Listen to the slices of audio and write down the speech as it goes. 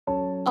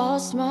All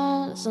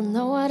smiles, I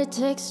know what it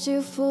takes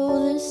to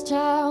fool this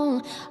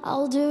town.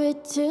 I'll do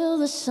it till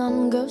the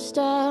sun goes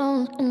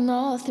down and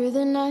all through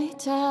the night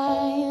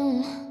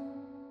time.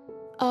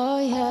 Oh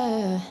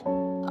yeah,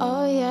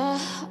 oh yeah,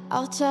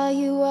 I'll tell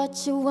you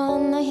what you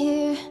wanna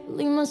hear.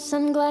 Leave my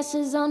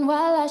sunglasses on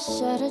while I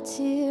shed a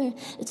tear.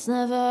 It's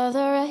never the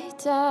right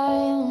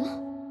time.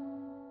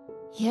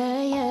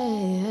 Yeah, yeah,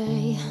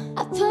 yeah.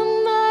 I put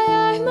my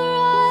armor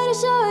on to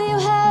show you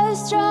how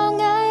strong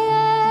I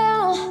am.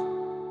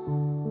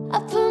 I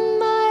put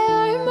my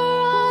armor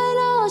on,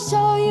 I'll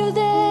show you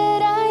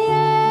that I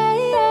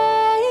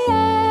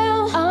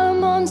am.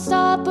 I'm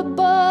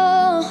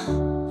unstoppable.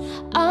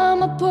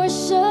 I'm a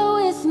Porsche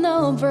with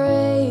no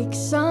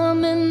brakes.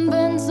 I'm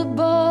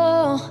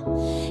invincible.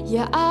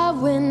 Yeah, I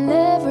win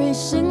every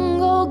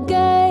single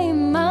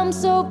game. I'm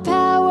so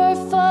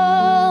powerful.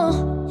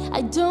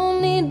 I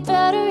don't need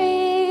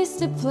batteries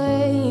to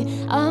play.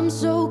 I'm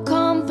so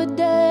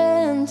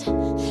confident.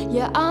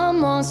 Yeah,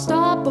 I'm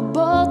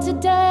unstoppable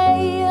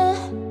today.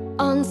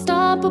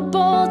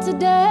 Unstoppable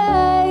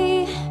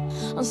today.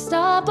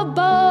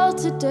 Unstoppable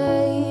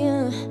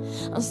today.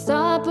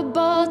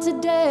 Unstoppable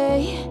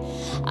today.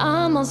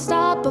 I'm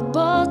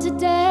unstoppable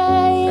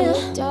today.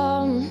 Break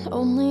down,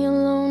 only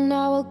alone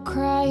I will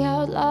cry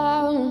out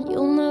loud.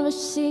 You'll never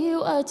see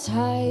what's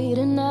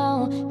hiding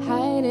out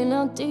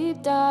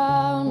deep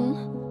down.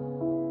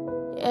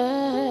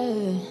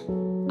 Yeah,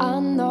 I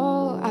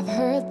know, I've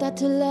heard that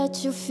to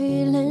let your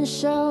feelings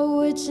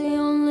show, it's the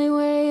only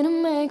way to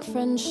make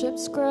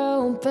friendships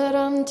grow. But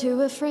I'm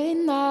too afraid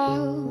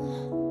now.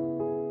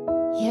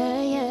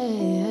 Yeah, yeah,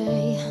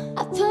 yeah.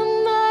 I put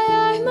my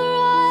armor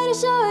on to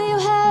show you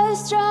how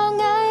strong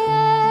I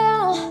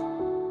am.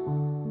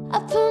 I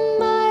put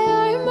my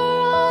armor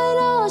on,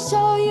 I'll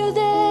show you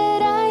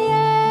that I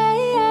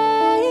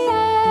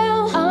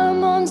am.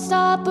 I'm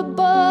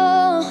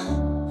unstoppable.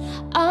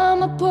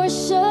 I'm a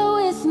Porsche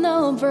with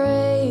no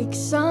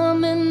brakes.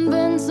 I'm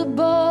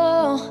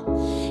invincible.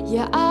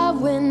 Yeah, I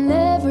win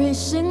every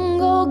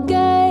single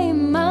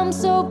game. I'm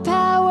so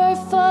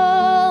powerful.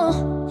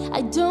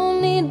 I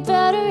don't need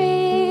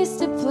batteries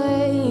to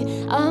play.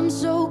 I'm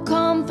so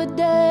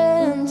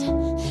confident.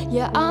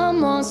 Yeah,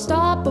 I'm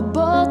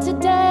unstoppable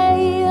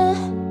today.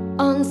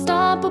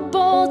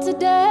 Unstoppable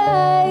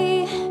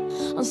today.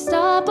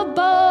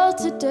 Unstoppable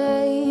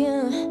today.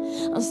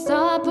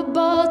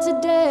 Unstoppable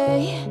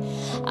today.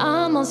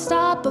 I'm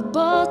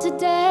unstoppable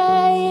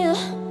today.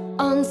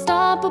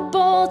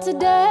 Unstoppable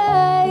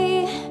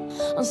today.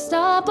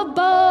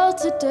 Unstoppable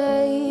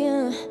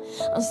today.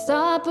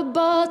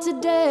 Unstoppable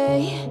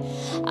today.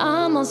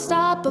 I'm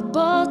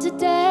unstoppable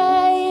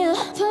today.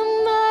 Put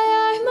my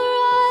armor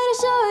on to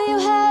show you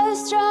how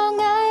strong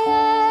I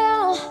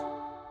am.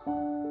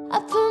 I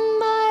put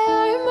my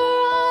armor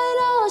on,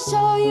 I'll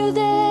show you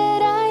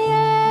that I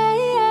am.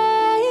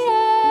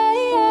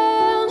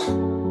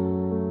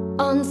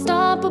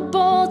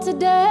 Unstoppable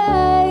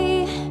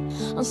today.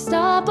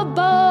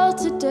 Unstoppable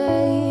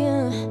today.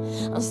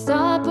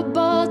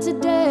 Unstoppable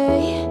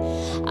today.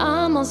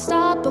 I'm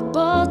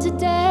unstoppable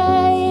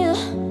today.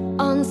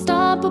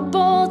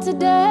 Unstoppable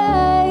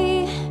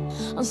today.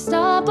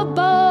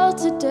 Unstoppable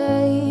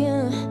today.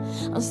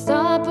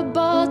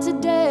 Unstoppable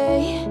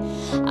today.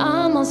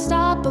 I'm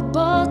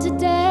unstoppable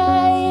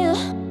today.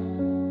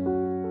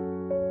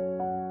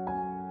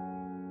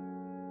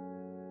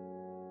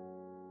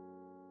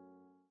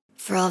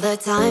 For all the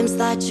times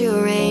that you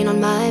rain on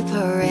my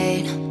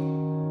parade,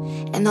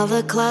 and all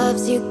the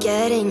clubs you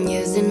get in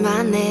using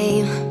my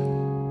name.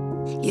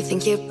 You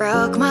think you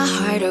broke my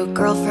heart, oh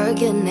girl, for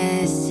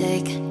goodness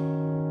sake.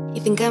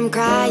 You think I'm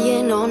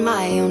crying on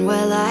my own,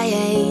 well I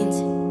ain't.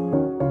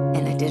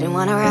 And I didn't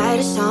wanna write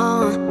a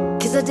song,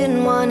 cause I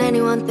didn't want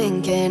anyone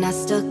thinking I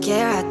still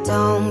care, I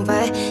don't.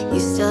 But you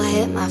still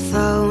hit my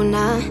phone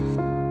now,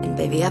 and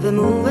baby I've been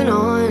moving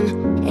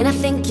on. And I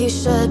think you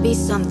should be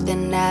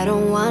something I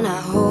don't wanna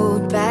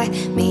hold back.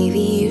 Maybe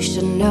you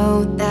should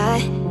know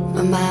that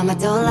my mama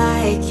don't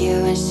like you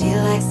and she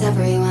likes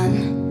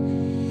everyone.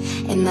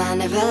 And I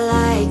never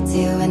liked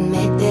to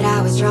admit that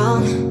I was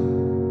wrong.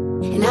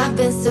 And I've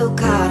been so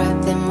caught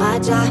up in my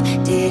job,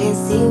 didn't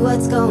see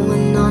what's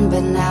going on,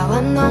 but now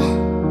I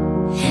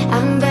know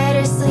I'm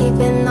better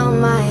sleeping on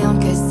my own.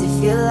 Cause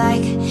if you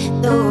like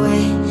the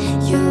way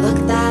you look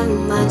that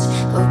much,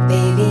 oh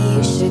baby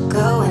you should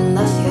go and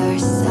love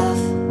yourself.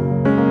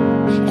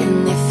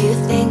 And if you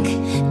think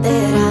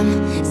that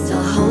I'm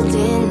still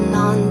holding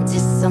on to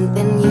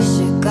something, you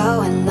should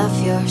go and love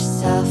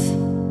yourself.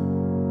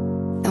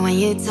 And when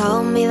you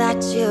told me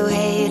that you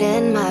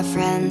hated my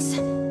friends,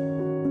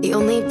 the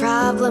only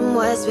problem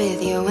was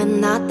with you and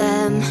not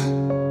them.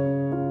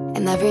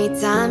 And every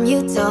time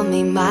you told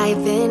me my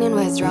opinion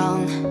was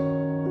wrong,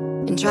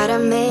 and try to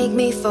make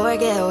me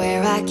forget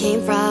where I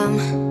came from.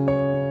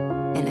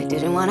 And I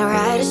didn't wanna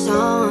write a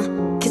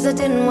song, cause I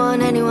didn't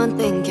want anyone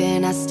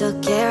thinking I still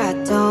care, I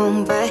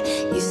don't. But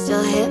you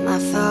still hit my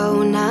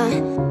phone now,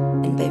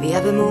 and baby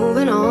I've been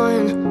moving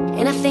on.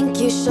 And I I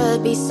think you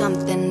should be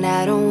something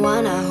I don't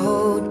wanna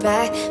hold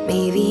back.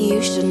 Maybe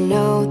you should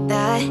know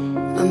that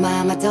my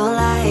mama don't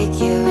like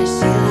you and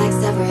she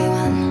likes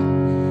everyone.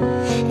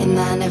 And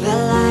I never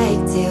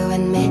liked to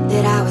admit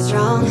that I was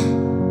wrong.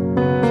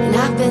 And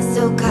I've been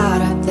so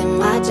caught up in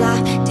my job,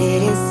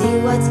 didn't see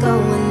what's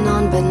going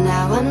on, but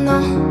now I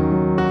know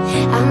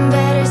I'm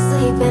better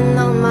sleeping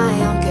on my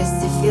own. Cause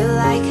if you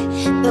like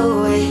the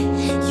way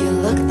you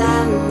look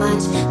that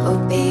much, oh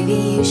baby,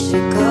 you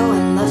should go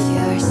and love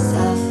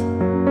yourself.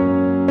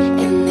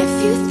 And if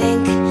you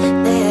think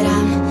that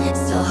I'm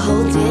still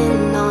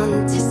holding on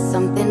to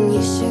something,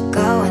 you should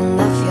go and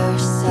love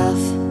yourself.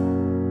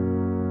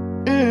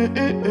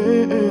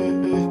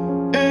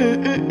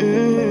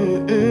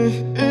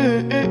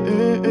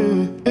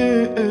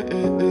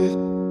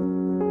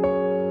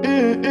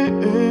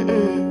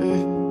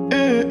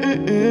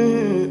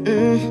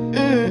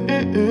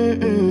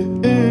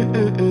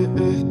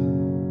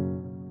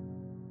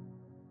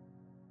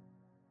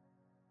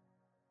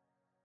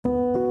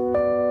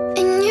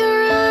 In your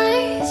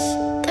eyes,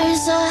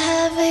 there's a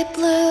heavy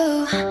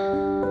blue.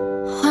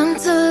 One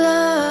to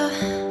love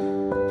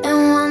and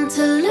one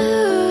to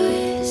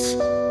lose.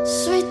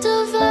 Sweet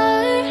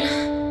divine,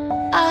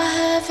 a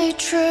heavy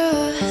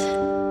truth.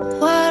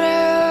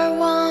 Water or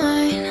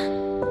wine,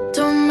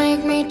 don't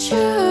make me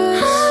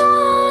choose. I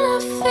wanna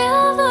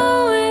feel the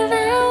way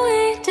that we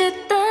did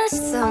this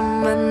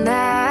summer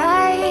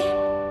night.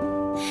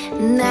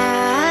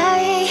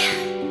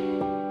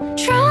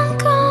 Drunk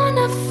on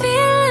a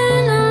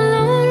feeling,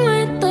 alone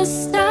with the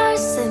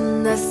stars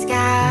in the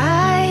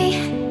sky.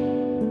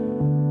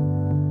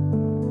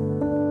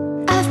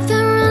 I've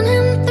been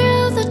running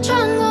through the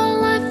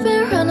jungle, I've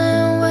been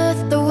running with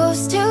the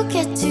wolves to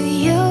get to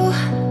you,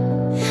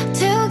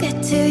 to get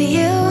to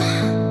you.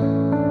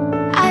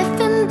 I've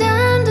been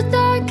down the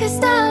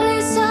darkest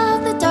alleys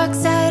of the dark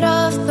side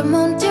of the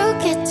moon to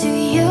get to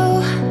you,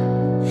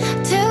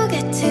 to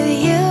get to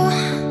you.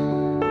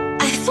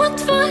 I've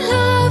looked for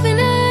love in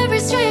every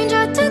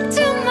stranger, took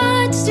too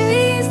much to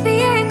ease the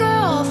anger,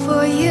 all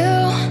for you,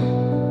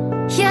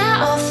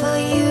 yeah, all for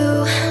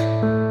you.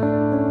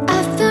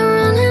 I've been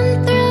running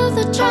through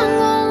the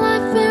jungle,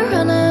 I've been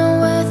running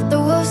with the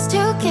wolves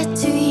to get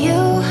to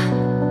you,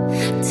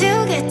 to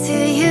get to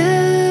you,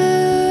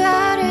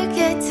 how to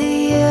get to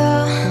you.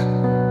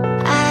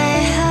 I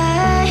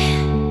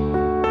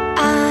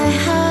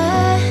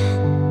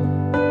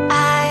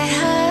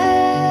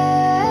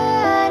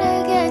to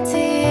get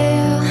to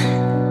you.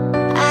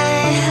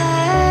 I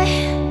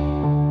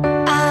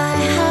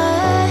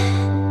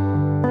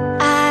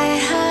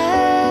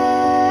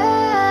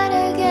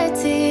to get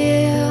to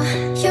you.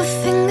 Your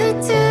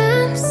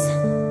fingertips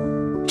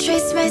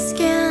trace my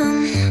skin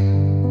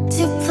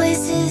to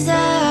places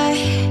I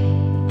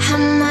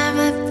have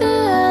never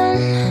been.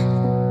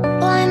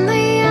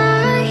 Blindly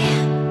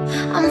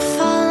I'm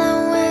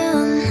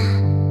following.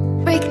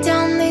 Break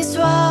down these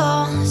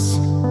walls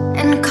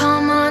and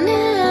come on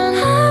in.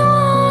 I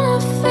wanna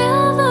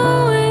feel the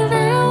way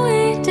that we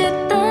did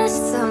this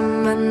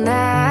summer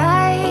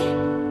night.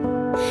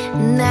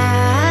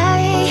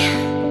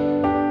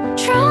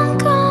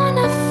 Drunk on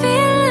a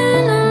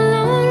feeling,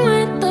 alone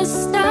with the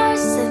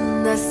stars in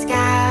the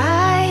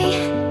sky.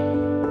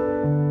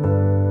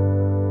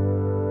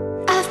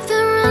 I've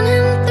been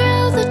running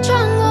through the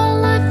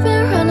jungle, I've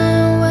been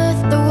running with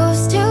the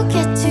wolves to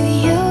get to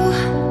you,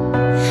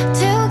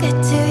 to get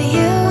to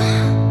you.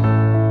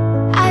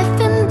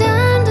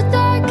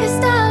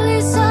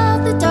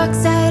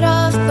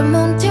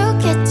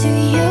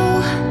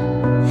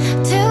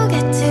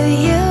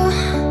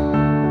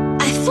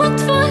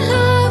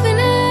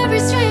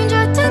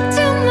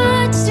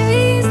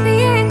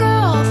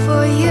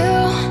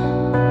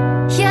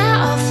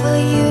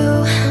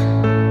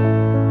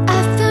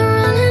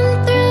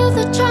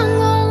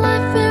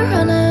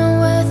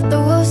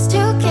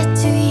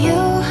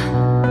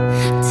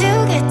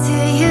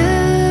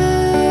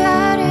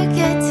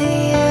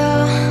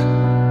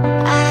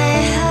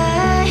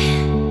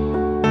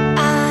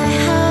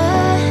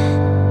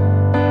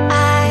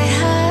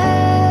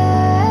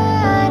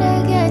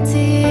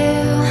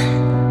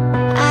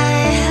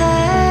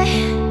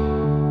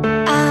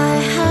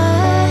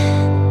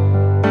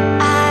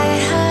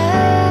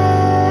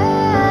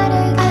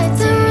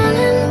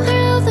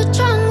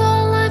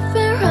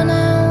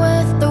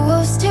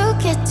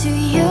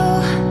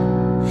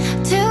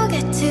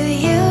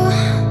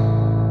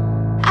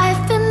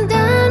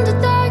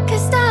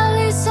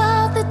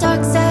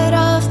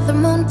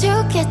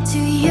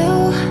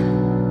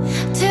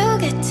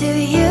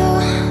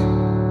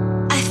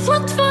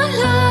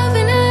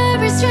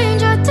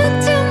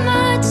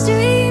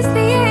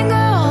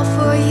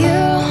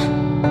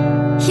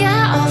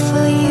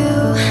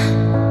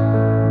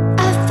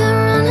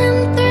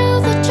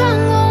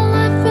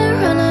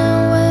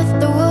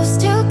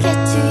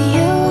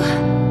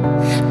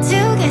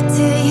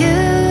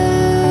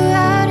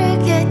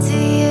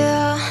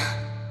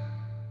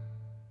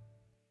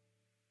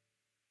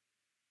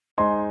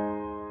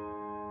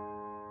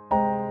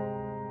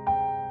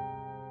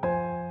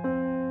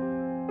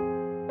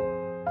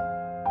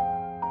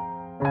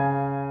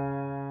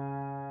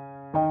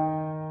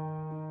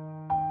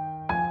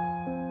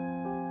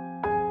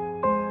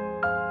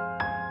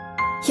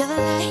 You're the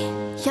light,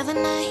 you're the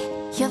night,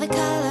 you're the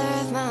color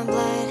of my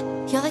blood.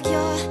 You're the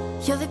cure,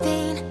 you're the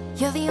pain,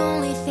 you're the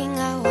only thing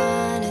I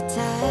wanna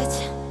touch.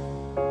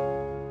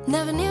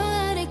 Never knew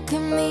that it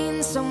could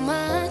mean so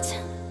much,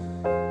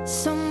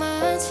 so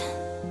much.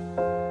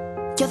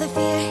 You're the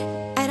fear,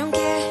 I don't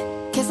care,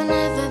 'cause I've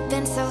never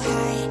been so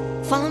high.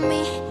 Follow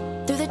me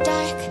through the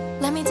dark,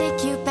 let me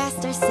take you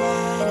past our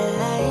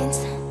satellites.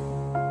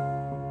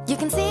 You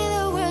can see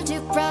the world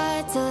you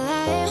brought to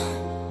life.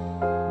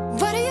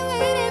 What are you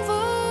waiting for?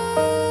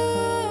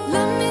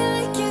 Let me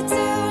like you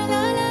do,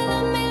 la la,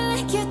 let me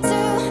like you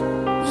do.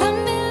 Let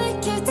me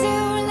like you do,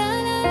 la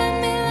la, let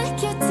me like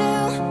you do.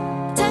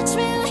 Touch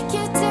me like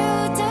you do,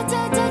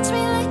 touch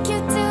me like you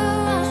do.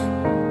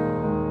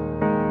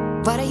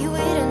 What are you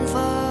waiting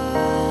for?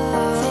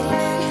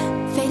 Fading in,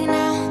 fading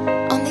out,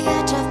 on the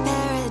edge of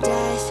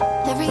paradise.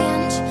 Every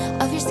inch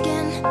of your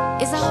skin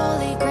is a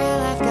holy grail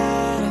I've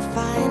gotta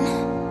find.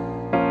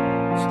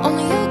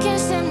 Only you can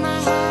set my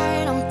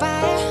heart on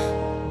fire,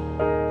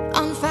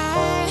 on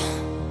fire.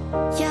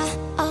 Yeah,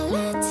 I'll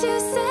let you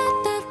set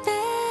the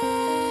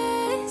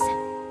pace,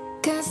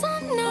 'cause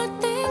I'm not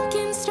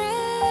thinking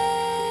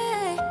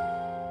straight.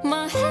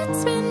 My head's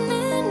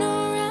spinning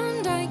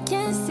around, I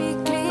can't see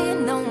clear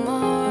no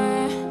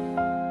more.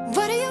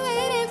 What are you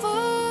waiting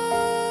for?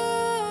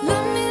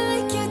 Let me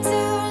like you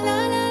do, la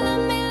la,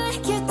 let me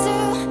like you do.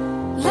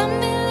 Let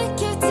me like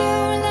you do,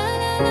 la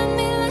la, let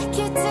me like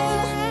you do.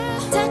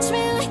 Touch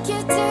me like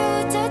you do,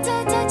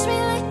 touch me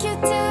like you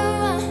do.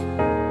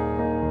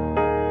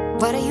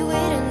 What are you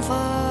waiting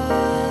for?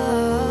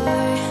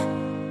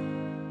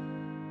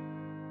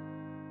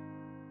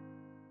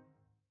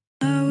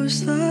 I was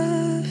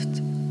left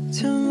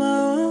to my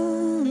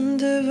own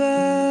devices.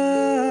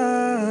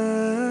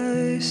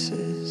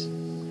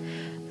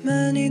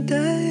 Many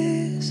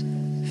days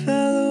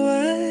fell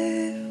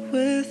away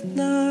with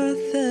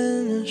nothing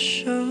to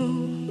show,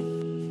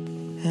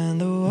 and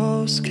the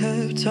walls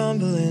kept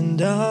tumbling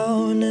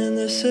down in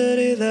the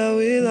city that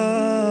we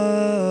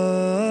love.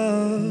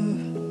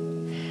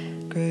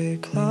 Gray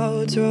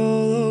clouds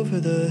roll over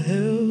the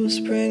hills,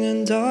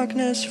 bringing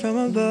darkness from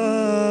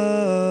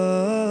above.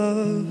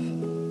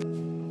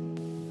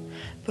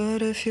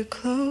 But if you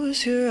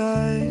close your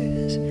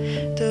eyes,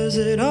 does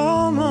it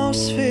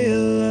almost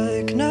feel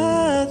like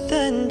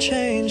nothing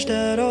changed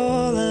at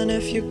all? And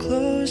if you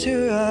close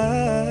your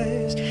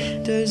eyes,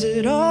 does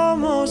it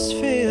almost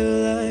feel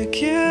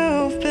like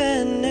you've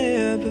been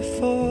here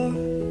before?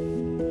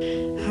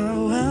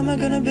 How am I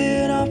gonna be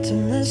an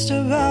optimist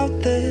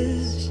about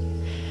this?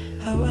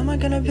 How am I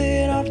gonna be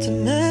an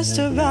optimist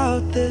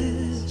about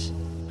this?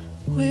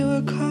 We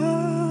were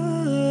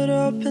caught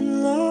up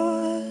and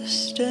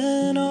lost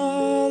in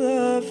all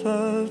of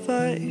our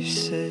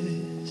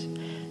vices.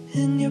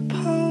 In your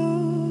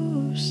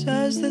pose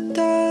as the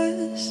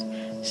dust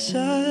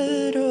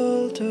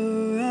settled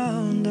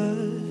around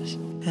us,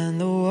 and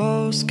the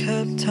walls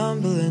kept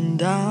tumbling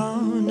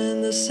down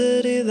in the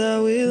city that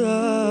we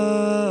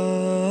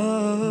love.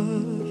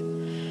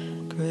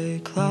 Gray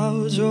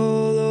clouds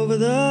roll over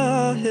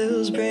the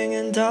hills,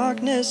 bringing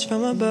darkness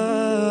from above.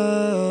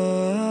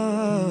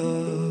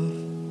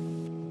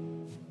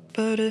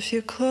 But if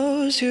you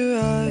close your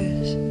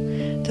eyes,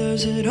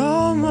 does it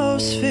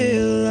almost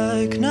feel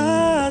like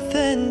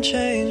nothing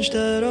changed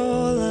at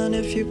all? And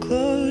if you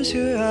close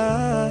your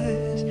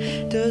eyes,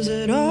 does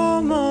it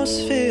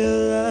almost feel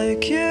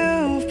like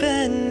you've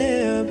been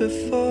here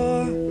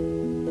before?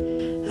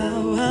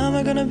 How am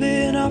I gonna be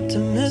an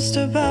optimist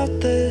about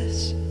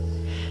this?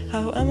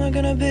 How am I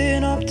gonna be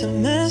an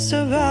optimist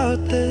about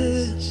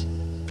this?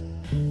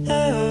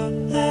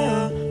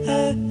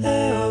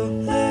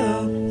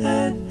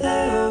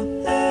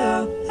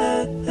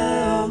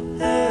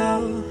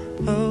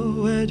 Oh,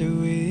 where do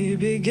we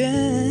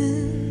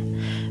begin?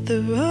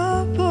 The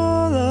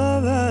rubble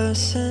of our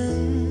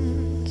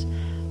sins.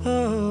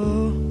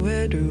 Oh,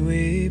 where do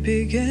we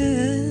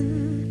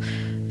begin?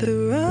 The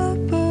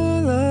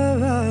rubble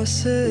of our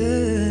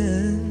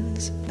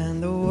sins.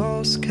 And the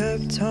walls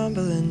kept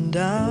tumbling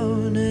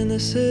down in the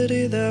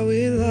city that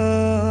we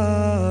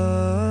love.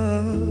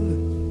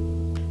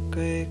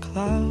 Gray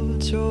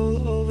clouds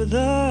roll over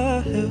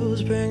the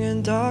hills,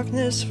 bringing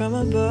darkness from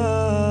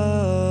above.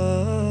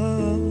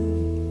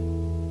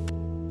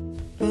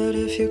 But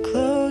if you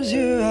close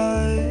your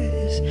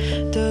eyes,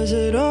 does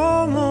it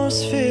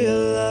almost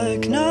feel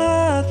like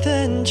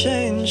nothing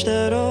changed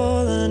at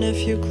all? And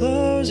if you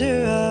close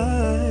your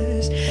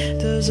eyes,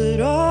 does it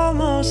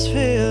almost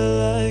feel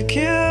like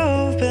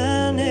you've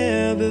been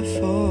here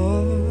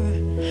before?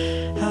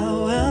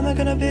 How am I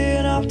gonna be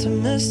an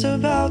optimist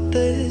about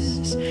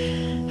this?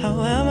 How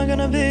am I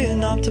gonna be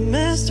an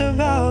optimist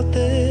about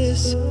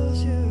this?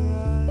 Close your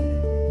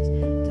eyes,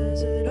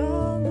 does it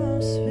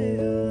almost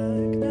feel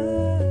like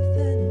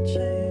nothing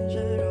changed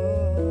at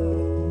all?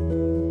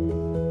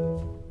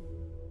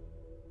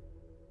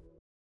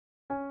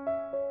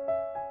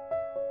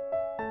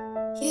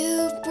 You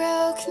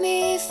broke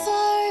me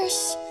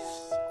first.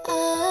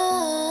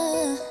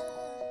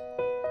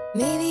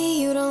 Maybe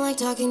you don't like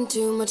talking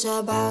too much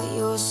about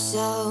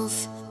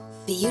yourself,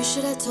 Maybe you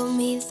should have told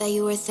me that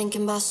you were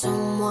thinking about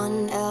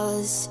someone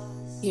else.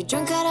 You're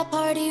drunk at a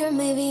party, or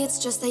maybe it's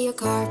just that your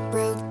car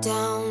broke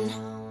down.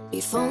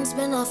 Your phone's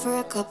been off for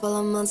a couple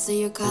of months, so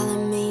you're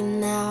calling me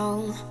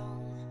now.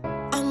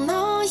 I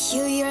know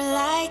you're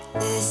like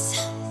this.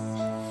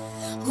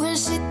 When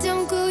shit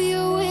don't go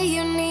your way,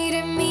 you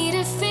needed me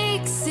to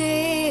fix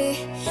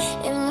it.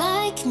 And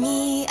like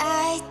me,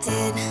 I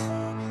did.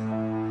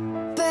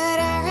 But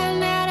I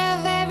ran out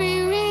of every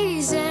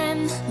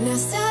reason. Now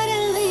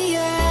suddenly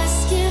you're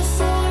asking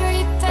for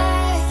it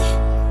back.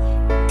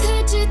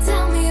 Could you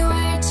tell me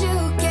where'd you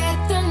get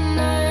the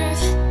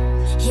nerve?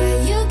 Yeah,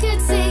 you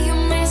could say you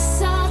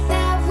miss all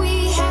that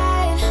we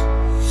had,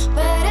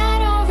 but I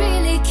don't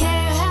really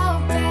care how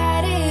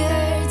bad it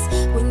hurts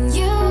when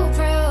you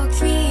broke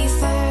me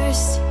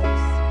first.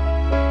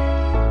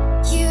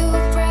 You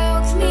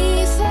broke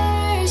me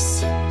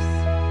first.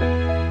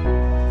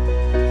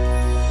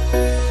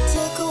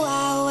 Took a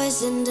while,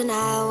 was in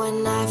denial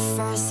when I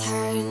first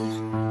heard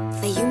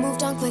that you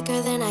moved on quicker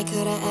than I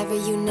could have ever,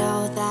 you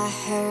know that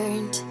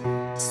hurt.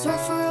 Swore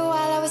for a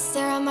while I would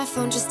stare at my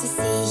phone just to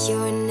see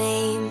your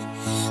name,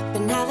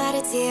 but now that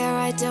it's here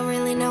I don't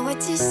really know what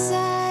to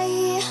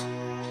say.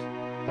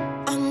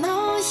 I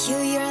know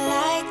you're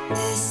like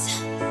this.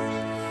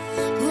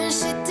 When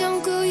shit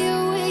don't go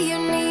your way, you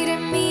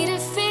needed me to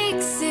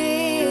fix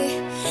it.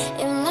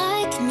 And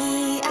like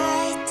me,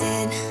 I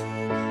did.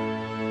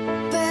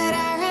 But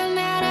I ran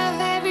out of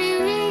every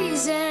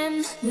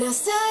reason. Now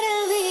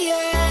suddenly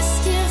you're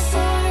asking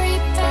for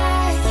it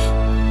back.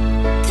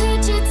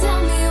 Could you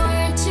tell me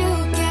where'd you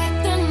get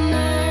the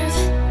nerve?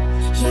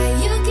 Yeah,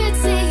 you could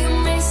say you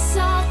miss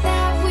all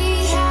that we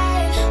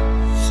had,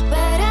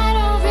 but I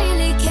don't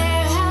really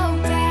care how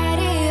bad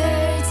it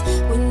hurts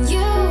when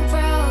you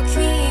broke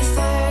me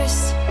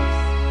first.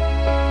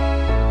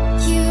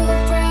 You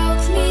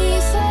broke me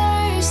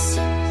first.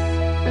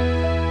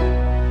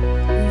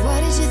 What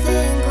did you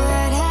think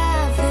would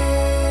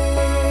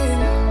happen?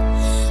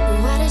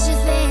 What did you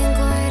think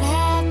would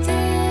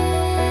happen?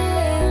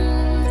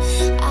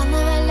 I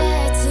never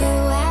let you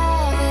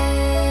have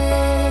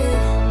it.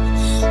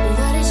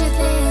 What did you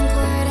think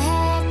would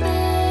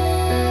happen?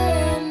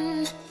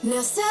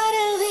 Now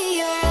suddenly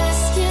you're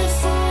asking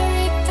for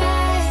it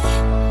back.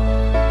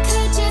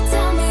 Could you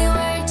tell me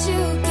where'd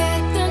you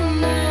get the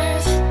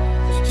nerve?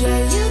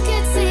 Yeah, you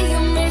could say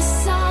you miss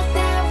all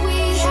that we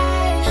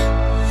had,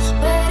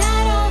 but I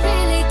don't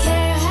really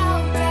care how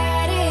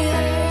bad it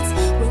hurts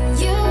when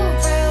you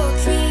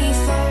broke me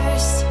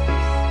first.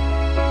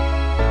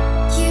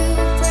 You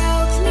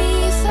broke me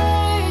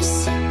first.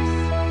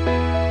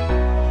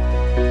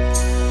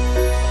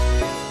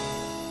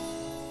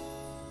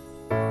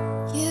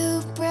 You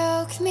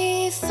broke me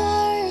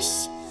first.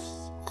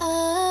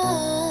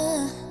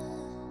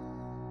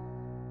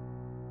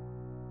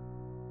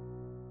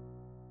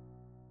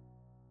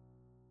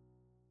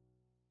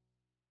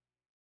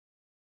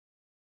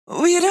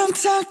 We don't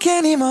talk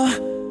anymore.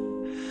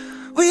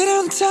 We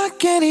don't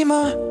talk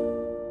anymore.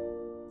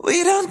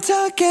 We don't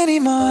talk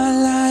anymore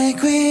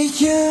like we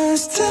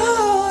used to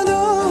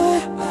do.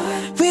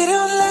 We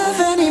don't laugh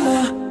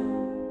anymore.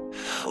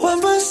 What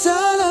was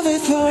all of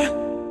it for?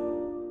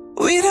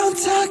 We don't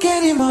talk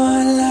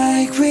anymore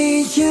like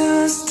we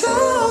used to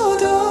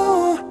do.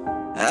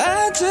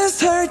 I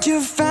just heard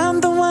you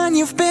found the one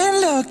you've been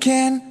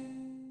looking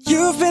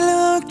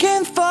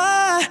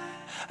for.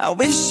 I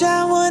wish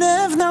I would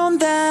have known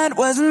that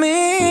wasn't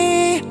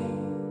me.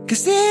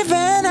 'Cause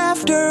even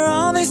after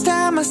all this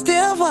time I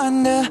still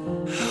wonder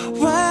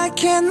why I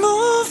can't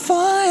move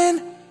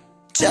on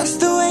just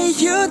the way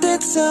you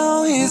did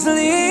so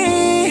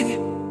easily.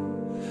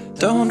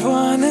 Don't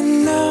wanna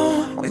know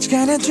which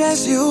kind of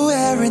dress you're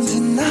wearing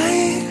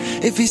tonight,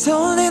 if he's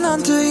holding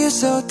on to you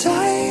so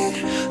tight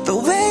the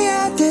way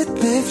I did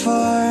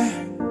before.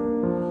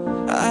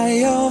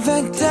 I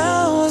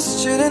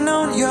overdosed, should've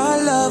known your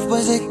love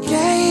was a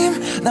game.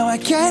 Now I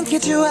can't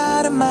get you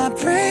out of my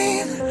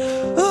brain.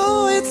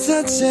 Ooh, it's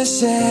such a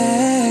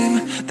shame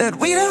that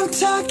we don't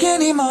talk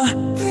anymore.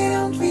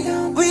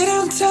 We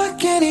don't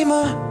talk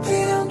anymore.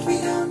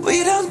 We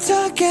don't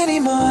talk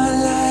anymore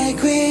like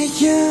we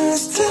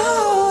used to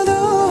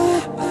do.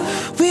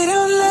 We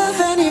don't love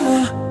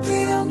anymore.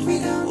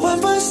 What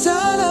was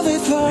all of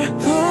it for?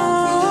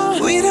 Oh,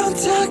 we don't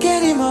talk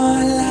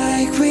anymore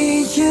like we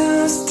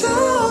used to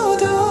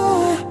do.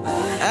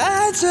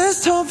 I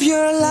just hope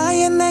you're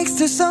lying next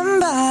to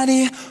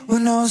somebody who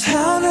knows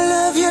how to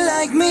love you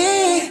like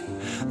me.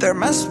 There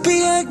must be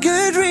a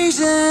good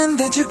reason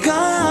that you're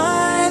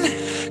gone.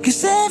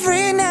 'Cause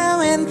every now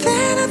and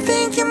then I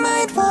think you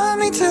might want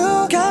me to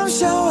come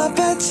show up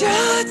at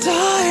your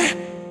door,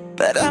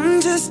 but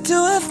I'm just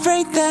too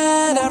afraid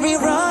that I'll be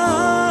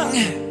wrong.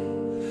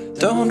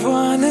 Don't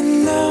wanna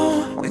know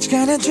which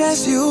kind of dress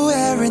you're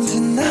wearing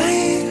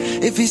tonight,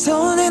 if he's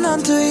holding on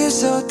to you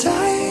so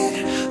tight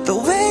the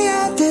way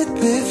I did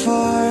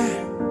before.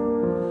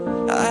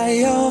 I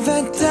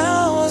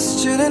overdosed,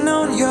 should've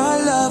known your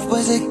love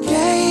was a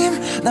game.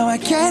 Now I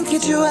can't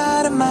get you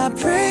out of my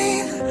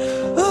brain.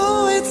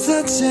 Ooh, it's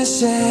it's such a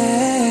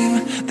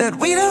shame that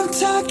we don't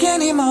talk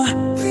anymore.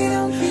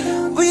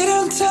 We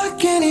don't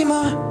talk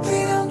anymore.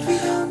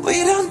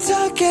 We don't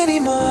talk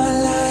anymore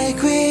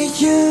like we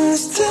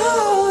used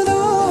to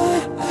do.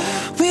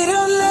 We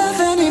don't love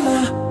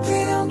anymore.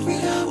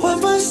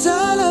 What was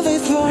all of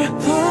it for?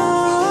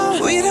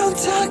 Oh, we don't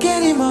talk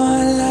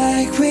anymore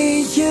like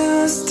we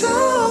used to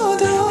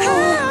do.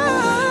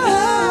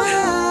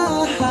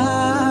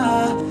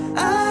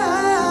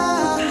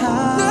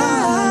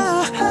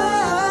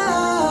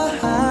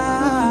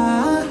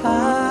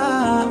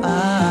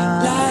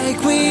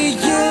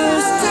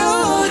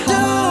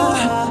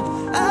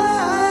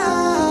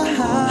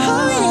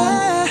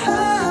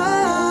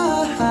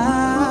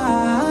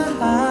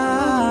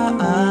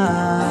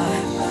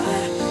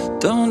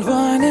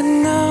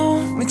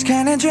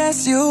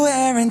 Dress you're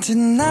wearing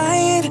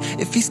tonight,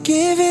 if he's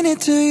giving it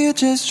to you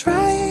just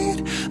right,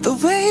 the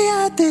way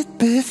I did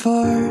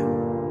before.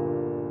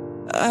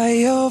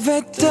 I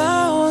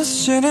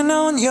overdosed, should've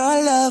known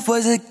your love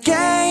was a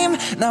game.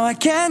 Now I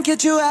can't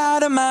get you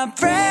out of my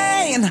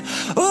brain.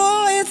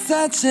 Oh, it's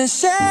such a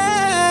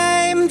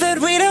shame that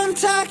we don't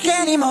talk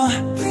anymore.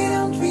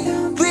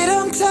 We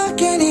don't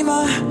talk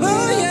anymore.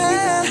 Oh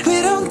yeah,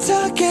 we don't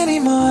talk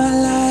anymore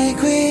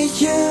like we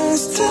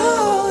used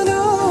to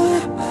do.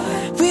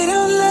 We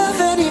don't love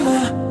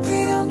anymore.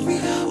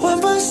 What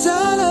was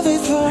all of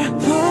it for?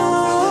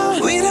 Oh,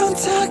 we don't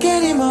talk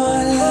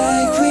anymore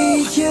like we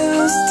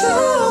used to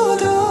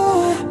do.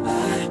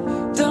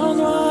 Don't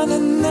wanna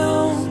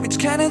know which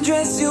kind of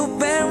dress you're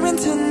wearing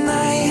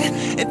tonight,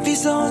 if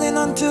he's holding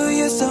on to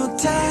you so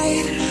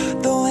tight,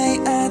 the way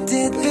I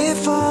did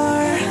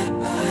before.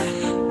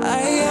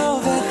 I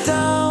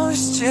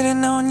overdosed, should've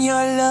known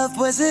your love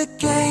was a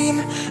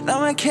game.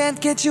 Now I can't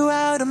get you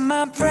out of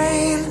my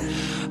brain.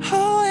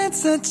 Oh,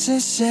 it's such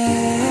a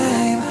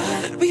shame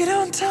that we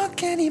don't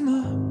talk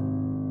anymore.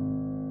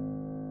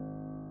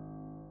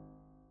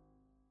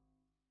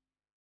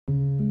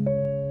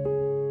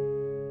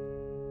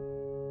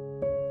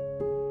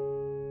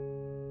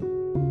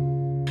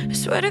 I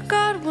swear to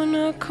God, when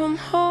I come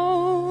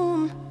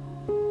home,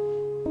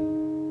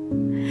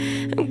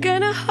 I'm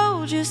gonna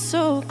hold you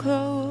so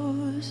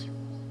close.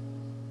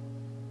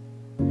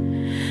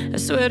 I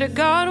swear to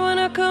God, when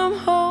I come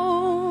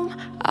home,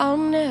 I'll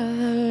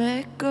never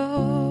let go.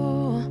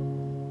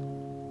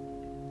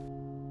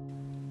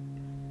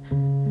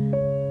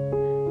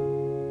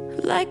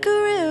 Like a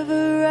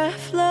river I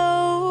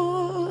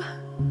flow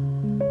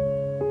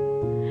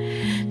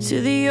to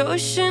the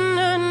ocean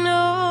I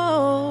know.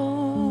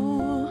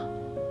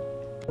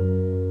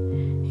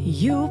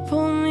 You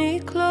pull me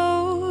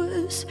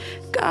close,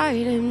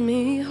 guiding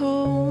me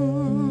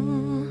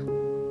home.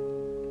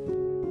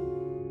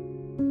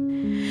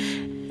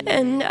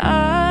 And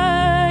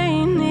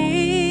I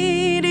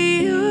need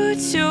you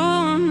to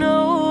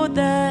know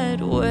that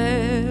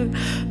we're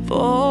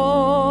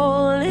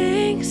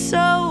falling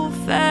so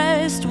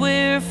fast.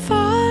 We're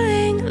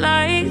falling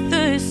like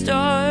the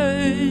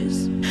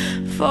stars,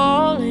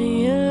 falling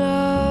in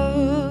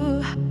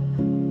love.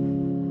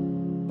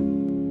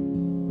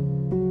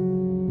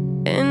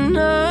 And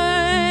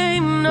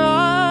I'm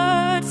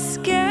not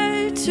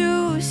scared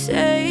to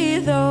say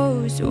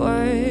those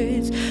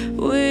words.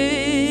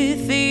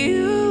 With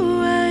you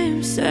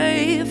I'm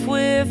safe.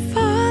 We're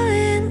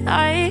falling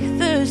like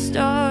the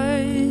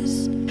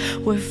stars,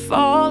 we're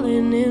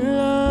falling in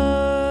love.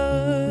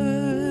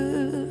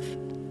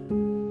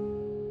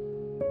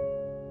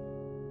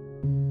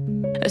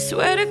 I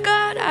swear to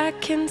God I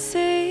can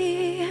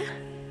see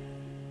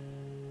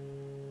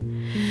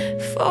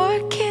 4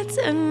 kids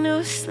and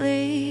no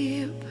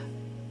sleep.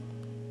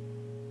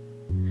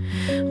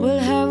 We'll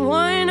have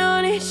one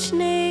on each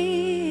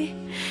knee,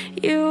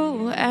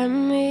 you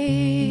and me.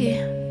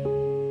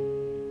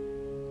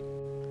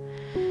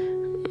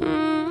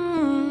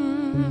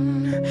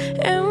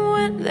 And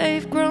when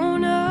they've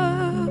grown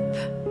up,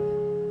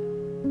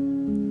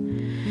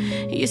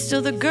 you're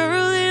still the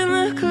girl in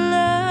the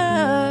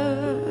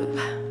club.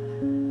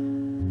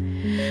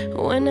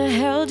 When I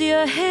held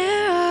your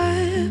hair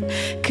up,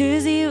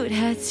 'cause you'd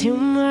had too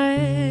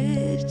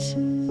much.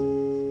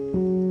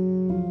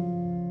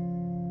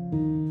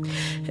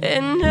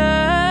 And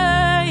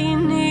I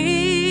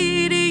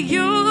need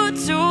you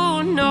to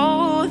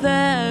know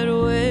that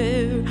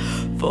we're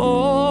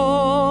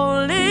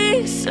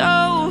falling so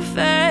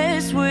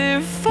fast.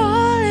 We're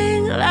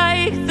falling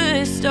like the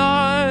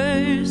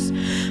stars,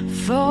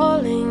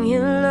 falling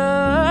in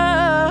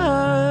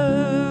love.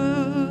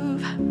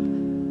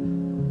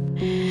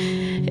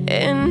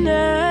 And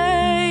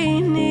I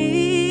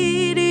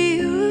need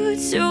you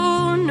to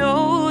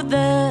know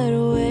that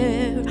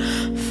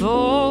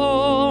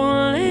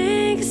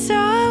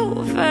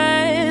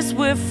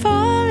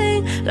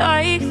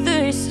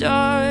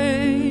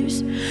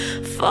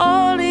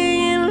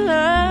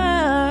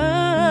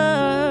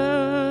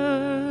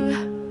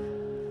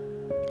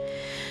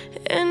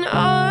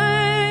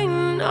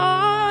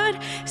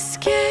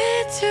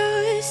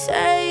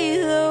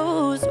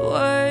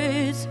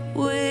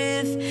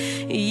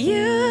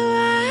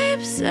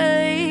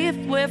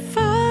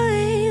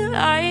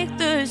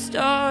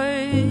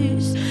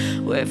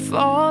we're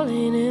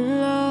falling in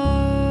love.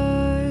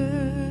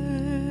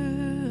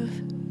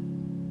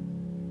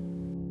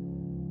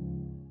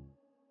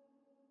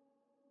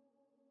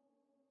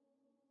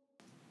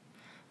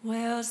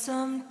 Well,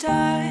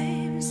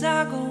 sometimes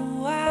I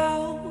go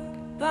out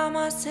by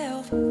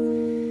myself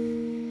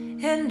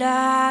and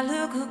I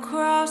look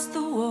across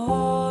the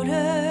water.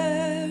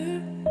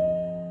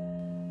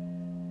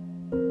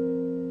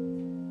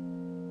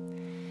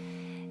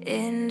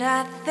 And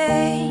I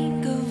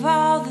think of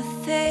all the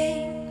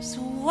things,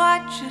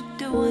 what you're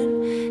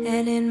doing,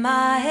 and in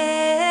my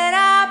head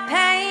I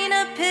paint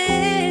a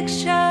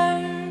picture.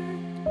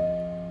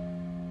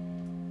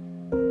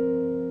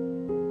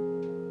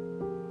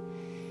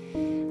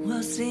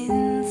 Well,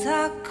 since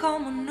I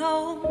come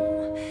home,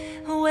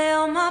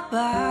 well, my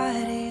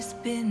body's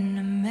been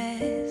a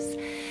mess,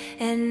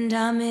 and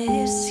I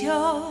miss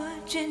your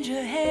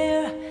ginger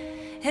hair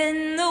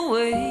and the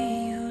way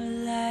you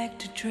like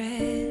to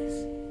dress.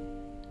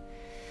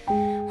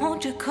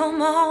 Won't you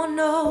come on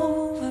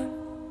over?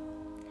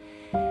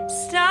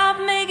 Stop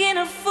making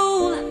a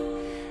fool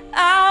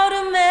out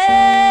of me.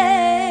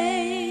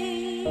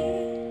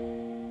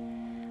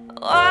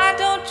 Why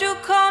don't you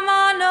come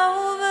on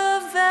over,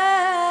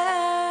 Valerie?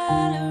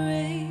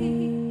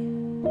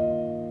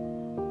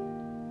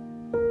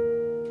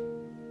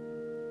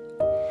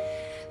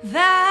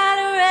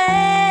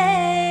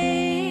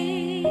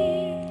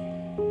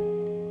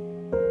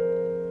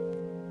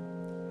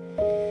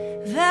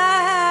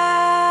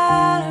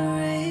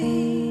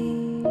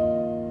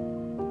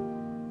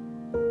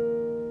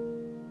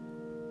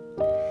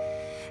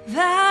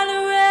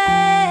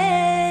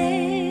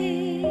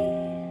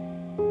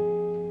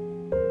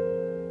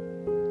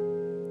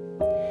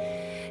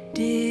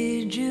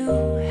 Did you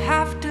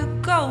have to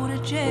go to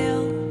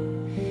jail?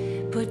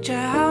 Put your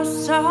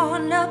house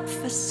on up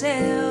for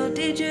sale?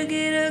 Did you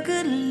get a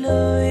good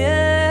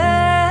lawyer?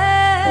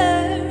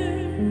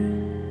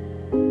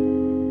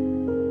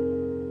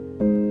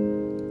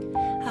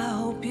 I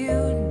hope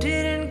you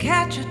didn't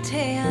catch a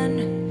tan.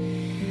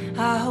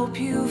 I hope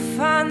you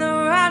find the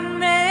right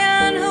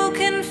man who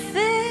can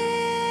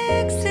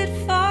fix it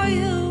for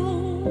you.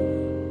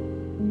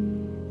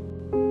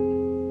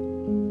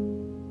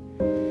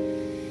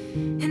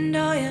 And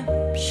are you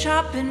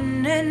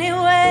shopping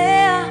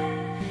anywhere?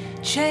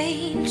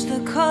 Change the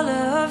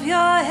color of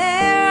your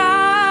hair.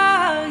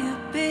 Are you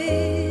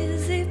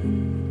busy?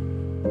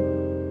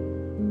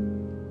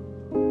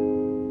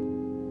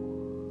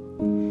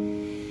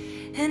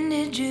 And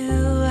did you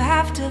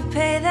have to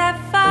pay that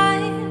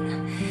fine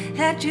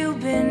that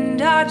you've been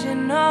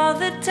dodging all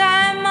the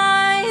time?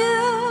 Are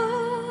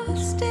you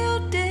still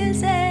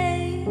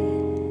dizzy?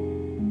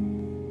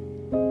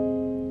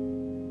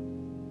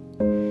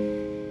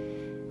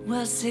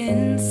 Well,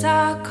 since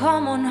I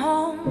come on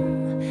home,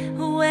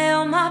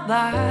 well, my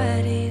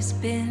body's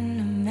been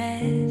a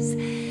mess,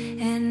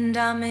 and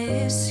I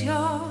miss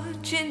your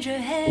ginger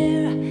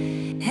hair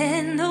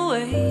and the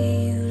way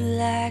you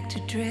like to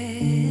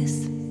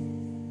dress.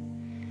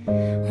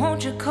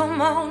 Won't you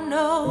come on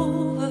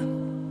over?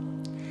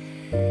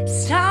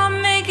 Stop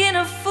making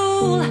a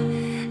fool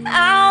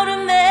out of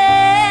me.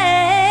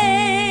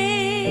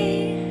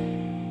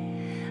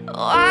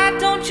 Why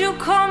don't you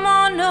come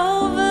on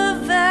over,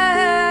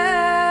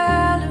 Valerie?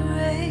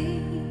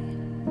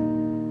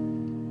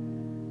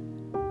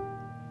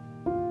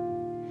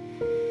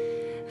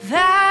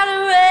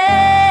 Valerie.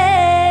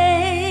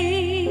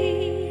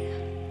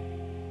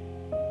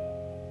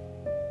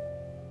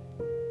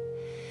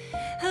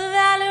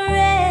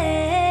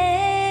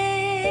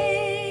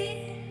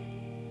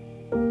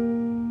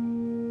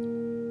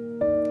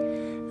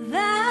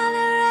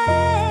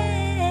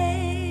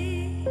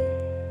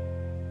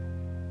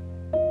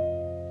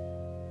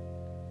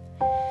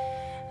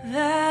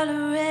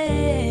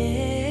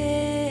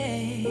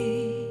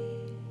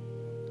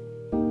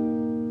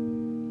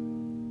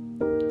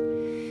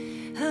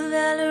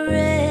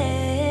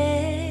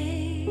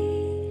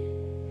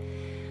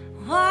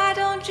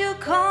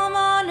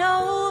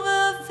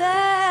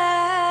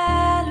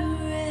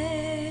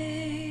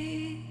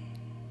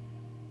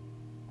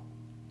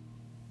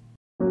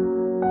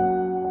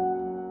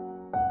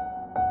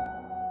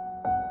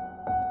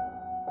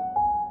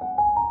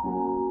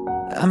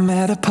 I'm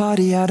at a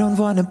party I don't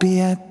wanna be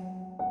at,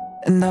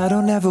 and I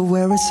don't ever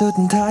wear a suit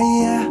and tie,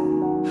 yeah.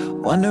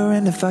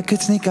 Wondering if I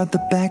could sneak out the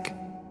back.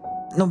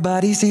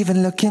 Nobody's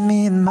even looking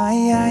me in my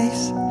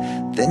eyes.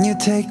 Then you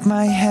take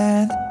my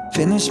hand,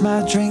 finish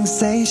my drink,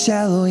 say,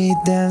 shall we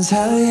dance?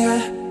 Hell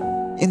yeah.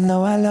 You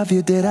know I love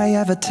you, did I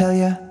ever tell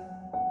ya?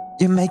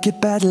 You make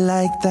it better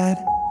like that.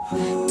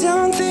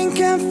 Don't think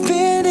I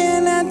fit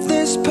in at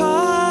this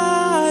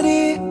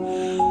party.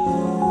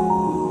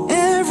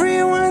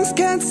 Everyone's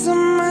got so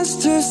much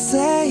to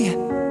say.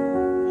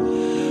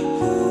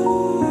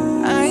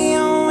 I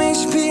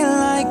always feel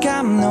like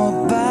I'm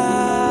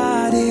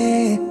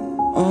nobody.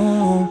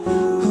 Oh,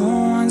 who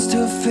wants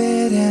to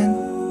fit in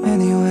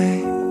anyway?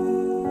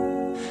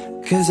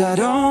 'Cause I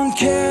don't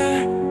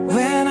care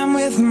when I'm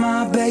with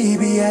my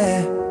baby,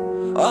 yeah.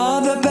 All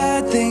the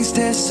bad things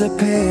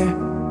disappear,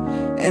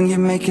 and you're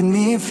making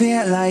me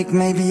feel like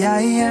maybe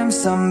I am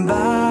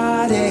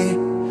somebody.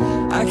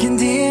 I can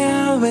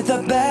deal with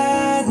the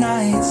bad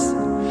nights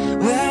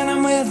when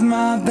I'm with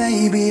my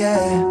baby,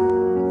 yeah.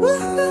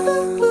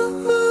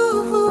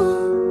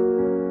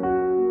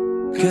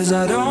 Cause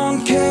I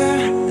don't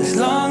care as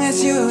long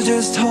as you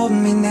just hold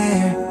me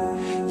near.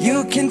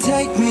 You can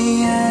take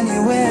me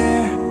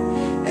anywhere,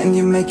 and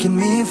you're making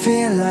me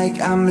feel like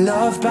I'm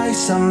loved by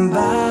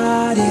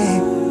somebody.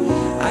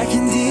 I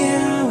can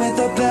deal with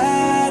the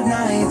bad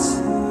nights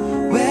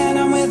when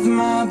I'm with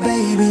my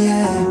baby,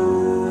 yeah.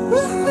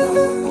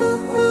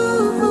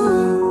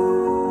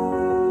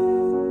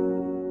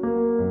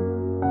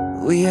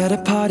 We at a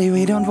party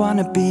we don't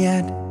wanna be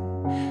at,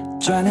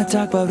 trying to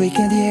talk but we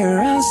can't hear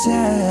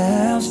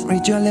ourselves.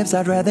 Read your lips,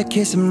 I'd rather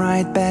kiss them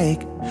right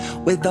back.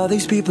 With all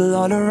these people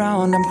all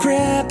around, I'm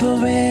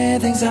crippled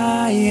with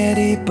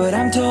anxiety, but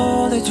I'm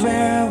told it's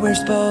where we're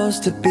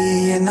supposed to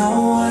be. You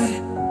know what?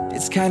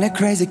 It's kinda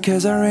crazy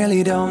cause I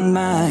really don't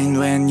mind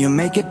when you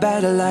make it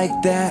better like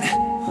that.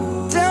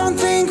 Don't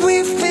think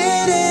we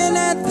fit in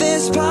at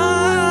this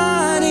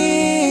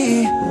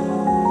party.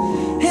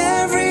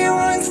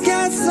 Everyone's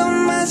got so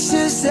much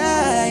to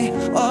say.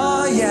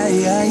 Oh yeah,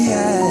 yeah,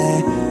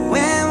 yeah.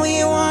 When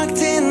we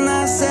walked in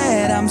I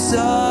said I'm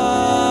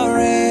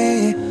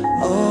sorry.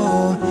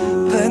 Oh,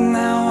 but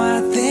now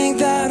I think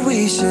that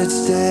we should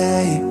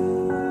stay.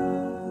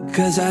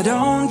 Cause I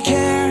don't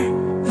care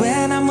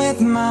when I'm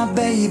with my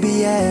baby,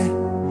 yeah.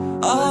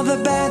 All the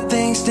bad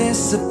things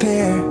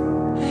disappear,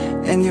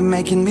 and you're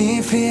making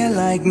me feel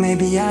like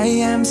maybe I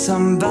am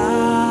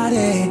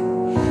somebody.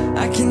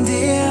 I can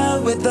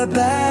deal with the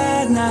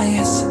bad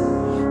nights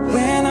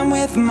when I'm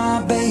with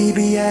my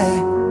baby,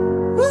 yeah.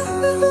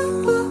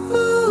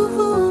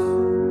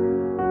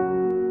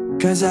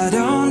 Cause I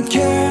don't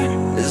care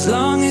as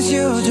long as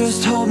you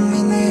just hold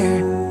me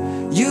near.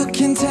 You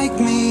can take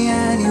me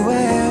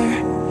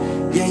anywhere.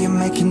 Yeah, you're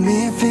making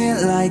me feel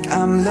like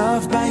I'm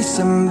loved by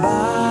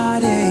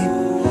somebody.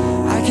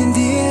 I can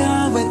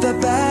deal with the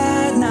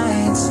bad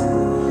nights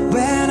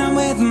when I'm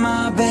with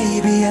my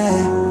baby,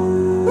 yeah.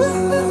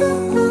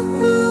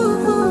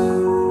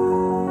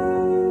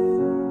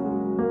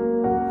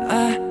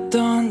 I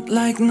don't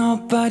like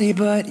nobody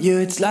but you.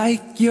 It's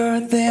like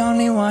you're the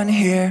only one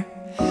here.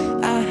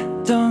 I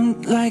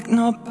don't like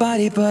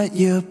nobody but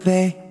you,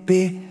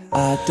 baby.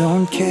 I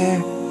don't care.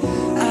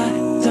 I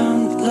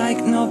don't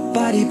like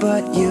nobody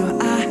but you.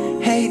 I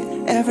hate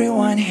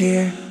everyone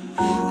here.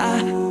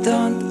 I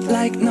don't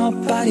like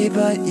nobody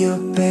but you,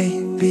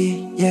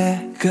 baby,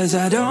 yeah. Cause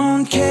I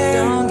don't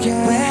care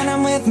when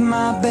I'm with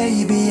my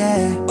baby,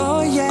 yeah.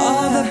 Oh yeah.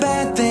 All the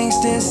bad things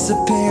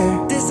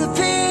disappear.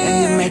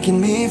 And you're making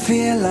me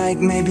feel like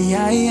maybe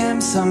I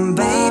am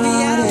somebody.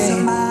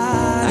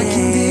 I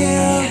can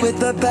deal with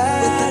the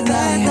bad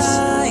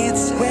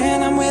nights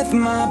when I'm with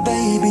my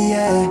baby,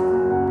 yeah.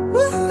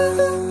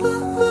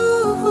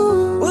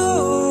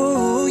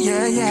 Ooh,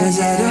 yeah, yeah. Cause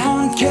I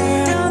don't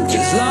care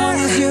as long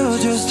as you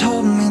just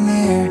hold me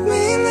near.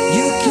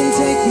 You can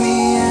take me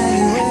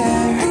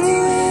anywhere.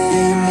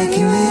 Yeah, you're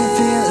making me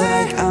feel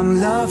like I'm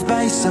loved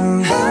by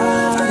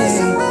somebody.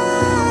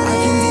 I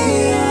can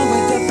deal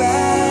with the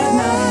bad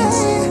nights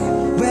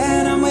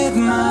when I'm with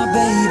my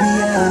baby,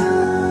 yeah.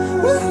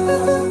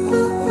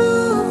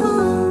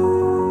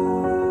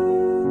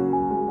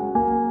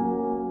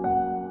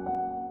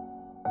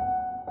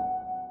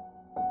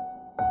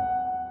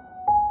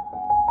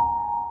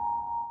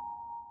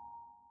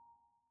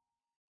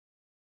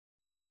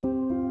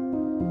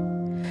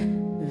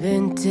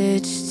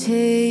 Vintage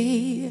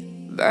tea,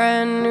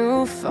 brand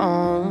new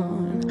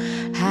phone,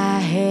 high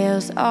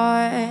heels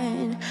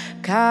on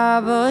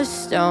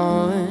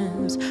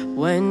cobblestones.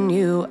 When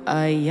you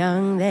are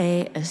young,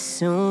 they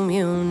assume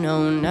you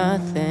know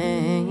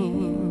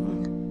nothing.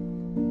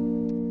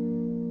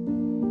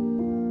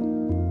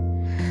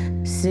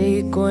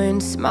 Sequin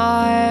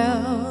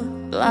smile,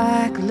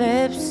 black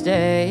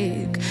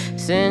lipstick,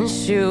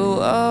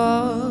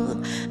 sensual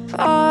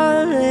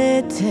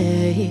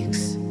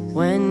politics.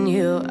 When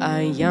you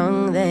are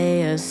young,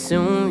 they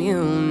assume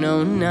you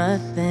know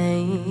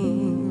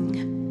nothing.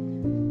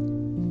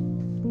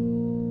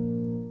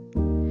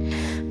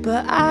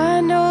 But I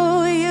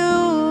know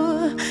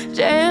you,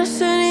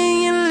 dancing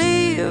in your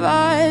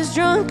Levi's,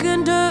 drunk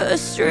under a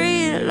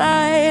street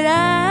light.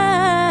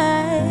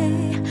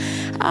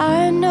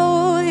 I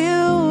know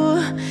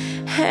you,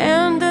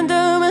 hand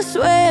under my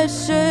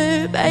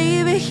sweatshirt,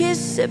 baby,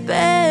 kiss it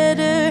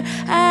better.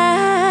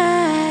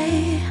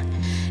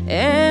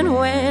 And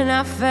when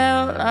I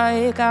felt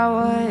like I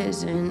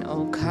was an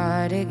old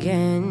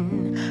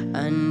cardigan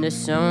under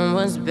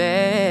someone's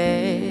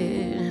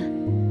bed,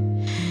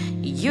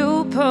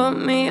 you put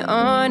me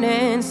on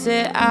and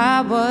said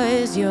I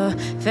was your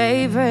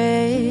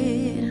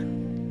favorite.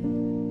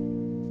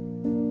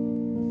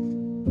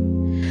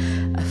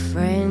 A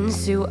friend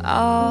to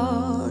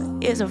all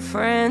is a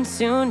friend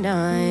to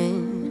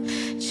none.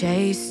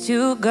 Chase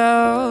two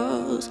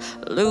girls,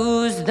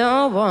 lose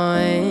the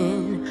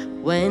one.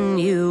 When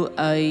you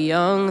are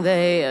young,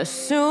 they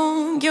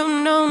assume you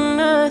know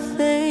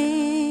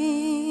nothing.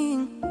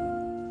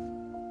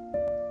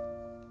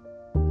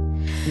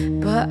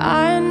 But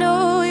I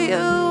know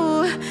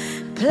you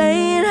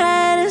playing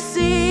hide and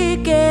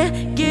seek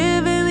and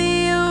giving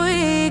me your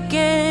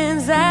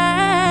weekends. I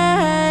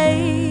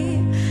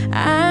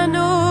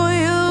know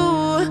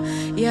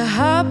you're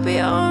happy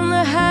on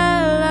the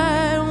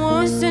highlight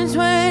once in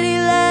 20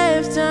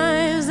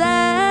 lifetimes.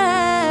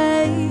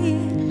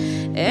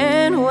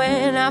 And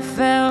when I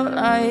felt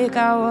like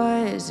I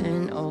was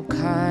an old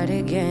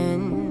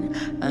cardigan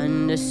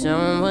under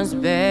someone's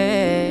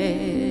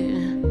bed,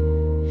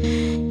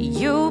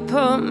 you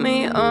put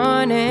me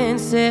on and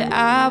said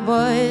I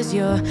was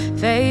your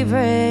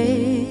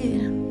favorite.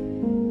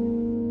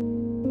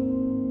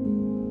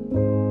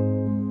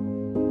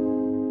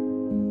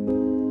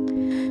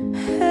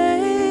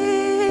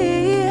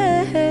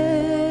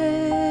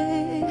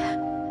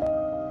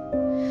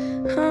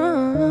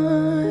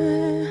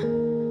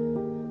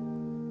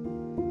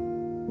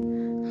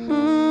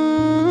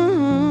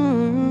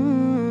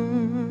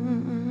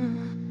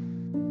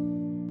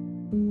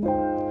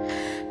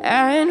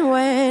 And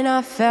when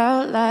I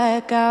felt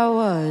like I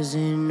was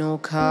in no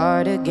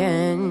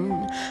cardigan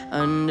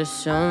under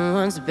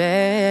someone's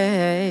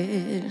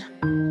bed,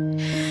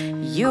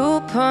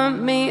 you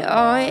pumped me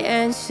on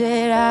and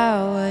said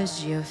I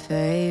was your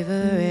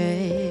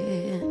favorite.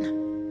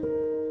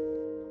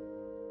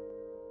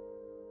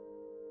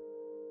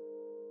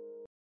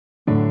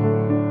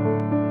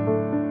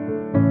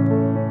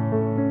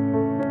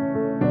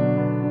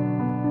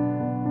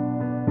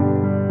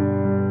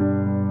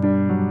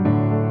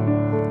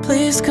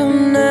 Please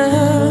come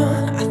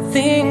now, I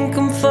think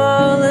I'm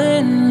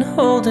falling,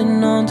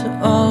 holding on to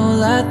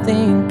all I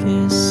think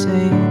is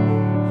safe.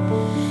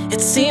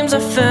 It seems I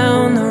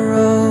found the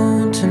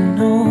road to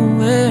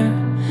nowhere,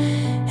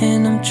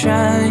 and I'm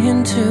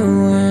trying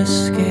to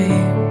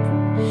escape.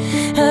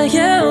 I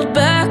yelled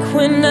back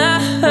when I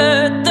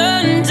heard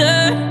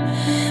thunder,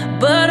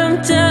 but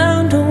I'm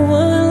down to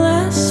one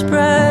last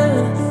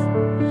breath.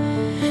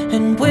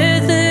 And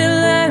with it,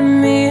 let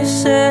me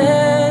say,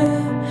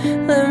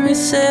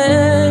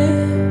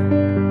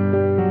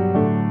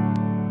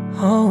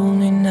 hold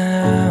me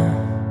now.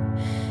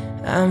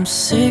 I'm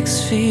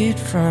 6 feet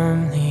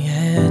from the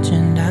edge,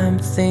 and I'm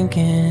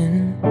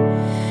thinking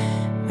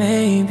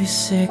maybe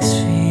 6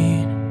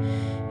 feet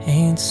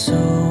ain't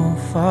so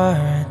far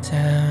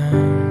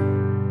down.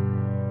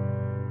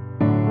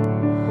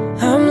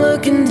 I'm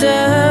looking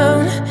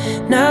down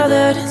now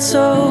that it's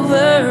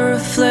over,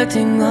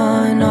 reflecting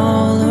on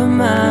all of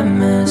my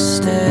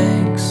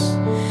mistakes.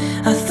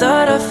 I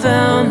thought I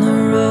found the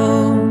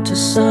road to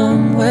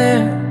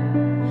somewhere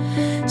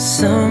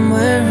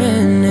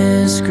in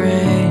His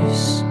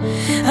grace.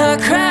 I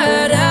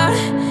cried out,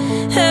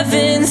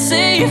 heaven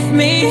save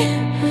me,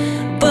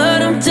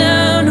 but I'm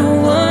down to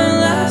one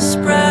last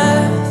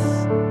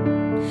breath.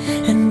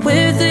 And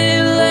with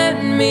it,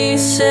 let me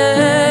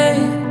say,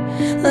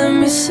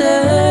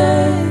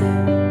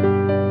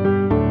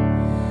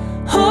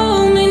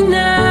 hold me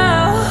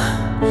now.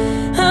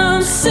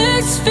 I'm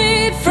 6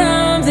 feet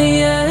from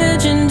the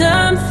edge, and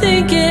I'm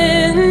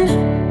thinking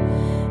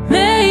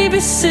maybe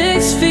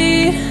 6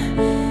 feet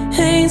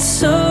ain't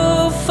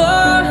so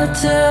far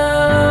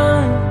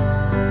down.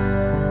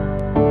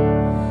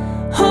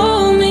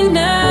 Hold me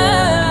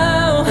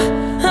now.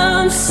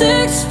 I'm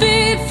 6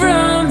 feet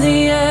from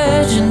the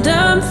edge, and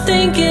I'm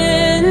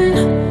thinking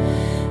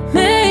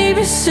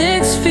maybe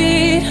 6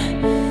 feet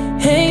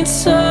ain't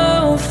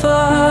so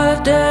far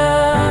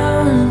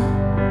down.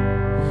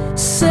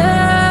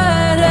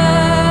 Sad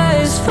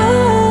eyes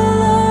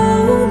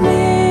follow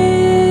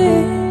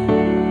me,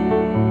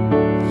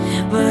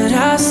 but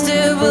I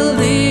still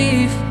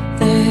believe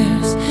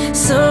there's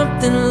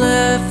something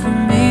left for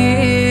me,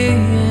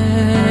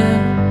 yeah.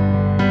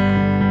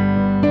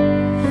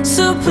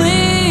 So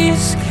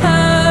please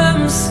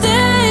come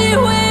stay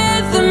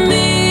with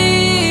me,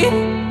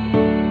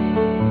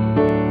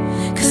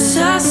 'cause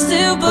I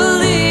still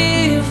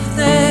believe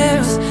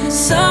there's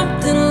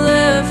something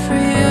left for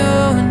you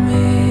and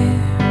me,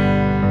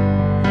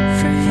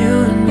 for you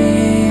and me.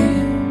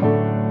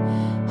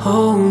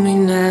 Hold me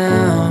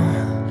now.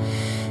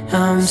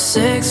 I'm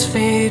 6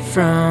 feet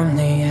from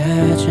the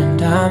edge,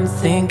 and I'm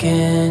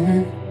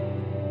thinking,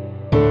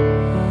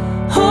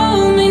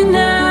 hold me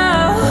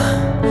now.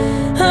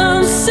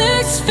 I'm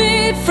 6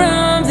 feet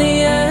from the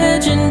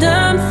edge, and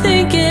I'm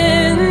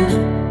thinking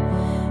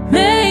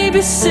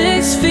maybe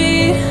 6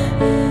 feet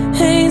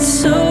ain't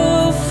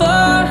so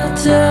far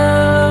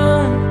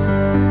down.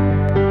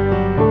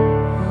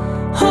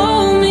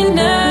 Hold me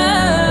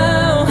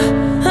now.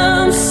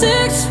 I'm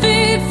 6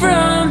 feet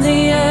from the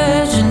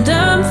edge, and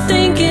I'm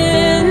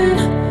thinking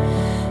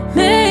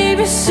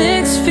maybe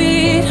 6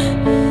 feet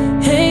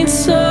ain't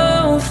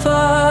so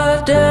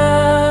far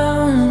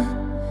down.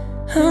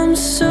 I'm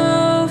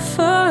so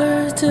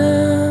far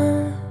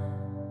down.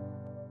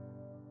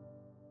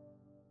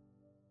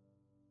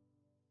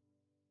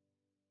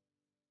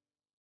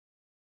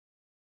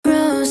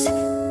 Rose,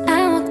 I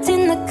walked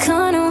in the car.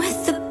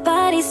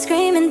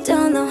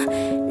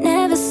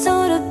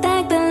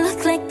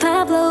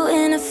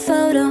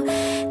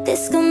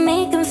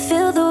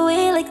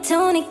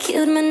 Tony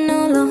killed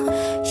Manolo.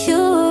 You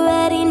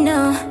already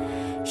know,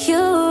 you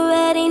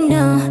already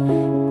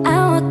know.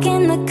 I walk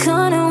in the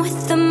corner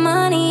with the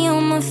money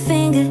on my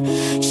finger.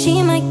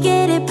 She might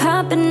get it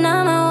poppin',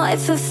 I'm a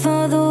wife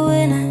for the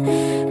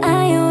winner.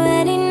 I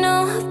already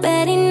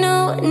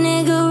know,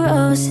 nigga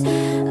rose.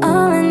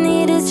 All I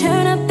need is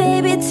turn up,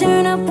 baby,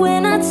 turn up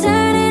when I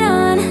turn it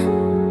on.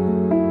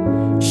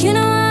 You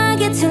know I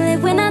get too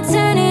lit when I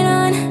turn it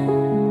on.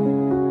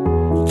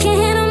 Can't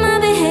handle my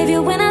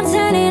behavior when I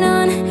turn it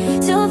on.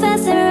 Too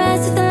fast to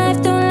rise if the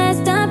life don't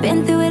last, I've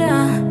been through it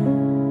all.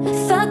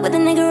 Fuck with a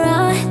nigga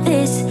raw,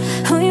 this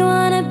who you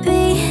wanna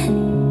be.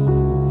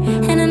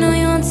 And I know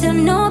you won't tell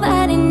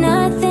nobody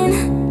nothing.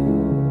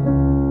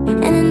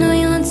 And I know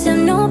you won't tell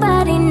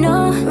nobody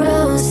no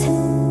rose.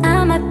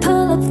 I might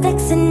pull up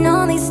flexing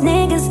all these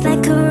niggas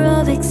like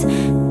aerobics.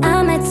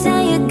 I might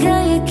tell you,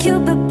 girl, you're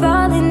cute, but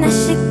ballin', that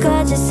shit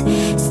gorgeous.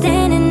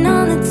 Standing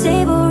on the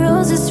table,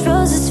 roses,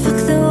 roses, fuck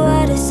the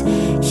waters.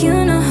 You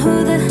know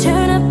who the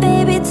turn up,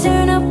 baby,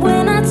 turn up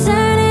when I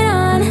turn it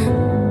on.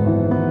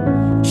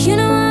 You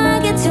know I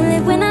get too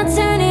lit when I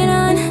turn it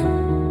on.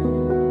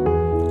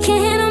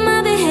 Can't handle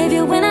my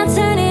behavior when I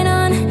turn it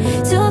on.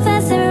 Too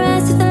fast to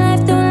rise if the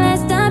life don't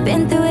last, I've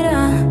been through it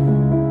all.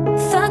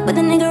 Fuck with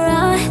a nigga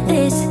raw,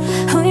 this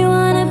who you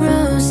wanna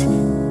rose.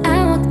 I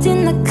walked in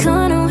the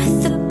corner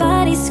with the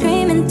body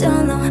screaming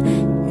dolo.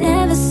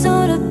 Never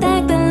sold her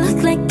back but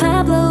looked like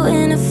Pablo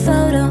in a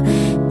photo.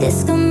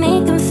 This gon'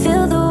 make him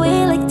feel the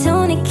way like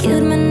Tony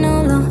killed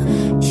Manolo.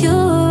 You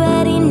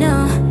already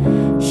know,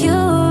 you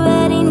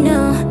already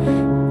know.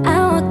 I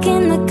walk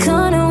in the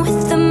corner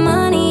with the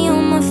money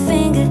on my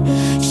finger.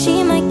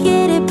 She might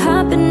get it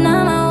poppin',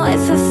 I'm a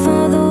wife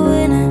for the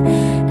winner.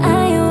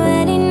 I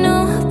already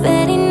know,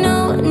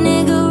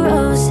 nigga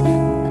rose.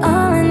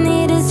 All I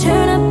need is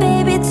turn up,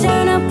 baby,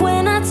 turn up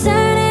when I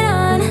turn it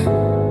on.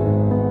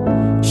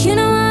 You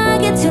know I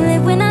get too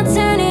lit when I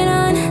turn it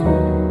on.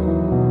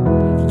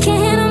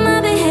 Can't handle my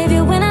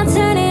behavior when I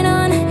turn it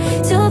on.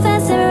 Too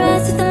fast to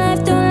rise if the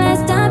life don't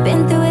last, I've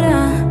been through it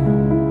all.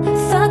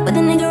 Fuck with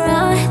a nigga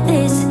raw,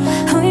 this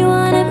who you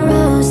wanna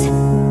rose.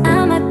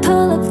 I might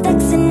pull up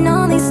flexing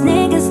all these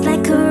niggas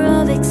like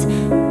aerobics.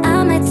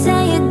 I might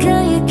tell you,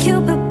 girl, you're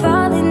cute, but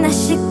ballin', that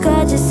shit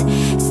gorgeous.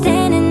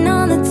 Standing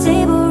on the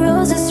table,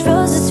 roses,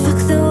 roses, fuck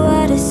the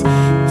waters.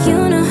 You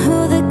know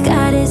who the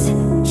god is,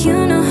 you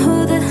know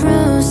who the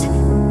rose.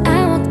 I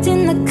walked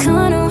in the corner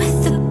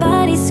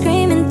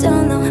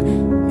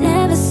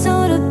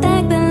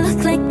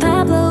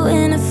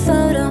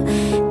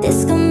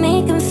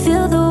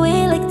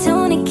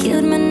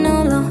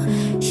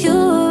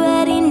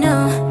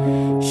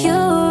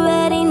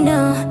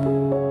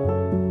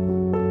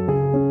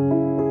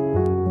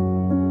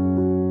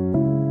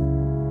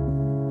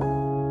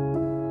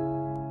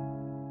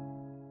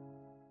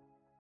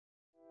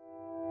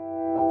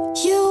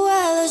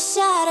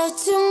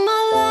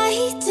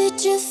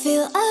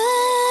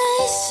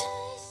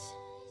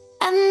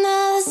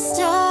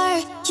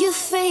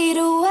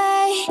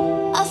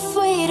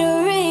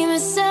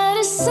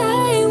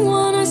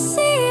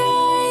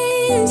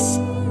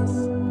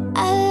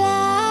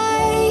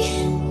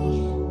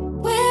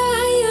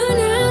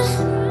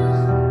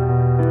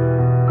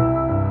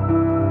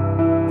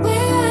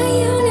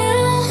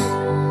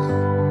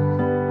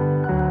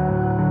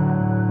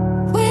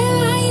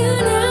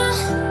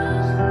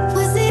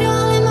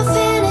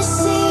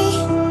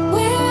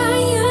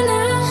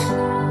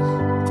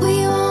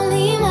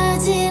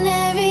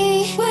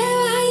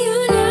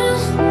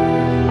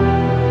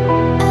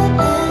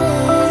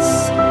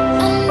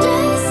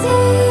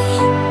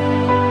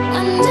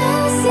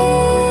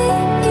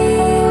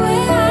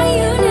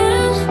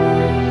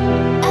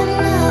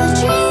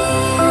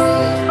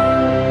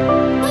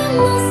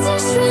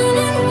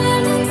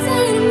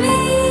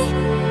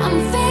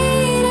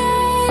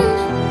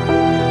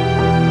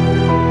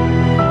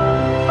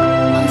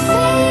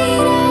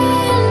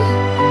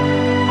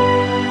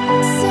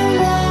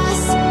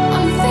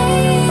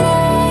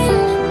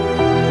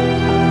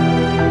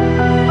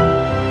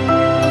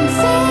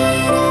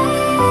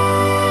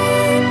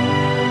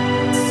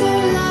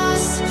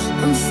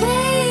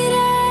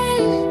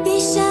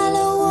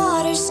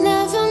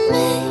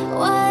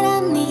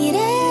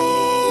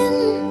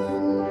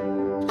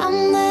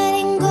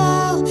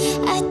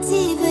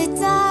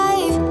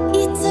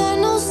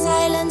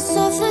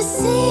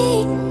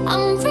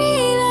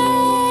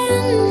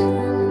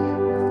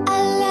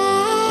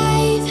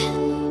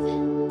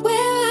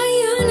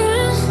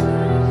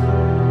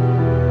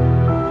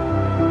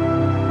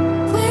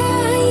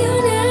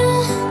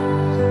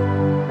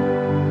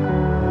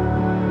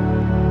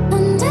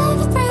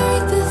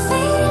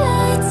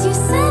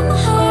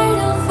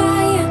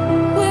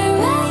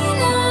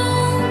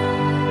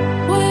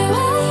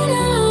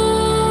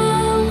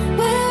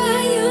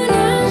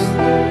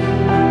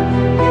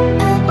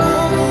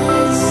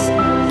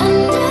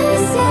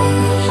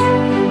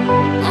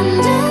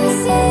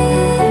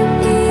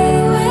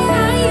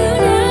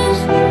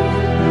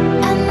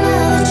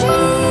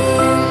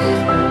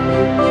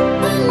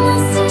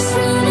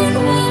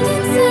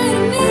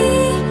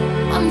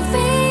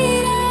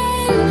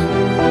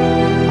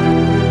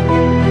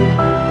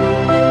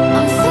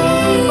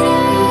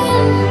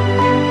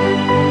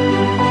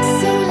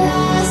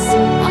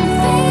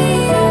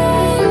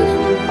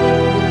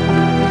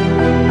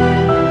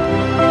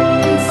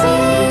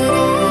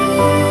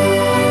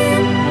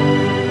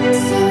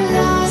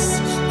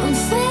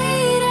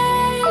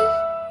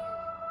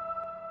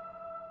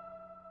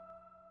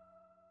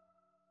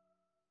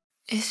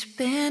It's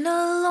been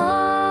a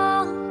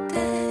long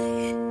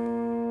day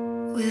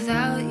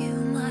without you,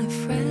 my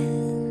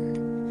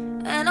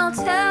friend, and I'll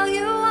tell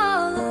you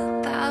all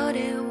about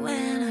it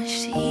when I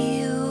see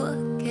you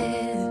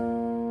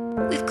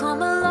again. We've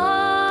come a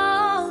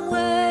long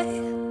way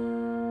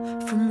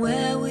from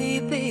where we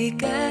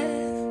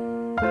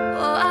began.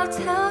 Oh, I'll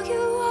tell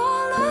you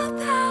all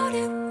about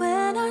it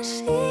when I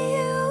see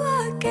you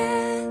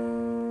again.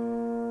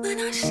 When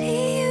I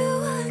see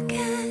you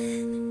again.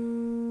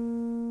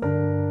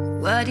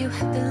 Why do you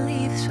have to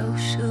leave so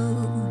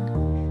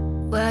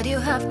soon? Why do you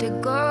have to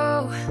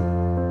go?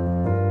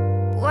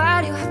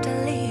 Why do you have to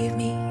leave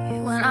me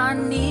when I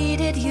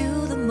needed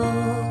you the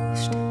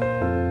most?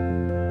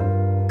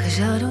 'Cause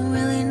I don't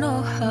really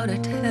know how to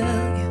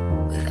tell you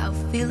without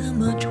feeling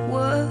much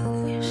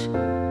worse.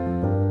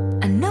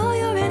 I know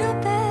you're in a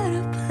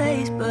better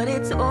place, but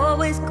it's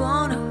always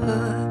gonna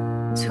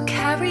hurt. So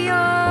carry on.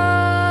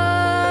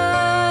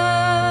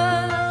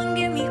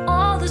 Give me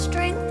all the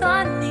strength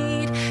I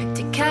need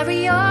to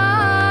carry on.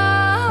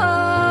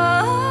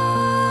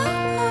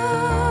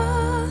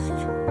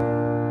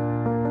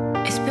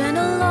 It's been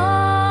a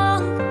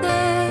long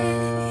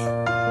day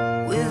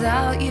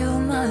without you,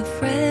 my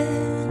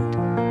friend,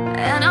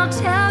 and I'll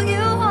tell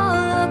you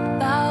all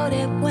about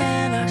it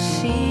when I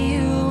see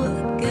you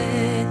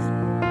again.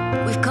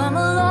 We've come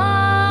a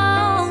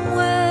long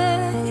way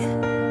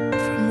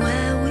from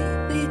where we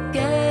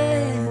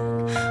began.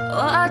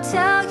 Oh, I'll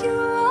tell you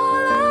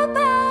all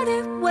about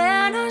it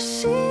when I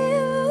see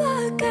you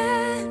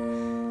again.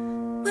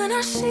 When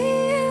I see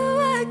you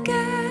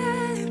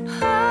again.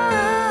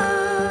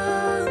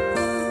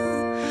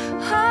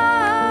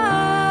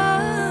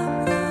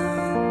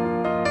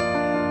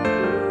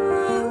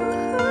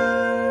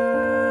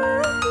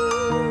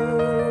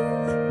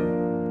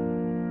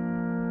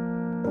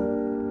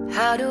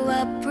 How do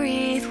I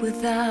breathe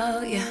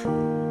without you?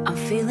 I'm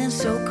feeling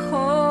so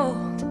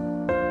cold.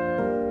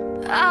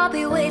 I'll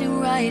be waiting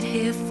right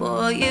here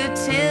for you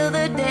till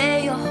the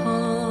day you're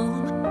home.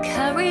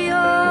 Carry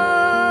on.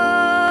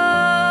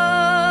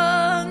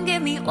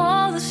 Give me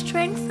all the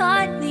strength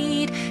I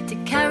need to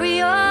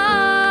carry on.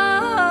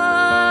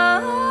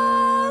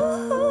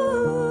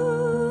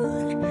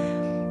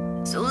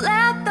 So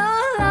let the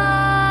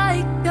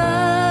light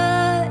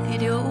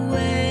guide your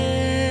way.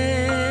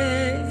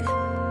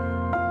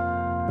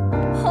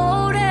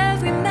 Hold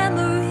every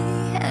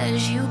memory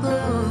as you go.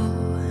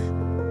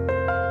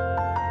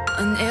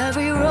 And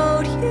every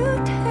road you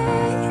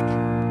take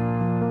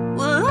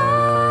will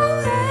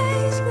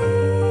always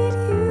lead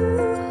you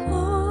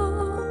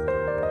home.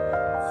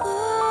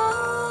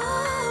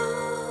 Oh,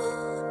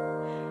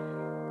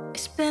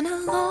 it's been a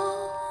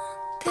long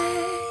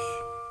day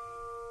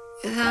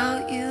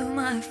without you,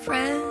 my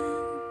friend,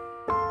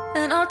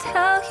 and I'll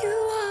tell you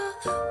all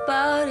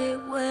about it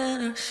when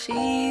I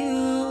see you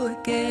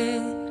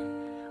again.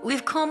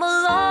 We've come a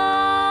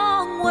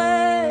long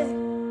way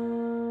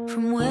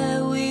from where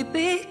we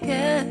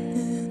began.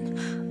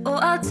 Oh,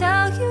 I'll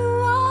tell you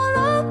all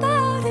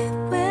about it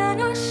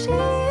when I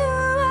see you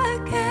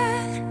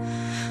again.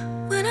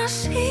 When I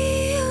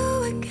see you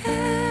again.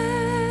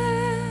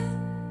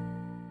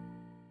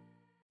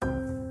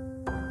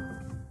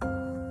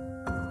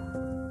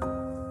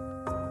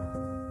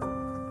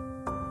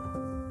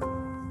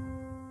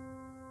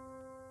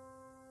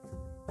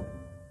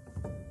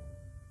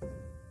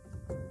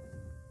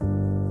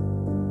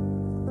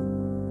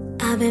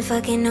 I've been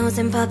fucking nose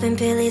and popping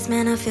pillies,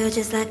 man, I feel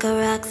just like a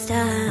rock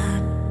star.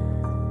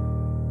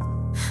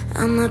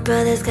 All my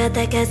brothers got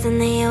that gas and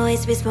they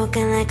always be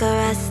smoking like a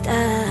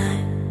Rockstar.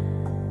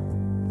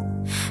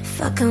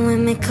 Fucking with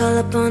me, call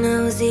up on a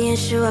Uzi and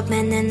show up,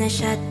 man, then the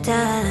shot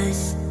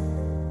does.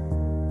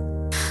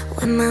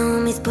 When my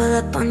homies pull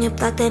up on your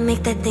block, they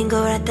make that thing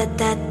go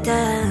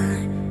rat-ta-ta-ta.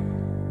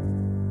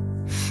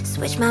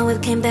 Switch my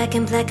whip, came back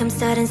in black, I'm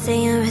starting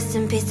saying rest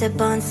in peace to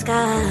Bon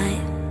Sky.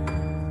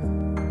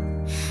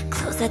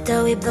 Close that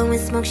door, we blowing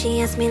smoke,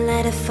 she asked me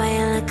light a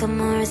fire like a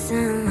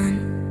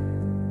Morrison.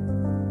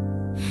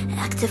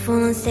 Act a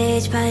fool on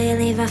stage, probably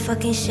leave our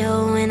fucking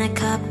show in a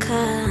cop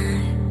car.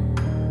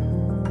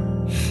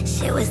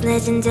 Shit was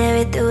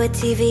legendary, through a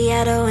TV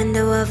out the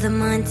window of the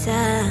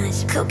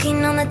montage.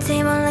 Cocaine on the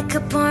table,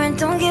 liquor pouring,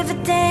 don't give a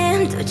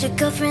damn. Thought your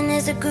girlfriend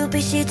is a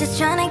groupie, she just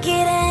tryna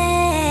get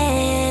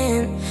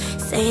in.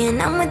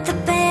 Saying I'm with the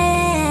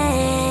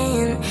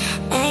band,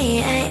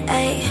 ay, ay,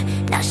 ay.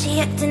 Now she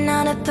acting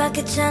out of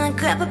pocket, tryna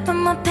grab up on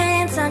my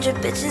pants. 100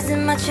 bitches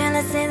in my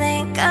trailer say they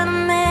ain't got a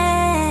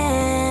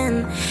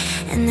man,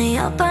 and they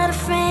all bought a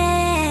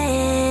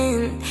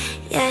friend,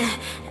 yeah,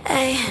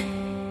 ay.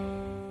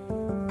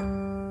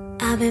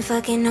 I've been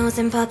fucking nose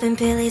and popping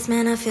pillies,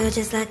 man, I feel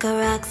just like a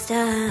rock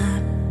star.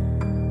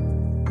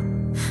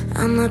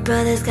 All my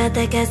brothers got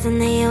that gas and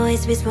they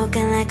always be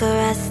smoking like a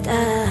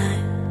Rockstar.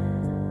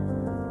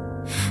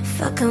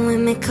 Fucking with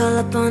me, call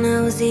up on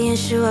a Uzi and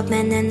show up,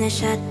 man, then the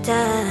shot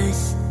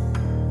does.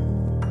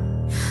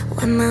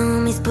 When my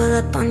homies pull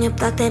up on your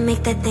block, they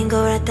make that thing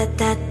go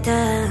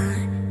rat-ta-ta-ta.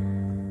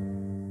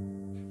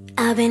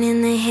 I've been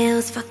in the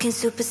hills, fucking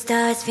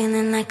superstars,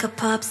 feeling like a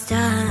pop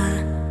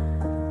star.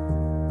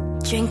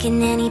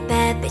 Drinking any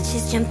bad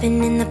bitches,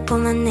 jumping in the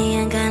pool and they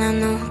ain't got on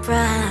no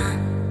bra.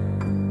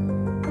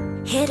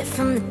 Hit it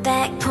from the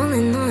back,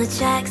 pulling on the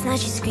tracks, now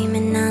she's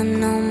screaming out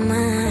no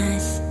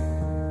mas.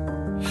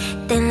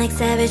 Then like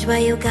Savage, why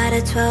you got a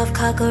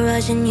 12-car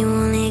garage and you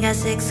only got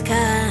 6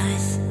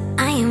 cars?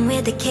 I am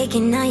with the cake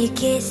and now you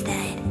kiss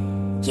that.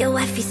 Your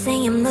wifey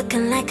say I'm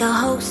looking like a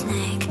whole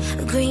snack.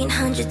 A green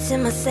hundreds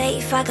in my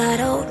safe, I got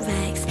old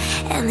rags.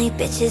 LA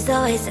bitches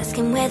always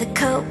asking where the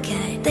coke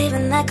at.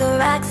 Living like a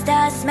rock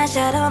star, smash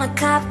out on a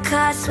cop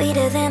car.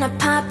 Sweeter than a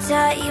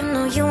Pop-Tart, you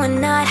know you are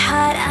not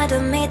hot. I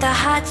done made the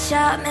hot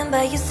shot, remember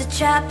I used to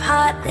trap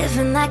hot.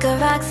 Living like a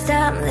rock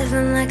star, I'm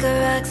living like a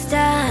rock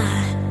star.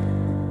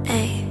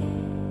 Ay,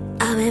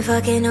 I've been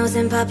fucking hoes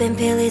and popping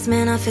pillies,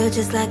 man, I feel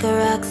just like a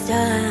rock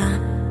star.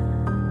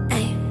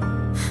 Ay,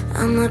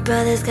 all my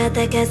brothers got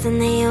that gas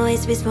and they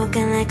always be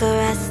smoking like a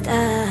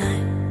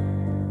Rasta.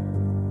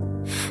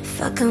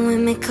 Fucking with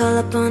me, call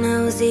up on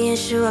a Uzi and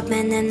show up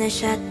and then they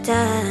shot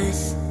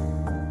us.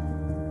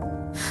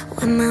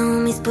 When my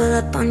homies pull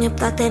up on your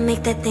block, they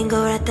make that thing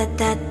go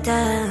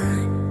rat-ta-ta-ta.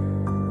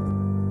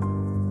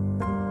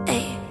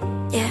 Ay,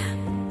 yeah,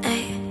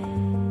 ay,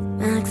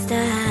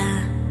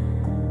 Rockstar.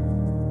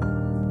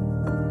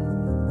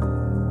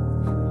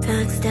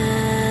 Rockstar.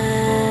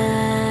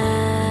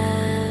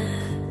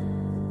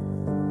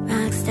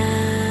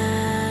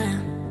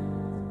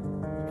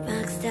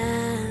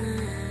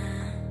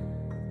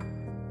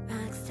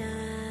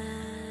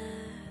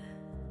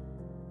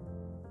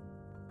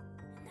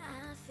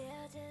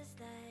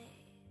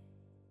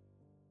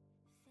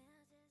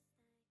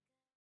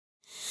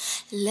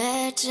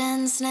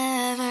 Legends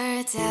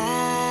never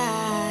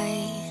die.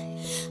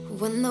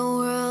 When the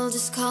world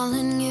is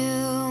calling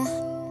you,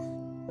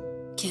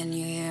 can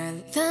you hear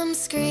them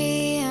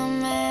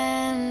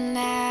screaming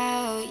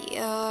out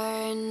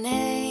your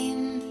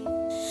name?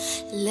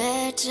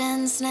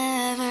 Legends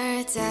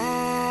never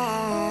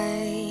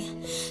die.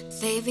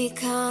 They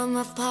become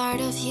a part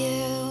of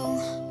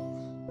you.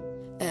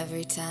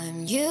 Every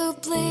time you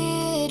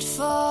bleed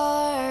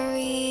for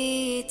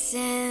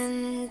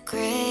eating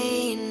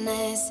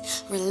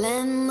greatness,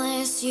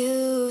 relentless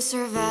you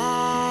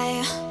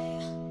survive.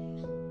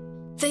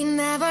 They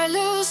never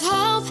lose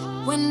hope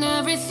when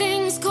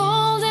everything's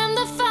cold and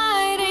the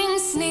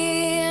fighting's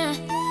near.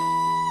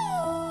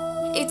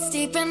 It's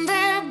deep in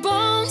their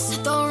bones,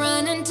 they'll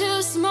run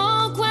into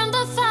smoke when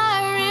the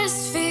fire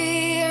is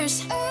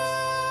fierce.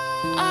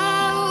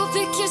 Oh,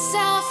 pick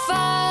yourself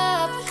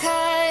up,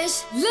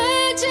 'cause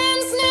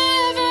legends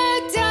never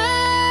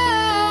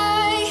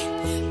die.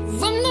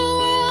 When the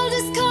world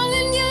is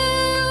calling you,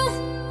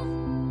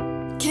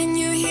 can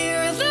you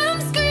hear them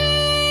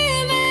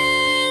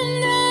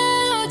screaming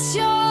out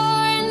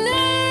your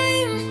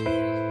name?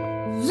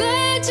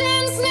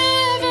 Legends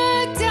never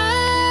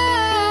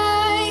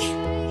die.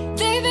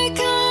 They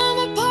become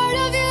a part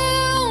of you.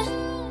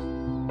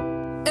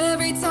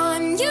 Every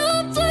time you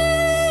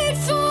bleed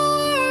for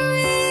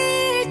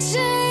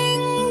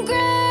reaching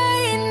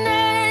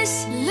greatness,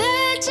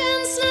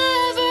 legends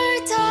never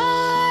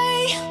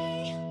die.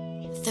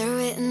 They're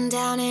written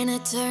down in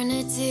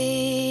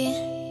eternity,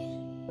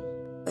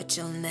 but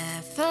you'll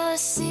never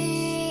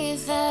see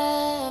the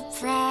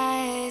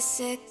price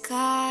it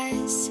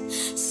costs.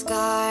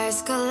 Scars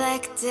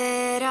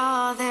collected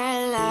all their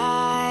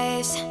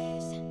lives.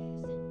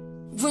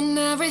 When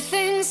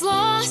everything's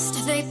lost,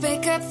 they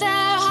pick up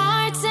their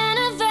hearts and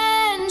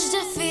avenge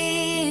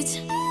defeat.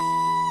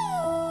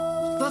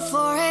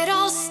 Before it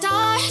all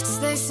starts,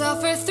 they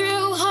suffer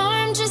through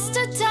harm just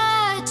to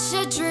touch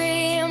a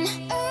dream.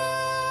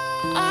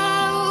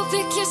 Oh,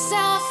 pick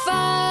yourself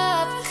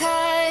up,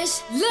 'cause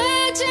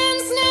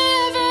legends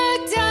never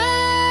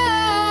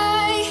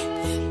die.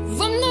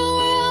 When the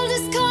world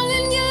is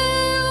calling you,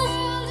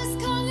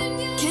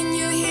 can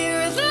you hear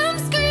them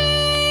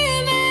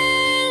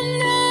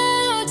screaming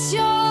out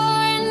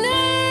your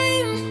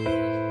name?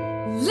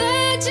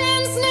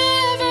 Legends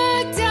never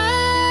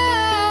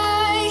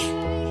die.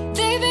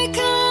 They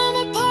become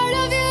a part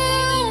of you.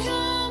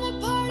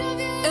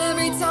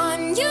 Every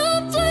time you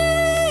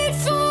bleed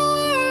for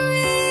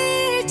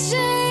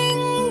reaching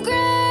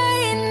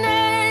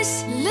greatness,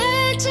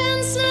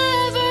 legends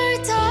never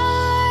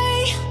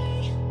die.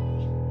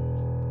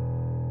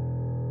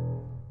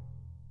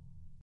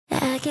 I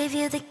gave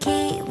you the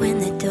key when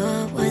the door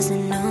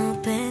wasn't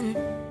open.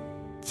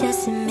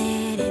 Just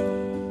admit it.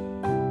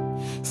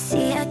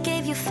 See, I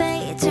gave you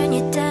faith, turn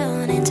you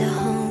down into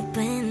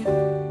hoping.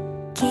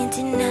 Can't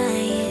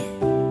deny it.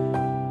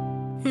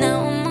 Now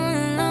I'm all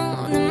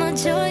alone and my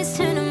joys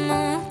turn them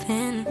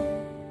open.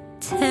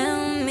 Tell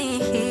me,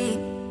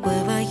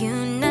 where are you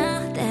now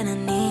that I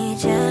need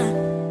ya?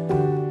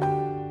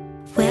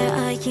 Where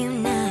are you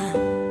now?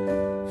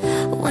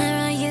 Where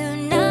are you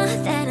now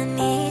that I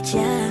need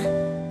ya?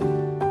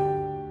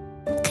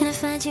 Couldn't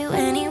find you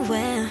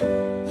anywhere.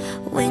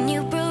 When you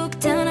broke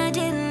down, I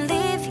didn't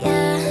leave ya.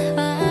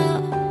 Oh,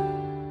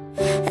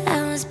 I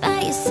was by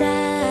your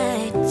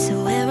side. So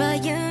where are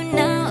you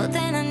now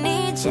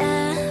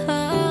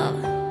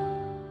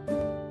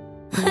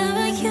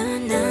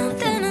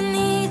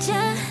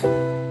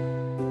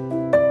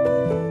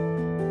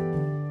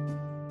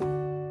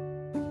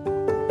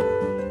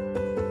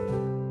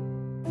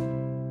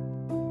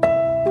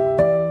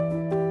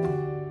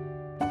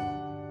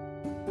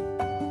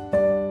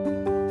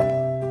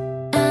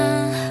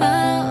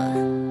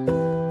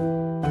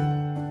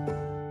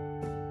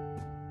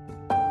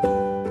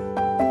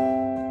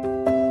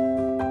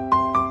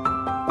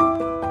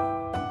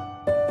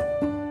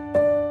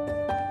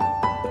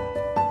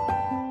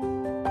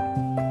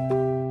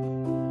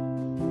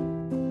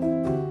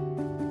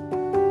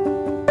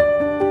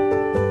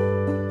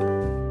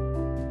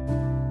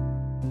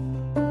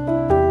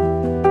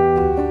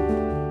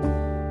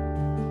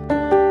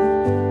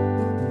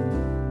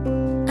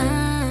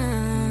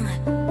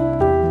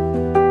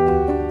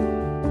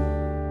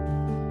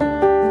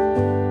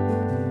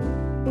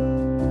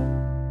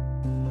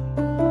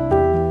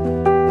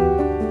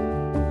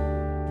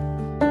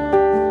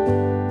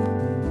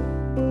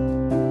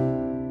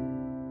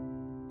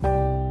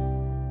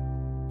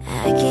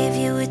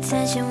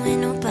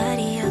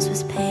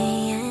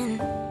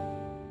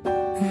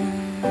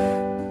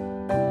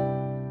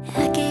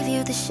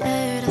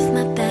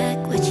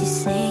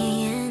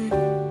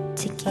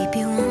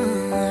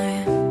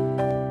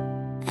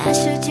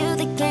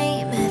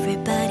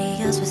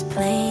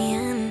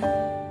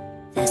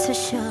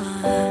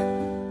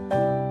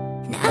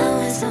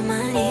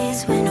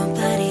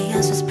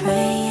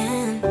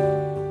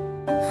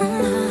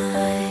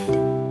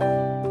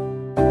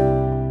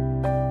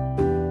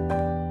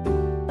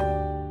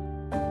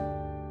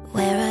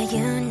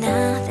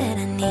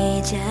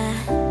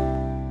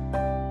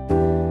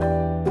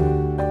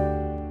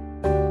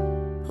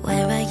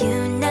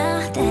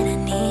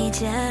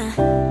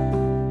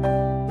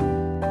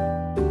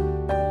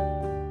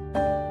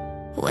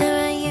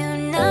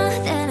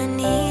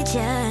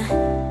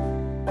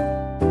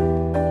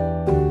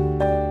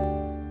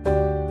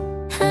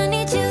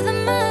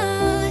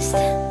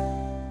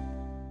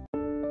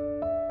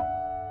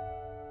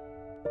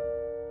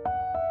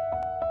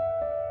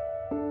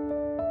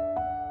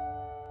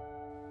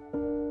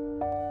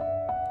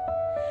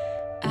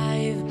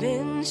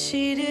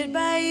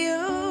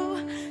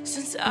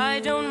but I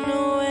don't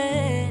know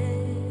when.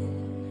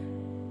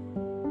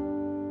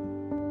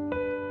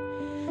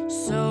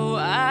 So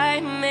I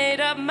made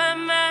up my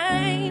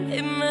mind,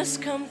 it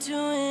must come to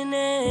an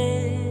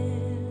end.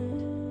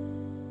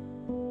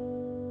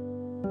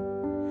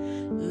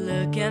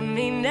 Look at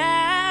me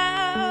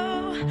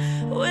now,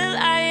 will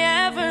I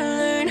ever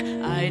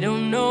learn? I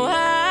don't know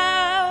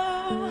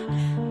how,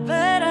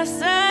 but I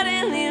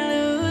suddenly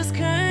lose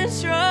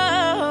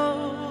control.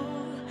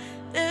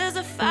 There's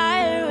a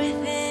fire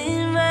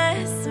within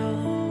my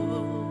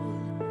soul.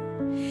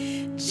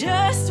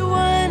 Just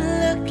one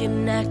look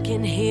and I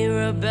can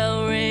hear a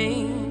bell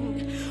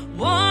ring.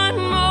 One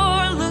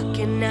more look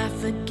and I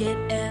forget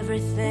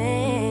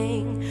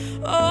everything.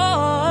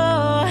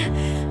 Oh,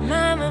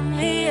 Mamma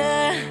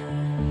Mia,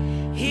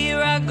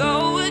 here I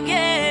go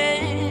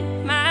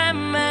again.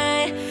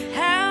 My,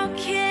 how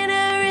can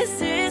I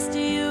resist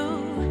you?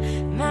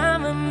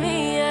 Mamma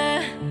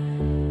Mia,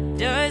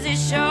 does it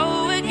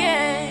show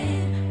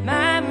again?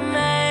 My,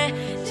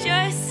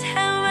 just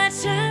how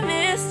much I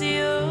missed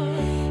you.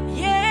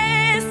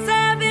 Yes,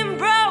 I've been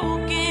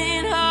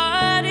broken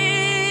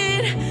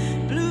hearted,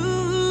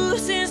 blue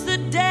since the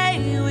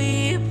day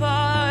we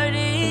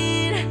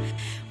parted.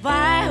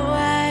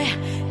 Why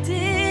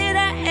did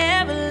I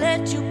ever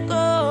let you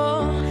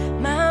go?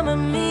 Mamma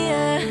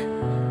Mia,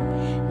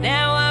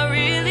 now I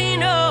really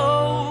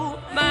know.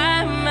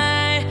 My,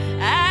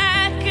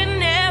 I could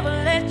never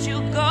let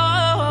you go.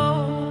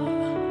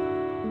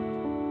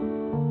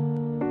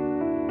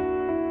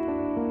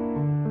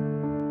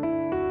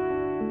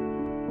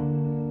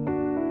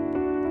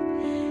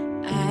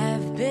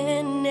 I've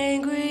been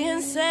angry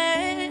and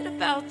sad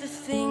about the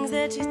things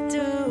that you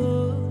do.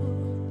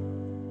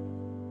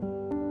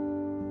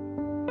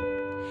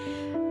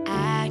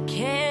 I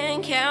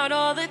can't count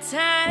all the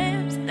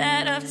times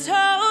that I've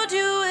told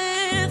you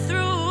we're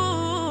through.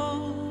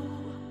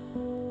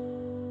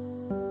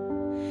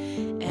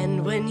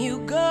 And when you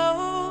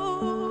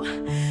go,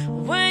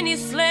 when you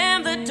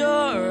slam the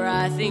door,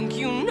 I think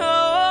you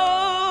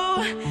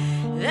know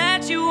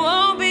that you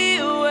won't be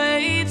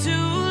away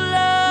too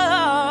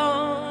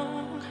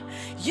long.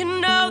 You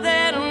know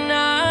that I'm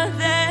not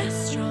that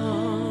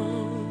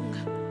strong.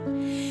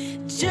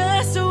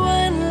 Just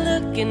one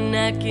look and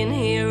I can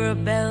hear a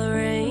bell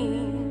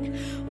ring.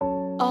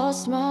 All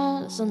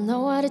smiles, I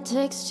know what it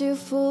takes to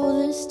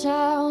fool this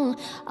town.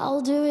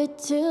 I'll do it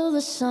till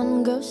the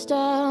sun goes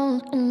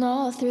down and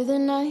all through the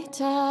night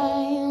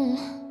time.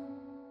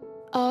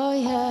 Oh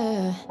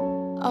yeah,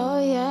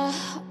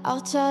 I'll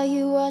tell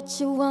you what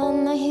you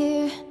wanna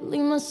hear.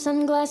 Leave my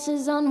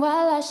sunglasses on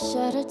while I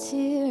shed a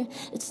tear.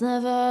 It's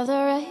never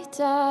the right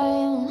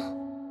time.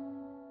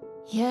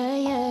 Yeah.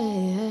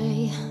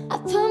 I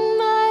put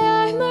my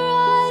armor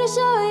on to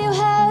show you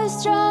how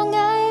strong I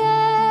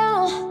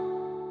am.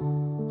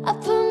 I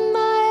put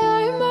my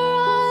armor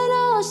on,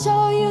 I'll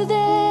show you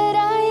that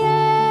I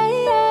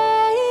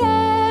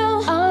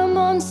am. I'm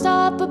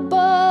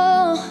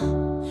unstoppable.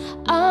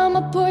 I'm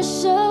a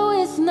Porsche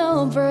with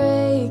no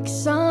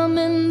brakes. I'm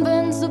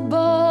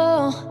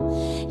invincible.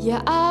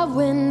 Yeah, I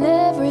win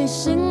every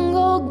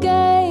single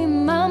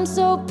game. I'm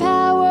so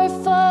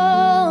powerful.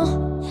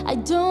 I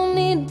don't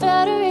need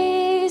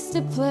batteries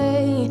to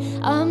play.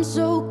 I'm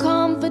so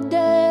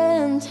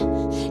confident.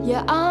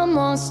 Yeah, I'm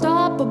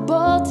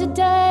unstoppable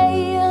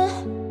today.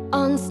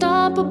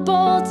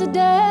 Unstoppable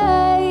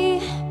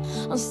today.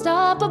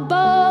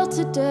 Unstoppable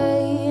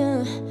today.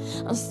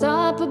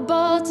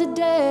 Unstoppable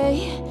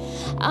today.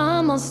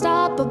 I'm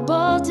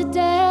unstoppable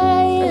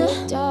today.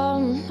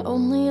 Down,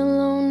 only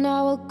alone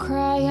I will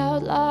cry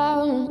out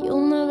loud.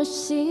 You'll never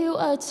see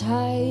what's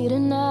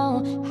hiding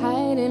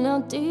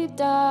out deep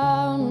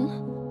down.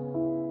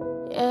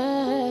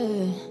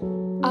 Yeah,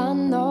 I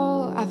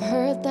know, I've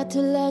heard that to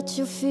let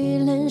your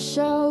feelings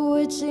show,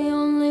 it's the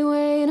only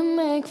way to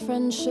make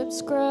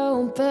friendships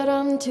grow. But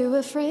I'm too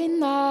afraid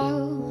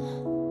now.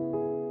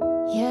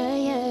 Yeah.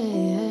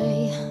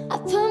 I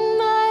put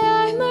my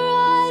armor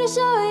on to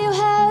show you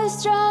how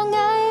strong I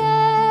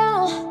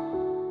am.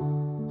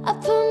 I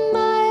put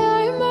my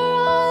armor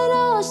on,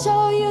 I'll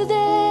show you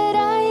that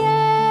I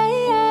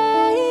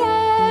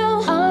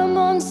am. I'm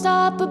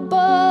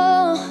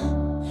unstoppable.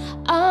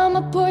 I'm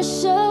a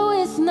Porsche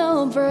with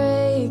no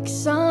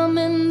brakes. I'm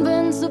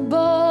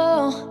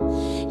invincible.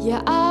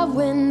 Yeah, I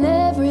win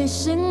every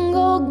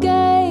single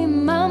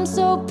game. I'm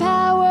so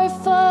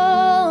powerful.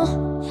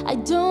 I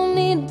don't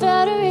need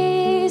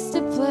batteries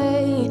to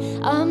play.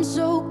 I'm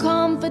so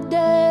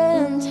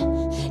confident.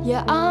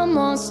 Yeah, I'm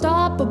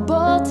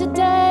unstoppable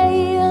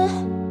today.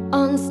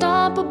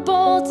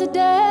 Unstoppable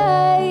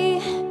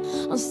today.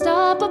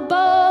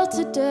 Unstoppable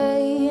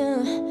today.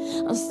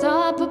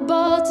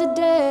 Unstoppable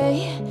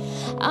today.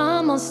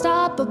 I'm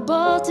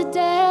unstoppable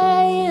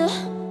today.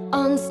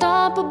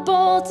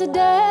 Unstoppable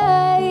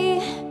today.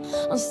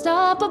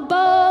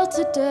 Unstoppable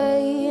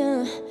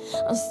today.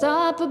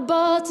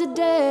 Unstoppable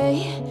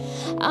today.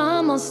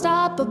 I'm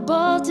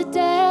unstoppable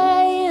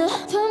today.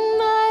 Put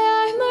my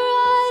armor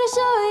on to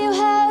show you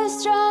how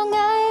strong I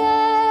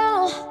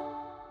am.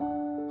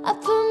 I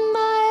put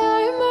my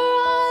armor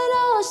on,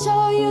 I'll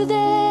show you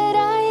that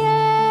I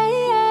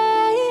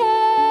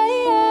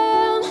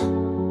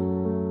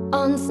am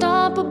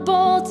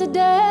unstoppable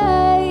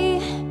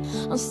today.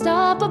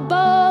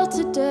 Unstoppable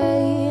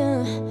today.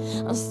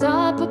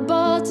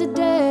 Unstoppable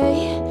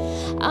today.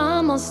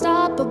 I'm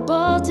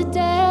unstoppable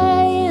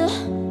today.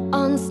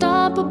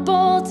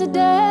 Unstoppable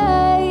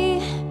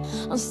today.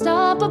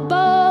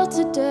 Unstoppable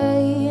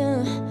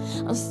today.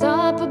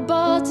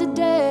 Unstoppable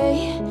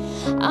today.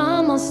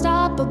 I'm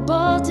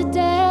unstoppable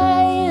today.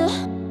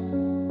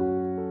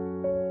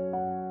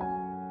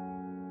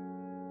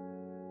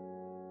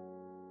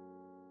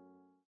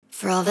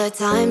 For all the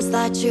times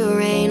that you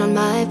rain on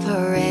my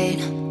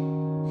parade,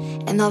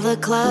 and all the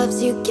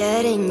clubs you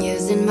get in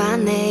using my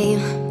name.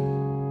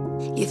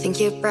 You think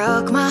you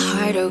broke my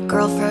heart, oh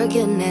girl, for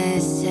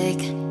goodness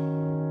sake.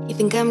 You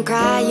think I'm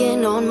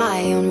crying on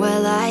my own,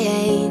 well I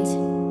ain't.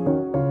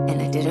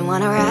 And I didn't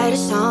wanna write a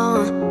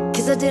song,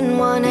 cause I didn't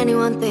want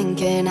anyone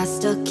thinking I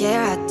still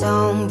care, I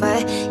don't.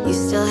 But you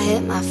still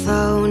hit my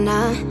phone,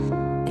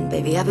 and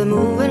baby I've been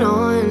moving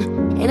on.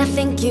 And I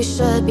think you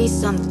should be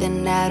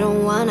something I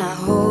don't wanna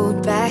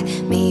hold back.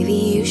 Maybe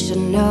you should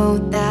know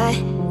that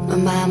my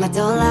mama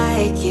don't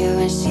like you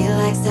and she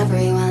likes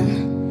everyone.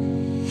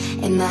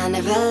 And I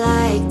never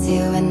liked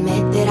to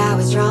admit that I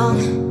was wrong.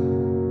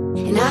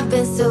 And I've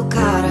been so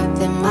caught up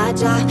in my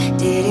job,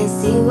 didn't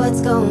see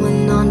what's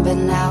going on, but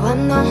now I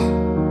know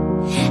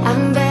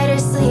I'm better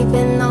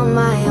sleeping on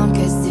my own.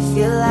 Cause if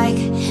you like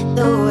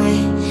the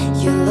way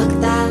you look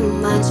that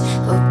much,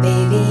 oh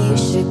baby you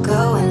should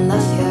go and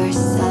love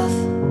yourself.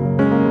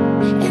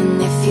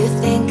 And if you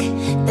think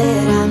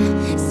that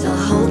I'm still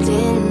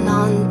holding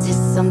on to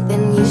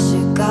something, you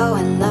should go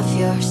and love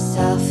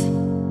yourself.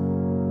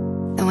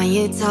 And when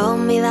you told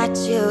me that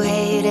you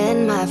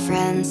hated my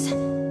friends,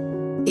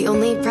 the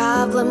only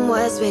problem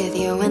was with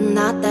you and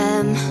not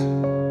them.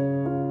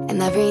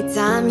 And every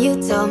time you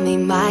told me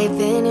my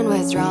opinion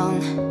was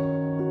wrong,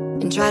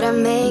 and tried to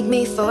make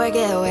me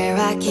forget where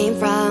I came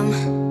from.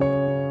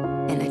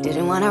 And I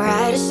didn't wanna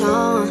write a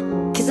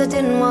song, cause I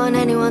didn't want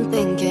anyone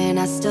thinking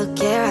I still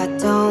care, I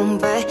don't.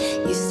 But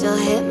you still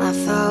hit my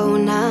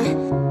phone,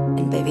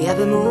 and baby I've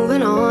been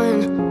moving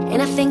on.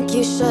 And I think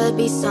you should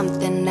be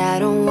something I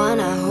don't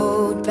wanna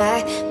hold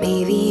back.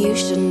 Maybe you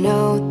should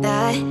know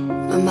that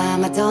my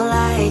mama don't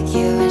like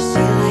you and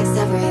she likes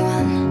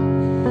everyone.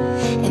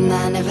 And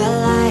I never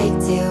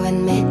liked to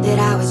admit that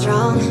I was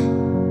wrong.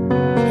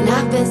 And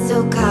I've been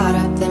so caught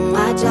up in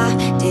my job,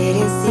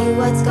 didn't see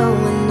what's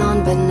going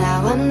on, but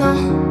now I know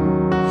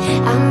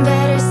I'm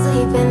better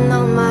sleeping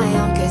on my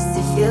own. Cause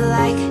if you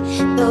like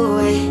the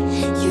way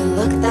you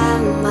look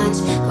that much,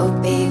 oh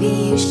baby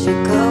you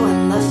should go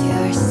and love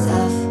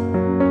yourself.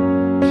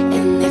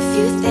 And if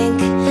you think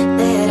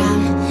that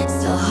I'm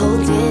still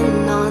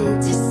holding on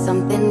to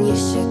something, you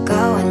should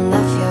go and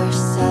love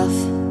yourself.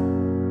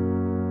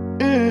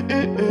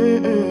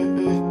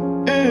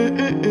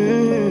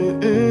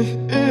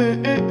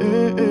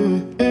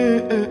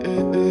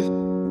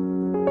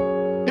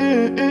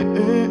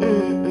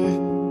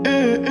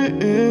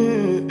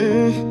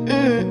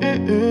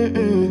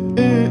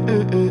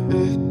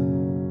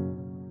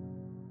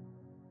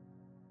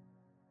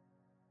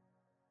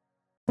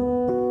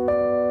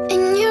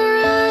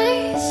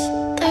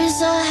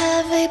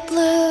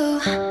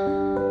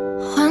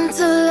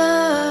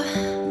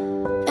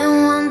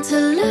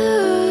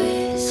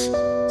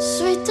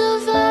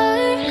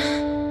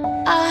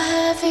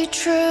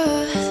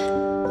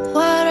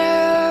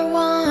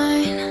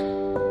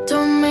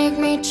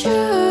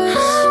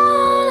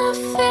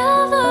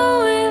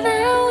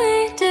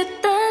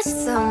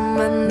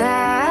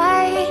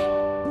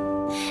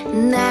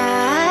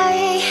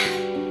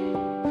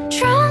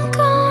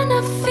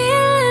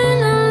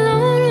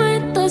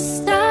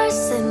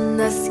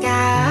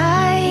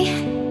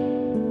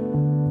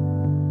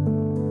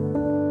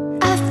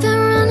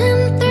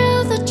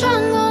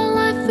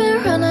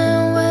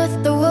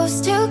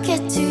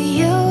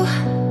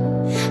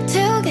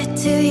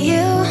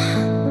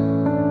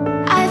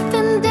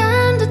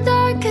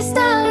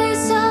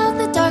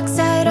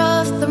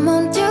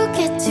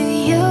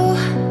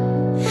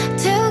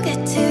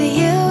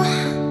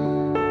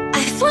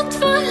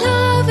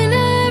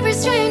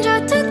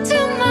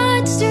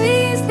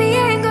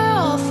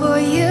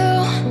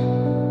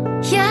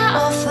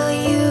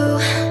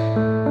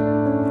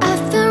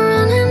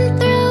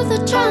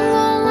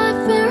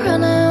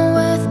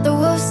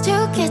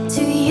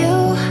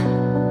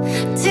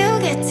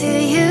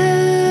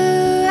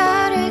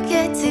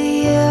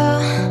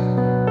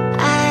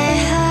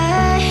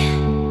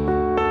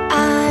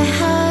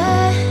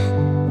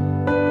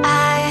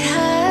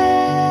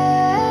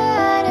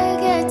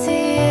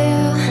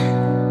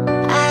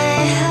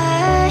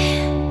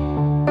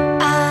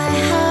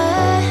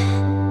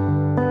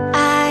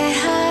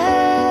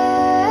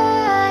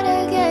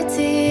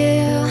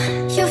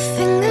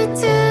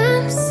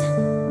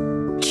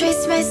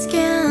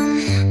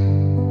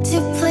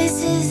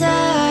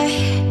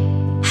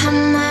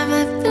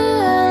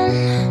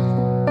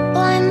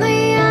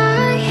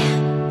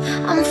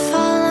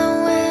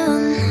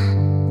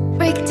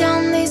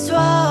 these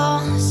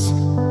walls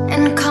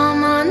and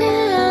come on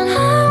in.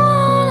 I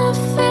wanna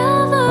feel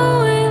the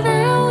way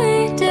that we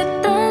did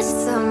the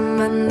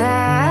summer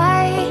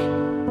night.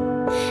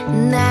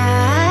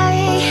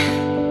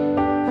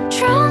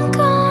 Drunk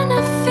on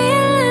a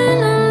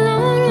feeling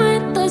alone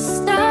with the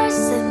stars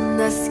in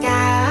the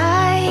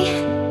sky.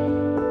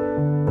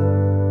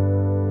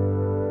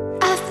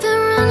 I've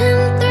been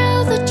running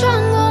through the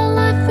jungle,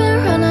 I've been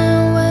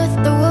running with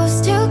the wolves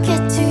to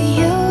get to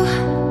you,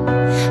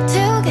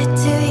 to get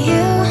to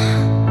you.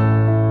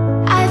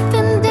 I've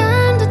been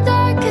down the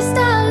darkest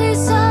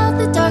alleys of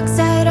the dark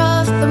side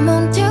of the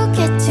moon to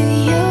get to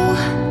you,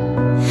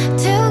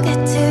 to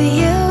get to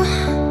you.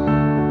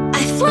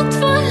 I looked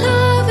for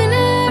love in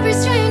every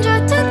stranger,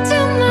 took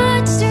too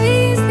much to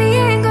ease the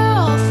anger,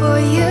 all for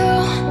you,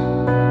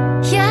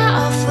 yeah,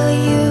 all for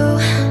you.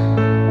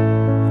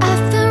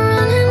 I've been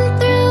running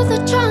through the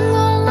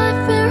jungle,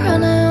 I've been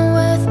running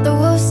with the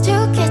wolves to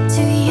get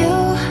to you,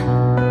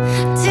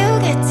 to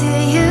get to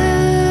you,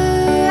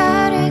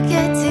 how to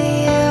get to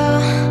you.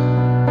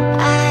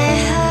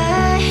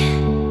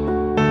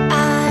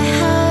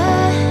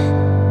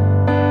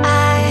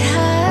 I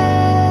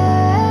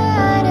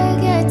had to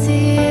get to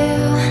you.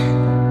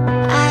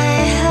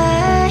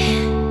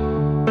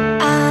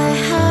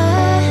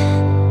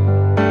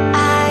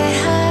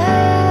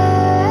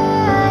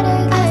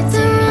 I've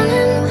been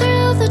running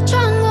through the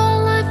jungle,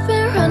 I've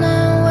been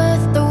running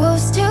with the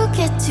wolves to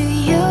get to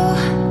you,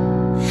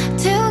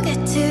 to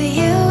get to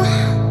you.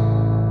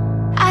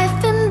 I've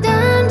been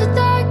down the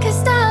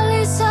darkest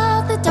alleys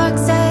of the dark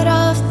side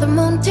of the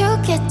moon to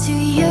get to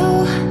you,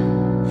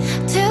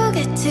 to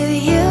get to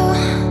you.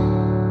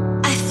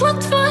 I've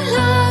looked for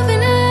love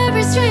in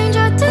every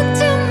stranger, took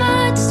too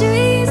much to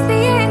ease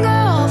the anger,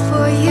 all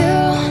for you,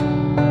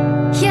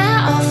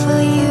 yeah, all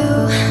for you.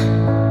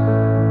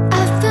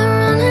 I've been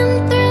running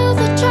through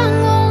the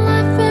jungle,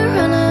 I've been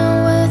running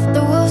with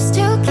the wolves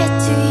to get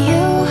to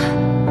you,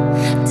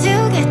 to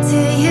get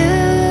to you,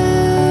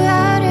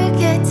 how to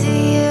get to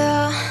you.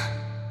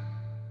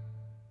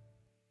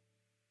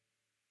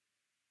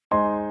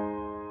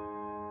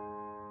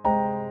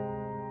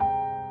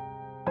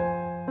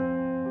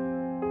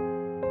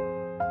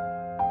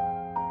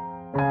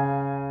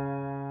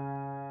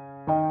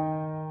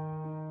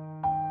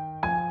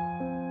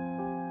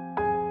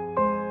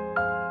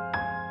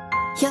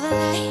 You're the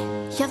light,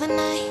 you're the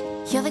night,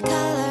 you're the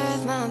color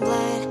of my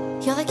blood.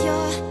 You're the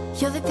cure,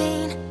 you're the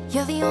pain,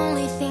 you're the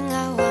only thing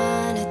I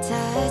wanna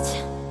touch.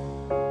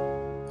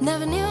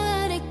 Never knew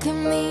that it could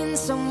mean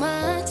so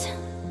much,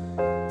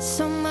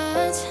 so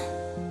much.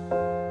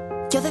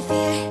 You're the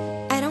fear,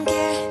 I don't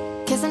care,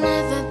 'cause I've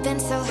never been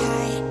so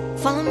high.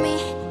 Follow me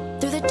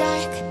through the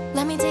dark,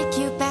 let me take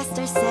you past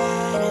our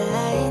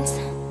satellites.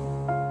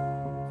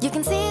 You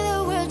can see the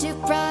world you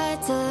brought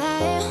to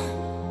life.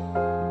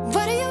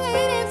 What are you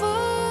waiting for?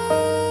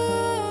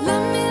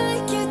 Let me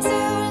like you do,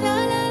 la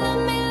la, let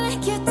me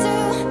like you do.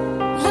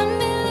 Let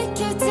me like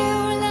you do,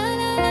 la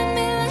la, let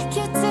me like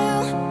you do.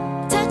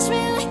 Touch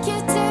me like you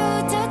do,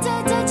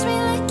 touch me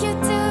like you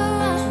do.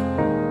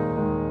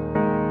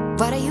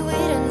 What are you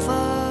waiting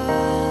for?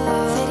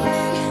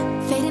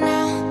 Fading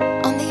out,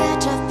 on the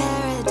edge of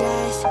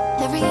paradise.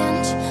 Every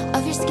inch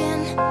of your skin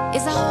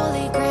is a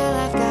holy grail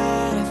I've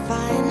gotta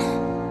find.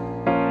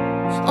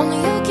 Only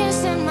you can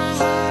set my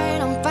heart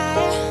on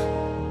fire,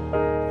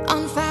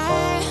 on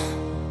fire.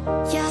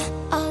 Yeah,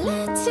 I'll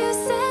let you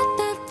set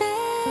the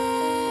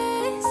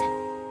pace,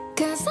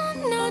 'cause I'm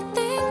not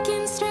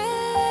thinking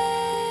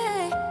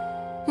straight.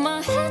 My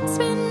head's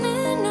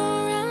spinning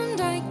around,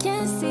 I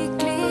can't see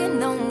clear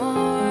no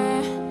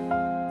more.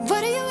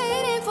 What are you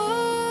waiting for?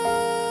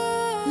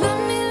 Let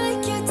me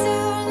like you do,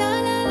 la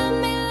la, let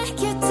me like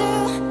you do.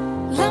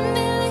 Let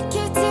me like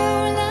you do,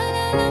 la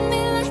la, let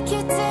me like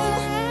you do.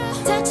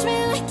 Touch me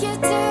like you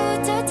do,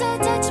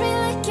 touch me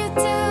like you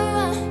do.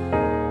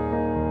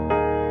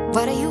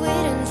 What are you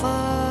waiting for?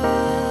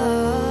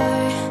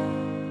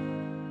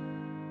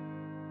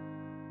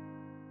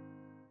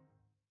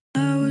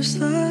 I was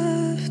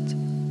left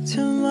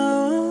to my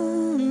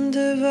own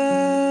devices.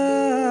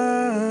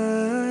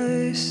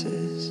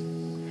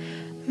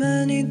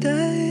 Many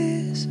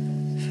days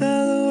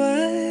fell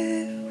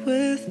away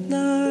with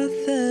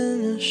nothing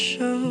to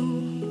show,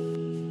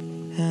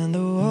 and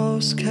the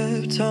walls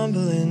kept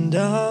tumbling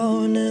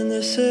down in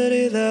the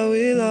city that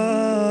we love.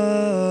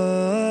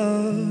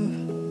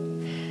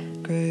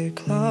 Gray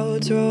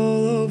clouds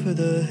roll over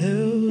the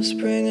hills,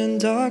 bringing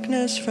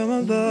darkness from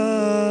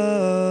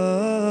above.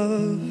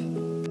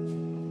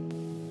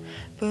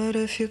 But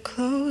if you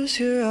close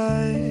your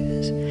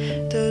eyes,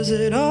 does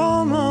it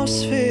almost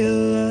feel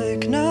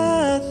like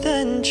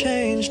nothing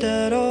changed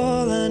at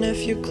all? And if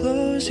you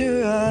close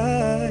your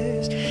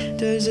eyes,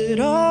 does it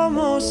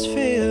almost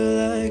feel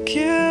like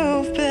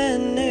you've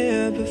been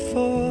here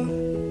before?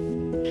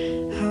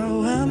 How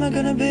am I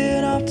gonna be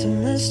an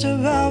optimist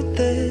about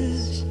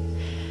this?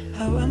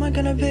 How am I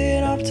gonna be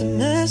an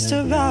optimist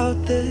about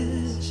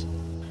this?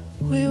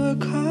 We were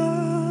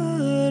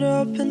caught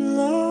up and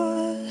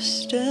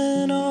lost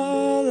in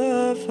all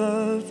of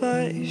our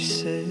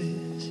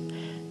vices.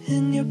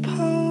 in your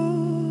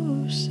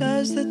pose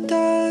as the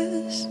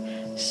dust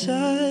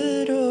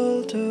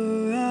settled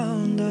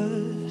around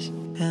us,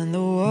 and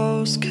the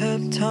walls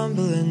kept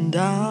tumbling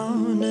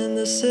down in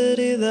the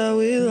city that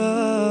we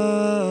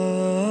love.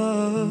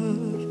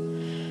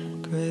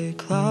 Gray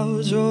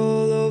clouds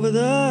roll over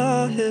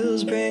the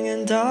hills,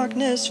 bringing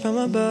darkness from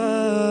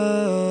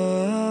above.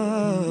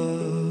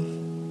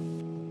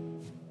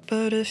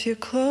 But if you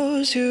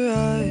close your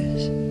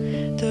eyes,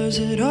 does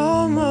it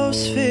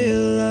almost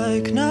feel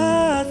like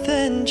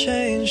nothing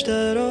changed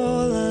at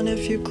all? And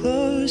if you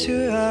close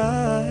your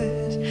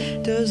eyes,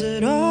 does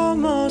it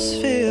almost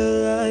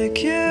feel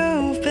like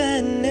you've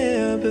been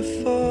here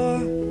before?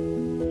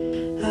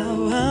 How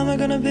am I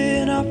gonna be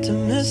an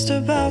optimist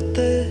about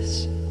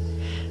this?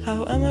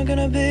 How am I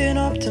gonna be an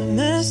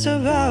optimist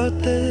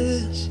about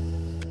this?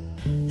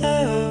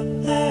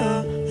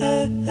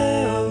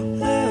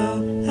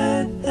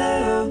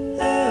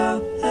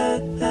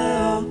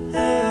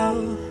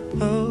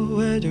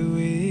 Where do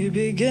we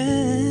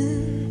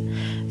begin?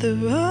 The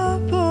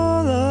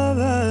rubble of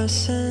our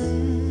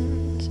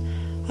sins.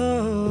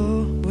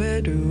 Oh,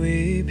 where do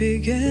we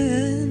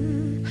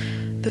begin?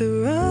 The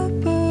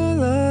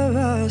rubble of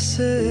our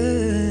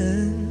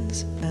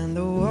sins. And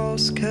the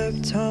walls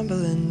kept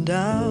tumbling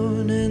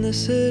down in the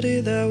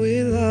city that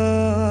we love.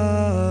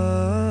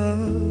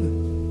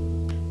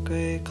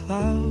 Gray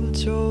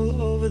clouds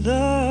roll over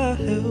the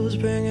hills,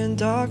 bringing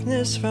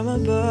darkness from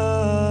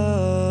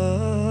above.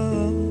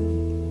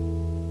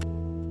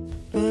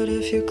 But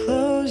if you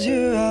close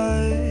your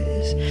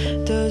eyes,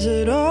 does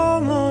it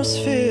almost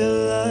feel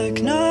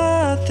like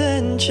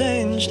nothing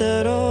changed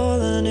at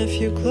all? And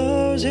if you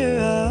close your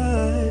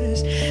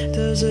eyes,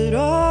 does it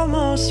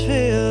almost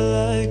feel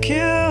like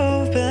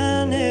you've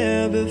been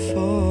here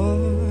before?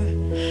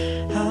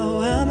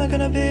 How am I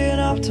gonna be an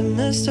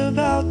optimist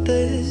about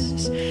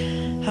this?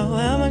 How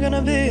am I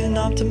gonna be an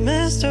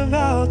optimist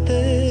about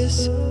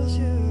this?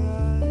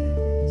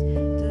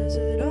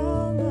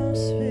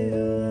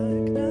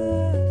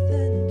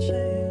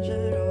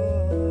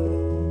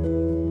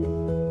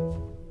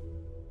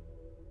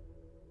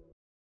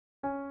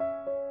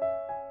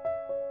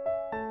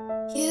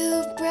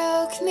 You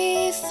broke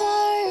me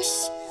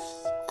first.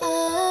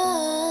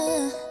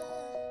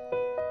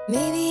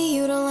 Maybe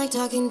you don't like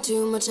talking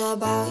too much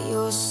about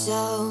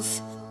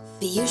yourself,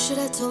 but you should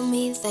have told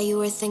me that you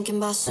were thinking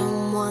about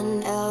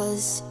someone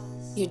else.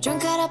 You're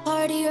drunk at a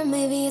party, or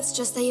maybe it's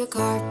just that your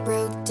car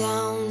broke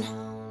down.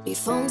 Your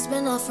phone's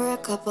been off for a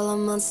couple of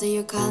months, so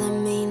you're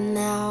calling me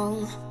now.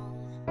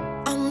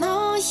 I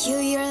know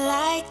you're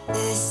like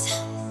this.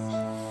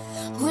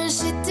 When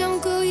shit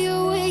don't go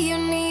your way, you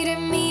needed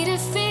me to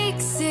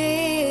fix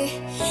it.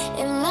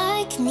 And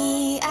like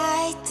me,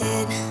 I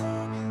did.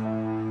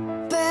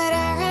 But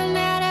I ran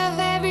out of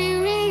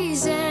every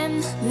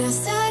reason. Now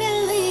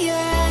suddenly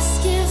you're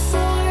asking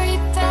for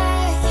it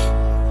back.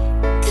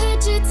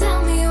 Could you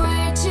tell me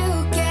where'd you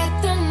get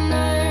the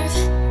nerve?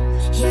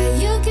 Yeah,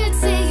 you could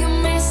say you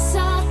miss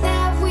all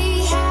that we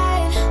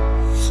had,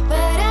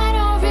 but I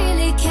don't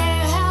really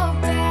care how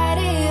bad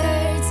it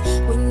hurts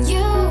when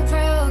you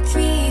broke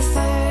me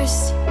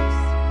first.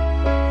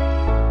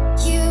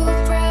 You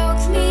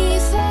broke me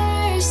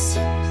first.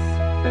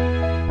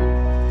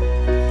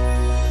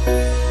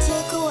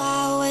 Took a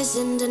while, was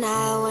in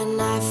denial when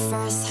I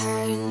first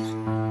heard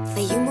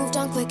that you moved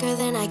on quicker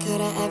than I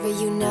could have ever,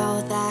 you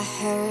know that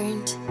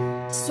hurt.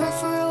 Swear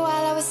for a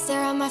while I would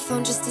stare at my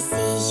phone just to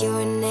see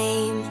your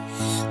name,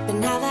 but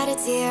now that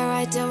it's here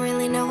I don't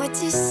really know what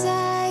to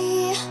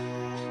say.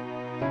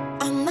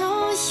 I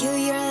know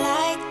you're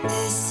like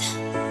this.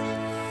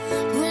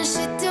 When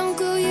shit don't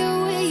go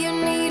your way, you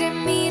needed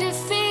me to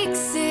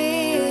fix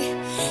it.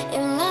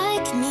 And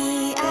like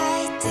me,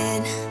 I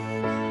did.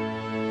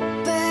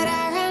 But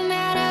I ran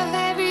out of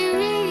every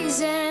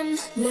reason.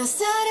 Now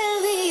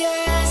suddenly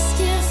you're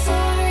asking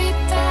for it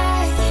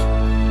back.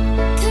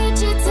 Could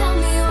you tell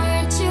me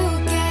where'd you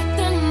get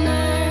the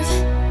nerve?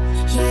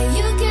 Yeah,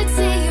 you could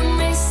say you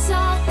miss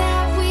all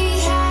that we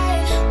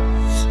had,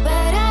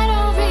 but I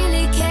don't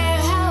really care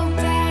how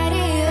bad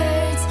it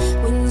hurts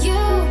when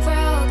you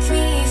broke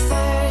me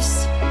first.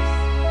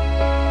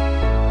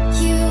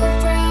 You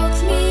broke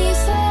me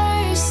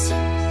first.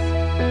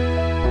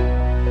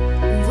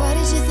 What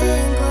did you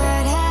think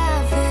would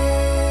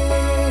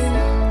happen?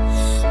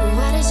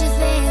 What did you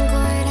think would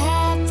happen?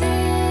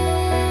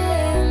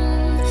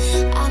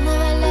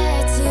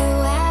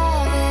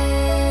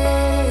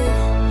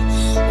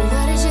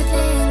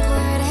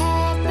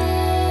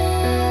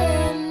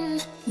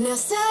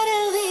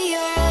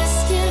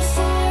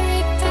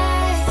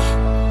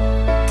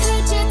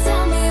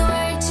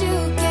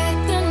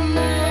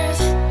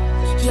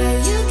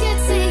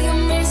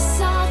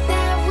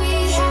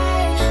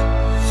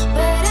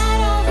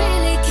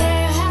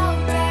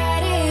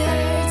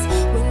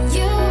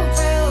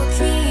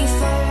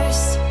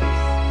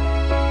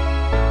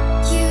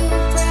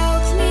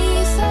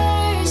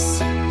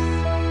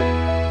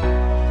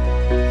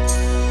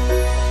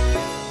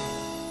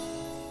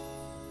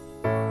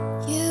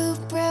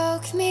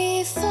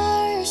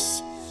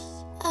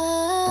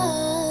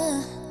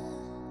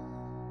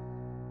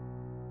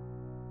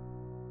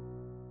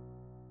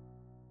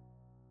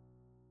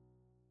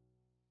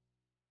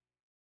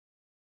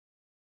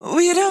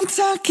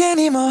 talk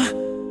anymore.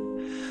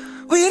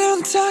 We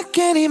don't talk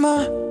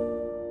anymore.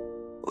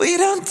 We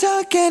don't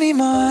talk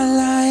anymore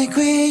like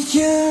we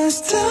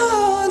used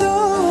to do.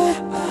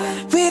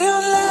 We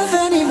don't love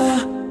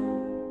anymore.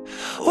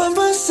 What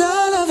was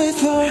all of it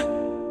for?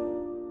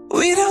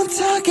 We don't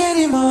talk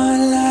anymore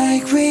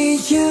like we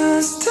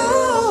used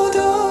to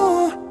do.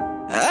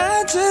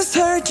 I just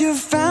heard you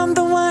found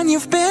the one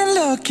you've been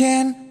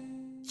looking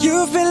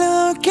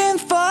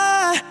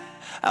for.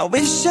 I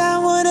wish I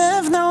would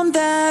have known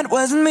that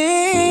wasn't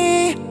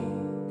me.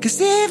 'Cause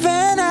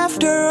even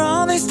after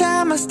all this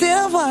time I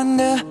still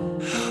wonder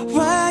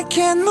why I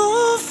can't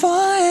move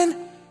on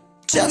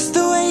just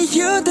the way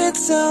you did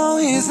so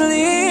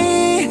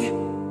easily.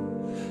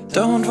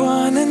 Don't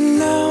wanna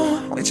know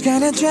which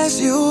kind of dress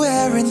you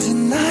wearing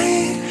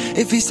tonight,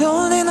 if he's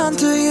holding on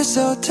to you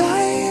so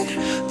tight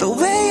the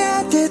way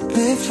I did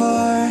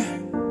before.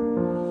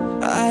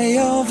 I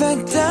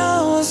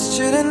overdosed,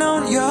 should've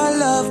known your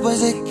love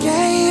was a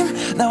game.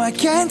 Now I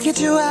can't get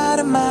you out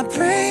of my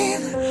brain.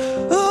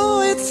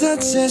 Ooh, it's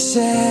such a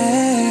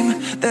shame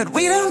that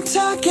we don't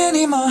talk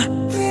anymore.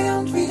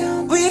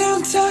 We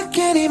don't talk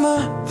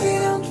anymore.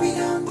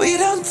 We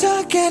don't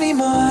talk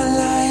anymore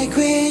like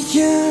we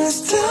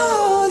used to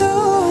do.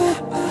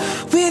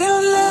 We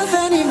don't love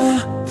anymore.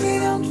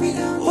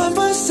 What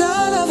was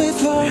all of it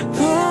for?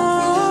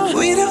 Oh,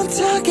 we don't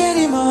talk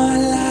anymore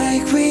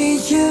like we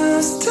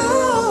used to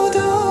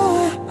do.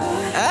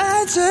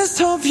 I just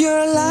hope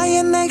you're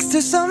lying next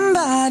to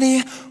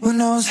somebody who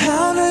knows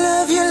how to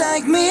love you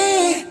like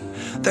me.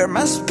 There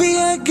must be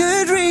a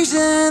good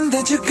reason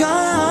that you're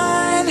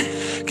gone.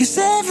 'Cause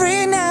every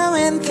now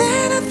and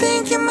then I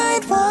think you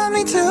might want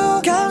me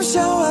to come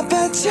show up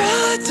at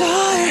your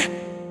door,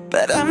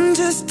 but I'm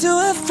just too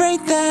afraid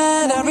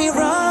that I'll be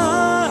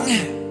wrong.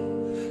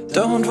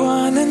 Don't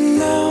wanna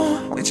know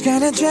which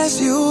kind of dress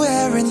you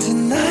wearing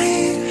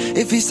tonight,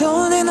 if he's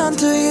holding on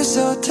to you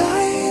so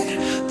tight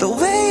the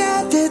way I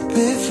did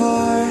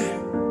before.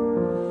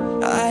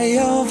 I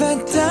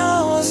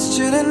overdosed,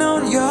 should've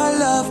known your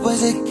love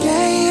was a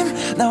game.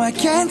 Now I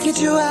can't get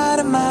you out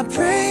of my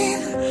brain.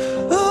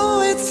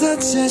 Ooh, it's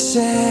such a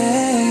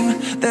shame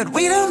that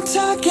we don't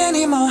talk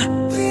anymore.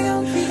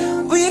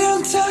 We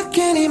don't talk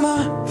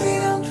anymore.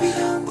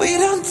 We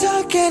don't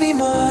talk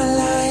anymore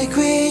like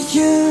we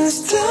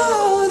used to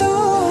do.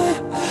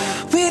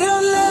 We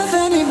don't love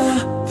anymore.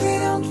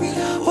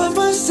 What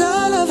was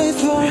all of it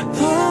for?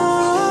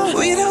 Oh,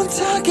 we don't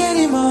talk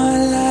anymore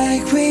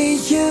like we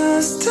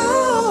used to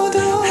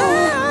do.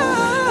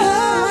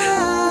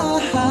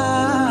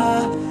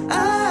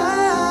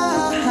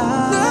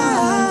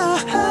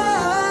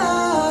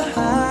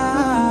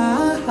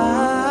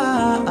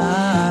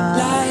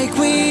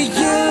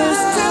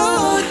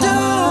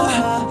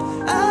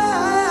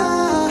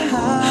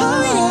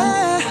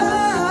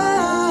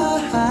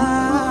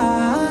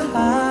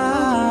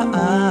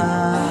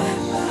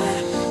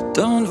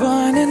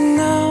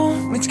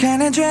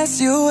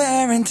 Dress you're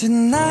wearing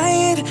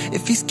tonight,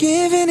 if he's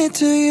giving it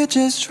to you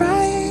just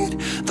right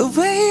the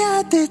way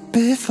I did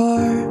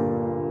before.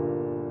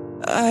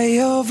 I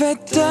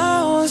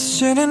overdosed,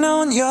 should've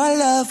known your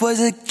love was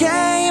a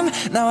game.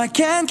 Now I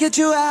can't get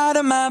you out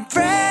of my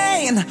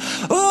brain.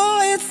 Oh,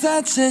 it's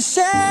such a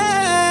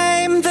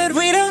shame that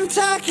we don't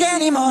talk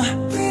anymore.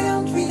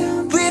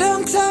 We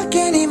don't talk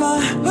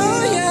anymore.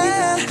 Oh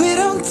yeah, we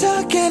don't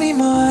talk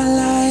anymore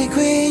like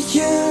we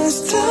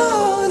used to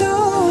do.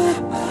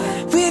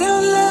 We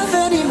don't love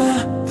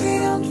anymore.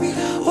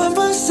 What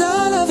was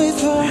all of it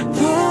for?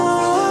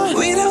 Oh,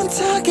 we don't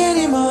talk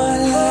anymore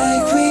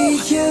like we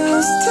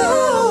used to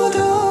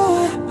do.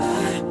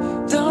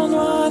 Don't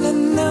wanna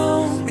know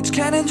which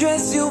kind of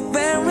dress you're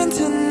wearing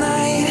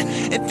tonight,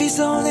 if he's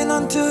holding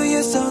on to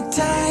you so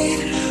tight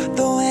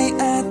the way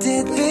I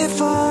did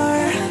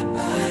before.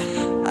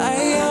 I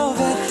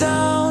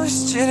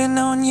overdosed, should've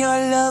known your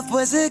love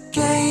was a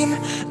game.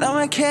 Now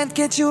I can't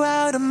get you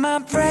out of my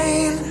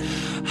brain.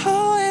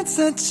 Oh, it's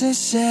such a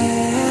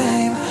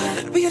shame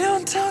that we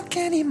don't talk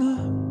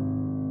anymore.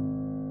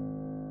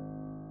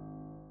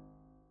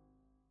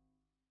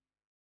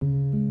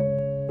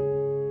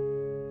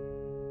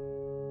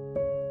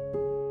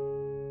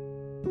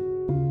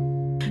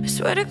 I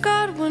swear to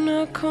God, when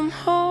I come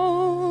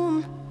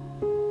home,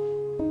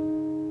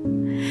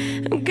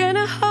 I'm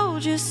gonna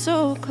hold you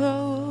so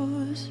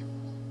close.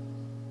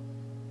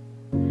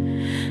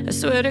 I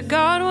swear to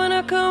God, when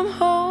I come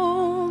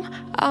home,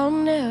 I'll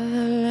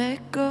never let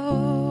go.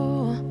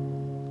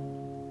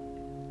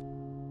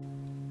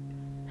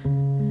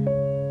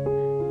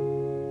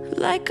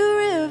 Like a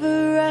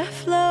river I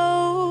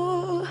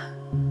flow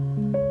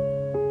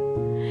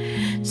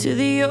to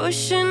the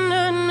ocean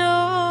I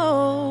know.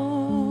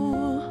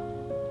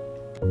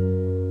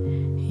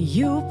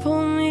 You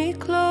pull me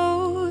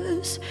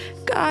close,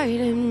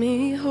 guiding me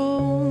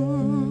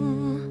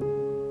home.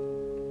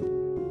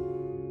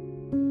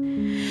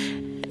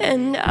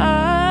 And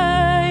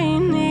I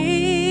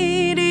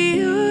need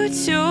you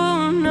to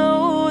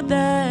know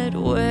that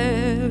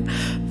we're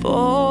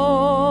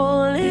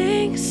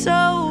falling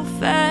so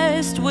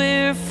fast.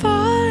 We're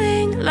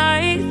falling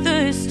like the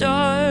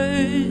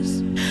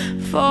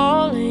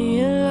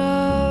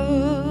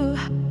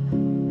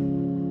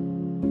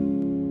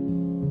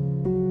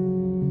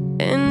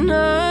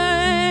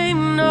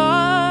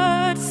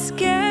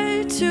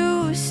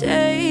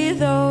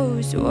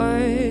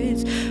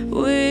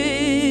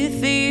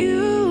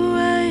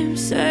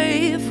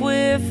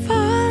we're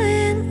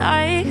falling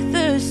like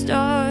the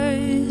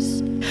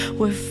stars.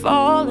 We're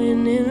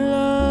falling in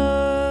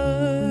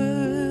love.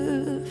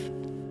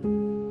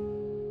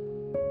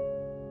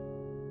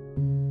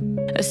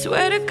 I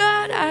swear to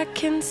God I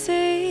can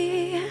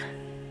see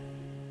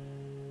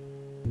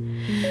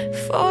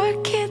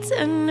 4 kids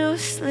and no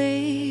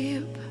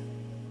sleep.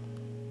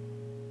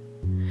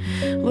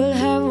 We'll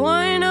have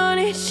one on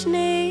each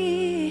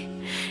knee,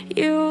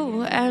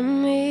 you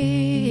and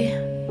me.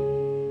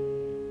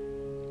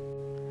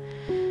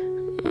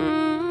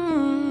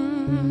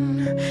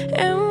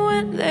 And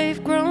when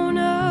they've grown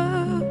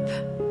up,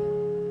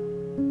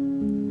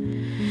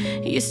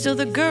 you're still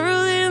the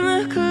girl in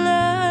the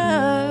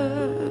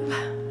club.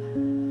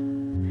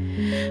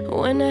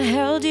 When I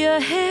held your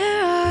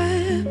hair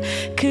up,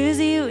 'cause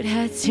you'd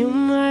had too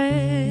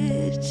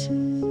much.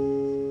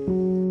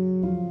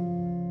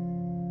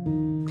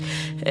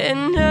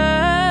 And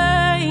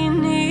I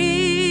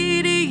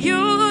need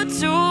you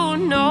to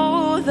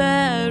know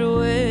that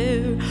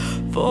we're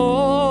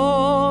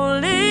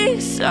falling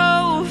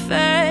so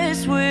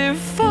fast. We're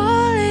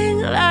falling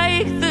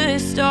like the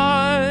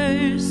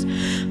stars,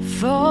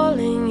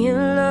 falling in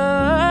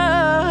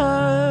love.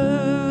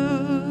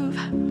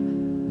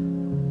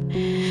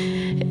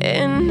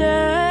 And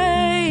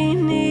I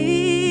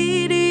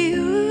need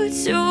you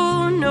to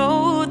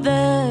know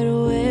that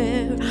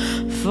we're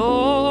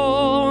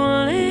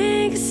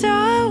falling so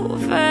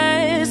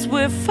fast.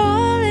 We're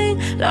falling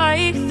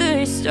like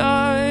the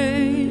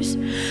stars,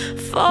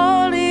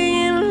 falling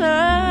in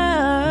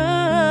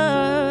love.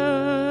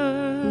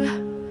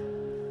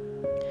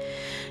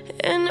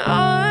 And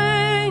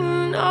I'm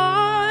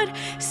not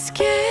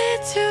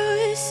scared to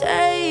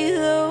say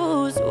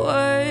those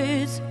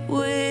words.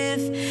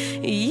 With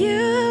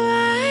you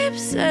I'm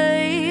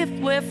safe.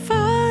 We're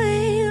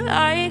falling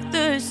like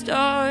the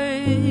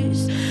stars,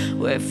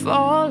 we're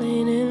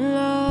falling in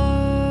love.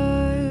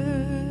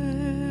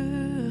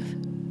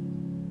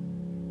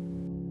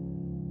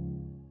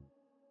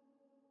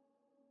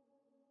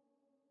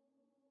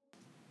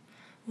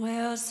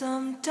 Well,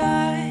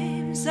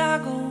 sometimes I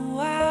go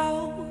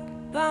out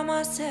by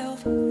myself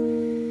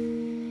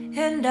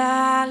and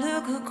I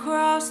look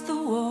across the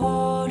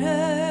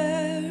water,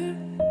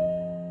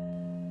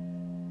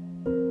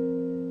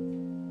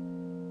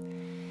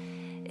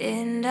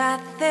 and I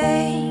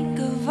think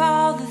of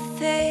all the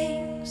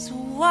things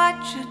what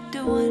you're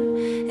doing,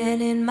 and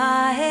in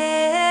my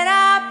head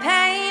I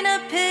paint a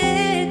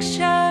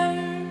picture.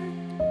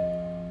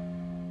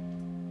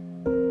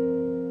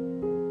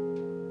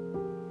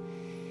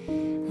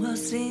 Well,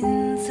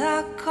 since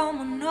I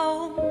come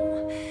home,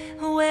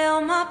 well,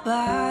 my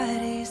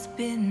body's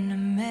been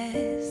a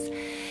mess,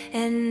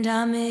 and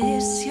I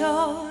miss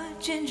your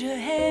ginger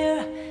hair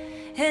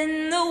and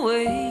the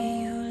way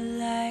you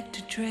like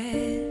to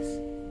dress.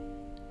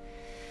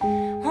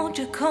 Won't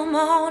you come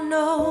on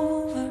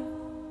over?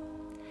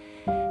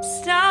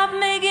 Stop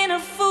making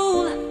a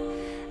fool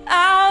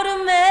out of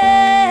me.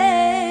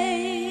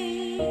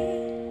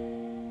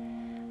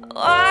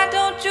 Why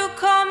don't you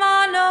come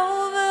on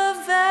over,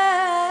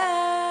 Valerie?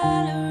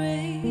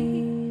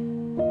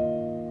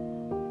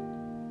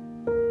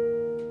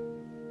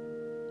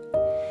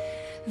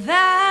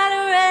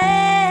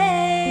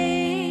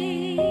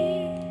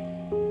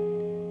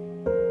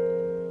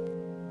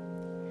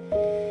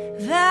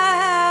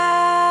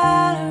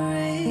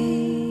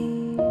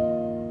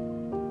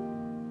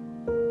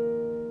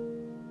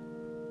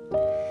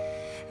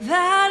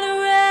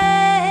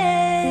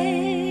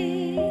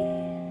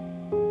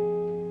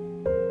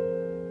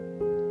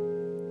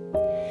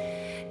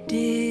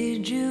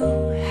 Did you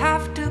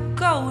have to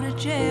go to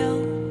jail?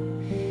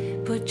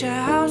 Put your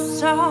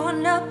house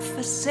on up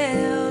for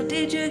sale?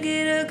 Did you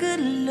get a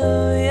good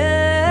lawyer?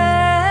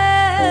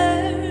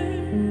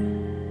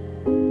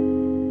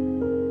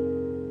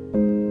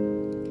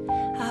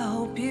 I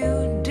hope you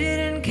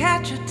didn't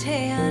catch a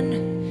tan.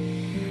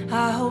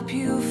 I hope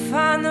you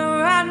find the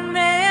right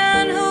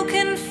man who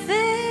can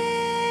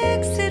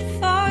fix it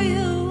for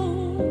you.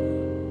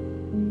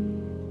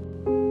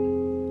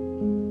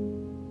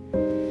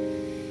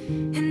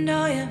 And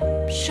are you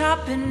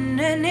shopping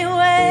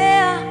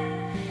anywhere?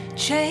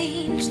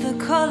 Change the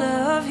color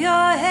of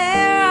your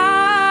hair.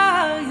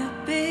 Are you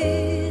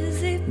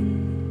busy?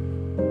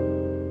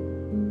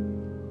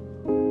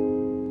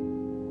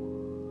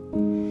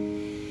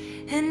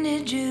 And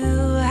did you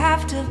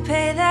have to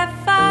pay that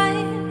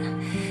fine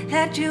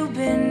that you've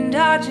been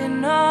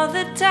dodging all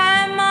the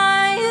time?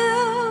 Are you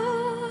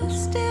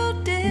still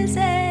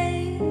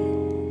dizzy?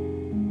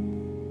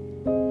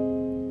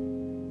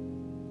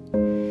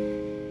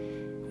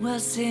 Well,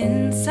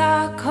 since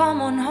I come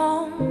on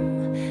home,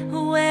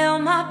 well,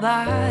 my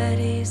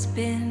body's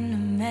been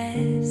a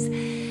mess,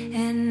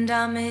 and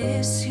I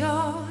miss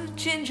your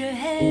ginger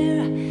hair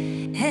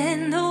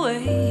and the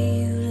way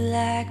you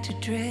like to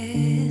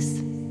dress.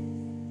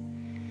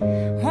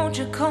 Won't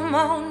you come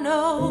on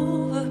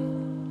over?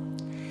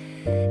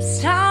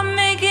 Stop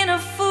making a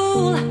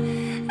fool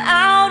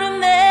out of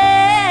me.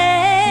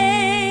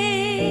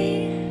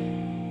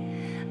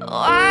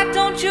 Why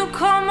don't don't you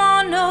come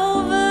on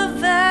over,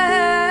 Valerie?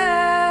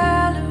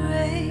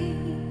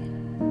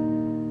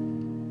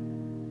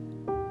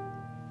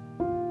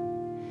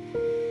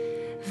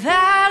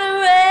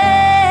 Valerie,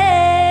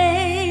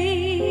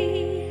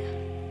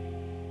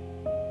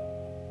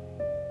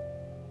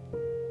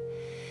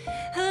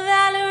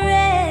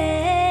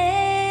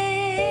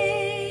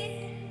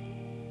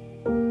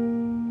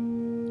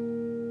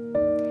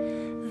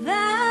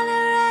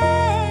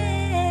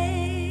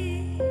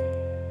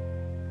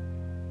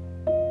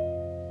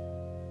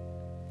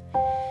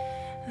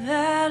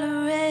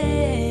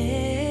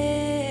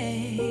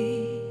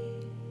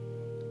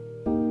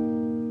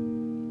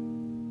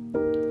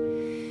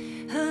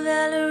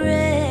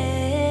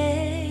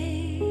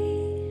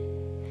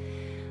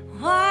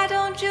 why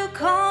don't you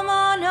come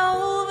on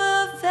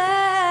over,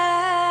 Valerie?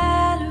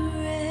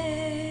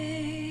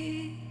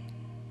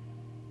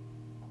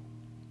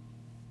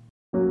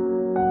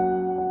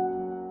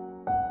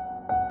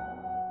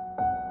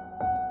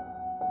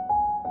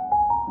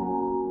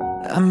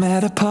 I'm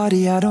at a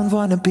party I don't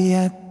wanna be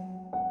at,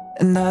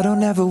 and I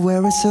don't ever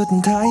wear a suit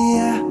and tie,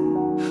 yeah.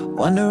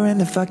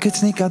 Wondering if I could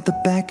sneak out the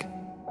back.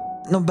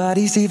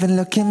 Nobody's even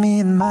looking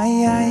me in my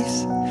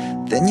eyes.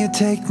 Then you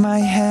take my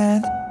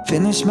hand,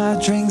 finish my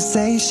drink,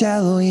 say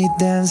shall we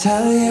dance?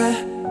 Hell yeah.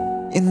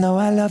 You know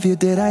I love you,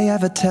 did I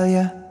ever tell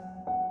you?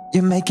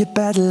 You make it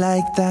better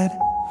like that.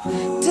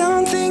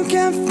 Don't think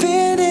I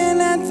fit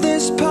in at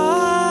this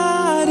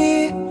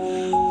party.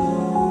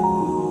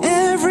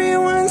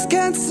 Everyone's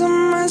got so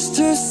much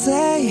to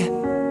say.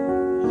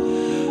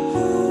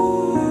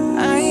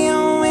 I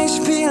always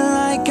feel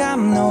like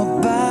I'm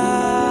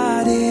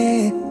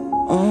nobody.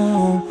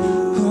 Oh,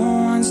 who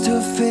wants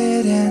to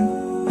fit in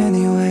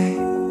anyway?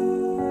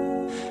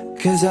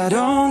 'Cause I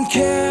don't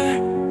care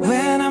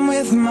when I'm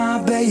with my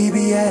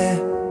baby, yeah.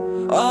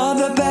 All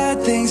the bad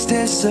things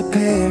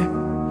disappear,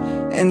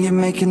 and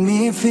you're making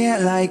me feel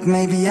like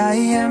maybe I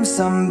am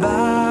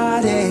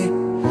somebody.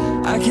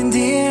 I can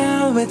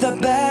deal with the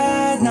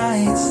bad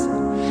nights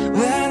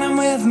when I'm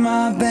with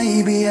my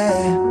baby,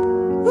 yeah.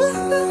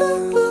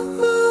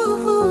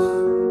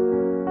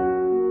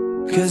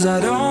 'Cause I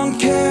don't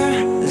care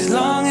as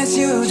long as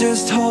you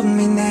just hold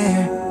me near.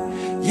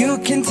 You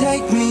can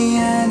take me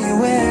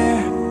anywhere,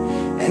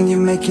 and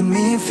you're making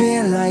me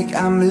feel like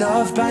I'm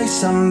loved by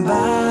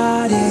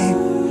somebody.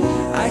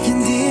 I can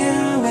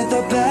deal with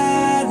the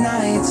bad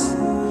nights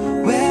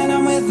when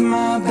I'm with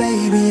my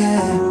baby,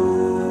 yeah.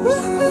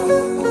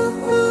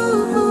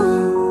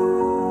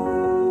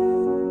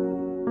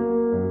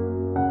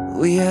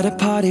 We at a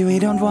party we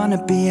don't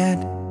wanna be at,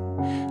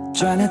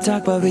 trying to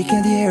talk but we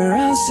can't hear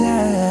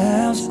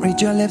ourselves. Read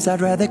your lips,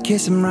 I'd rather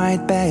kiss them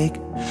right back.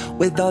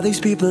 With all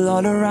these people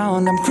all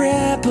around, I'm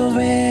crippled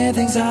with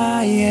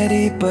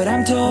anxiety, but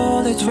I'm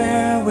told it's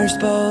where we're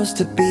supposed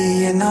to be.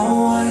 You know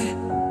what?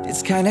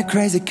 It's kinda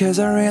crazy 'cause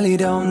I really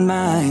don't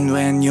mind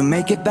when you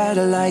make it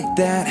better like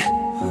that.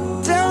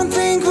 Don't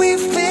think we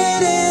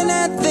fit in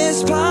at this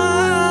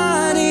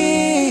party.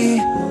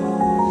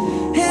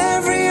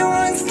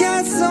 Everyone's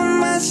got so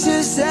much to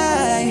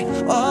say.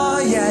 Oh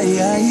yeah,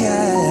 yeah,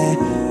 yeah.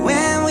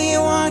 When we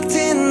walked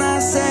in I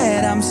said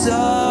I'm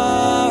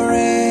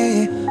sorry.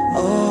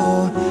 Oh,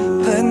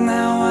 but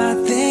now I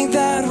think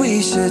that we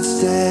should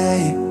stay.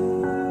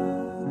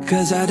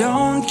 'Cause I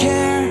don't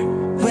care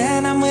when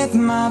I'm with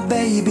my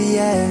baby,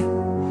 yeah.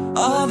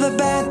 All the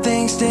bad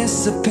things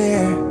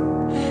disappear,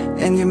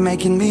 and you're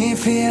making me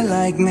feel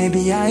like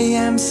maybe I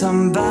am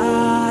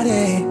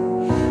somebody.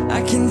 I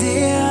can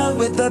deal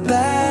with the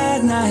bad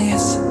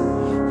nights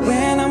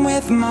when I'm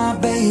with my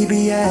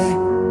baby, yeah.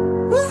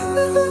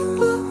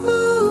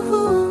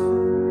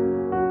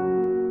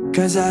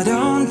 'Cause I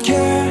don't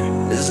care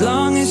as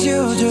long as you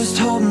just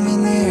hold me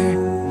near.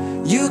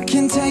 You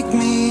can take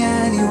me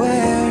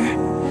anywhere.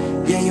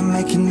 Yeah, you're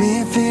making me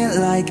feel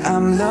like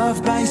I'm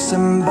loved by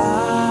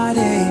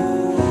somebody.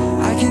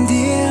 I can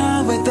deal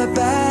with the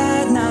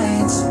bad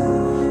nights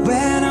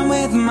when I'm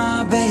with my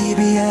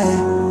baby, yeah.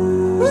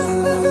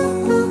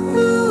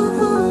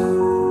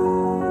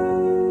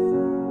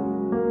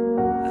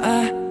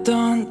 I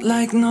don't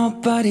like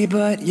nobody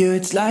but you.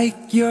 It's like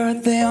you're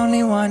the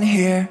only one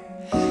here.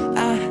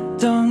 I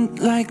don't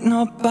like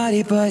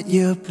nobody but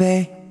you,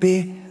 baby.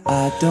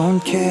 I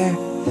don't care.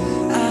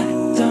 I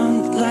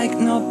don't like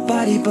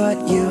nobody but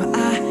you.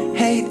 I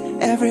hate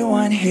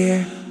everyone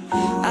here.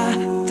 I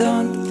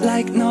don't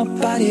like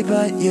nobody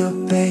but you,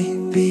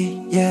 baby,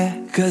 yeah.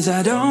 'Cause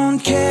I don't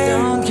care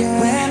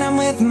when I'm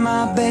with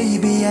my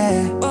baby, yeah.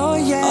 Oh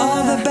yeah.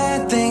 All the bad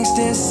things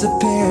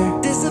disappear.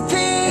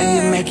 And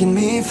you're making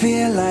me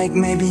feel like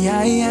maybe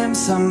I am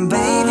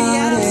somebody.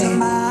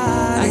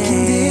 I can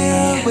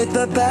deal with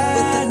the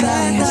bad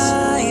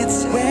nights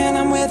when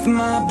I'm with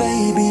my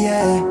baby,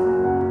 yeah.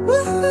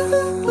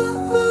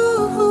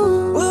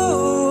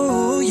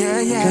 Ooh, yeah,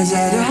 yeah. 'Cause I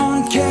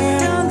don't care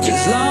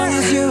as long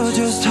as you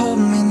just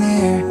hold me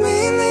near.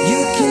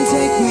 You can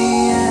take me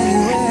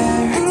anywhere.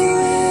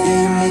 Yeah,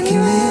 you're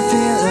making me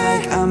feel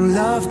like I'm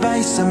loved by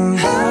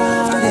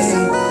somebody.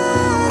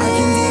 I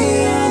can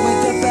deal with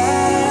the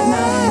bad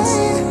nights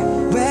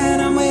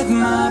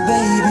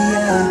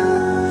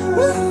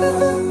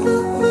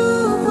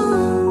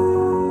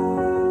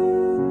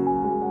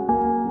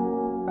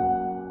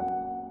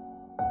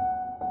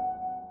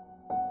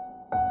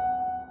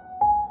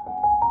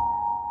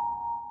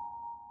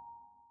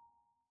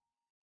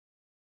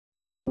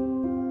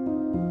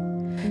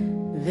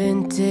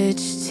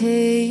Vintage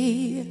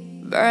tea,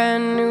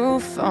 brand new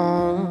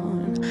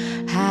phone,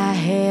 high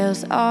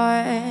heels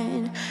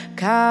on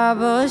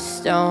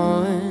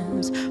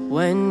cobblestones.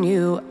 When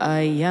you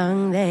are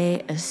young,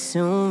 they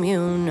assume you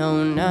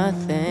know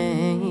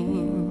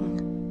nothing.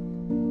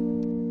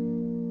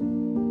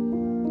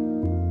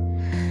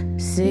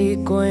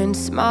 Sequin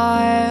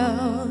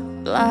smile,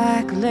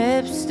 black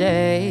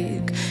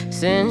lipstick,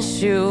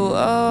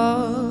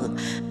 sensual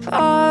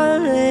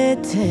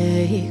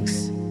politics.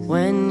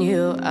 When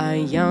you are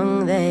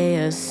young, they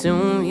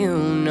assume you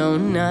know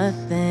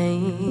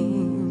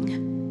nothing.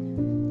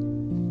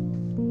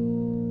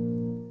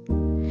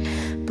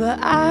 But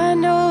I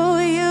know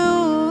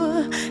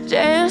you,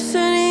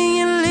 dancing in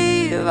your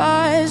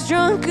Levi's,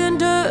 drunk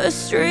under a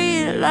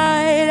street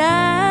light.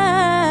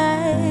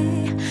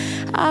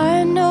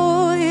 I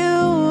know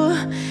you,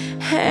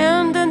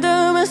 hand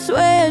under my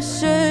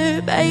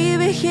sweatshirt,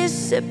 baby,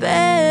 kiss it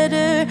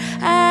better.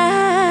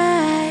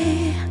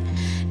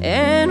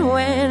 And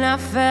when I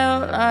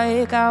felt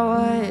like I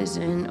was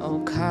an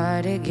old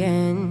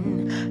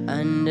cardigan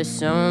under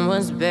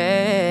someone's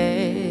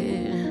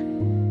bed,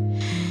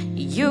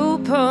 you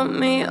put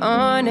me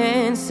on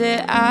and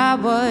said I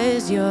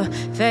was your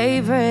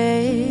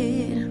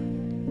favorite.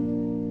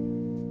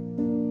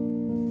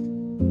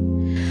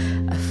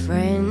 A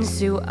friend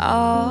to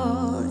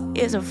all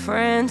is a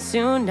friend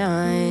to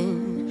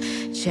none.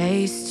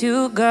 Chase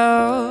two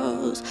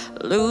girls,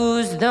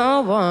 lose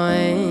the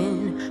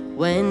one.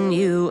 When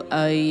you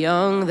are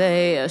young,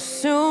 they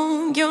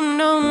assume you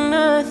know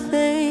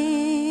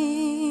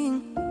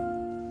nothing.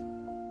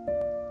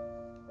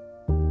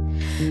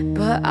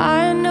 But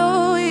I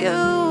know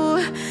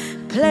you,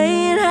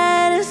 playing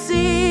hide and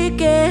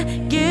seek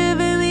and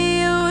giving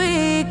me your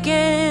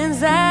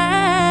weekends.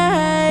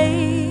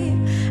 I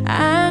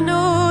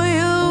know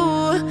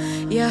you,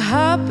 you're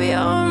happy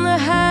on the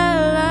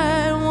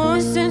highline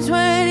once in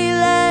 20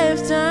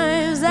 lifetimes.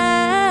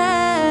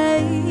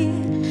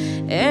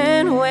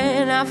 And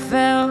when I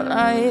felt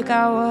like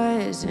I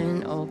was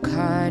an old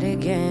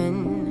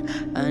cardigan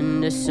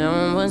under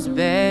someone's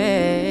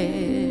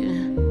bed,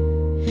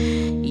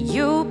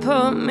 you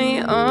put me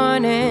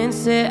on and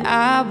said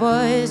I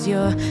was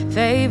your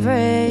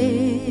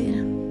favorite.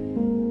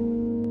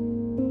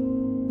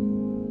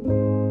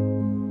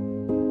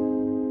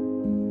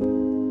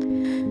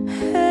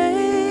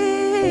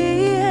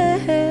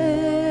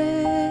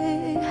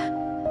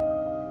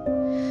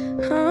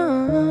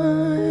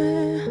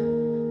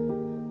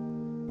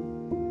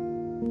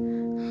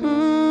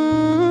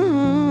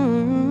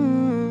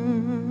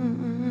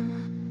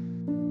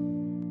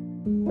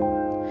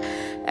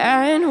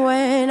 And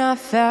when I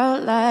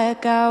felt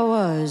like I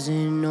was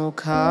in no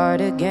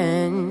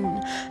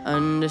cardigan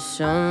under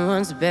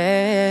someone's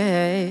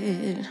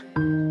bed,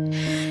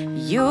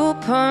 you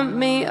pumped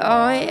me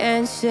on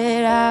and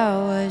said I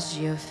was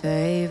your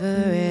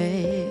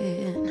favorite.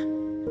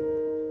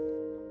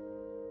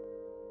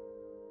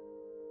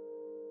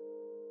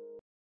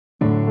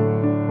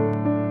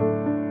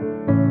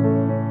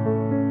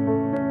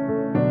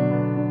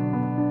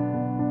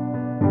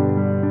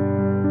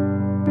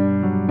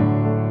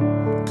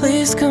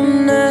 Please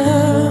come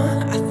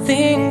now, I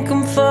think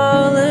I'm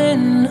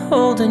falling,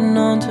 holding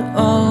on to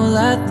all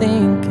I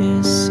think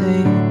is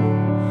safe.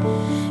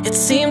 It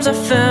seems I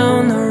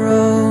found the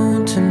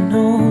road to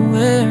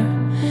nowhere,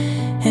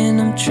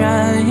 and I'm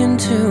trying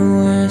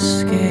to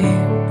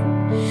escape.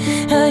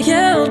 I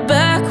yelled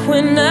back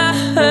when I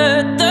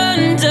heard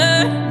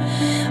thunder,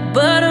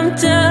 but I'm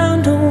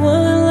down to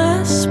one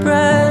last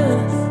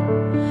breath,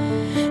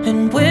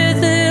 and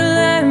with it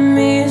let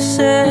me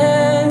say,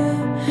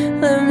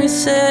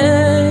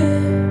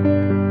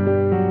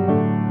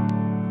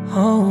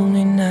 hold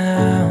me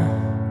now.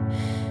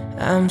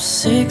 I'm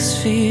 6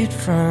 feet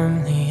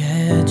from the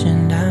edge,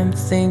 and I'm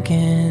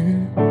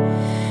thinking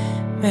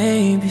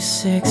maybe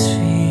 6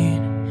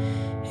 feet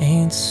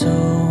ain't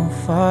so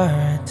far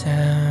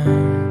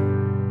down.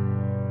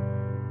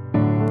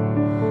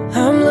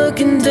 I'm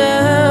looking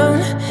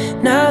down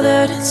now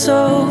that it's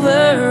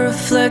over,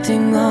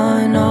 reflecting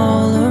on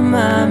all of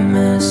my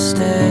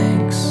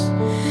mistakes.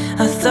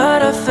 I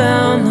thought I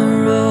found the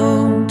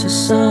road to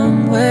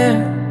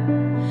somewhere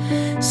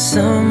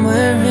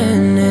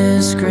in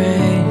His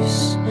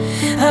grace.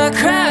 I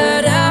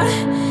cried out,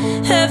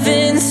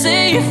 heaven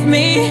save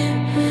me,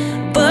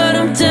 but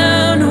I'm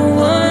down to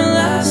one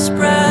last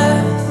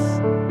breath,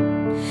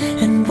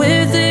 and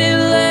with it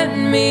let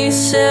me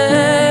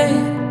say,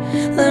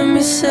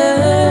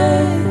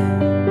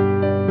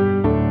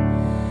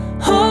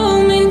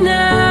 hold me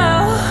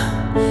now.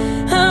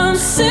 I'm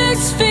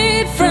 6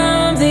 feet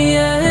from the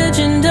edge,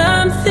 and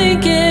I'm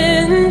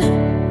thinking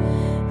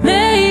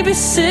maybe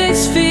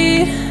 6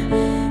 feet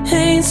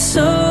ain't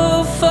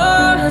so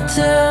far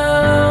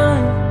down.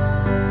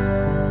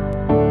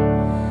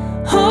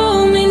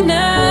 Hold me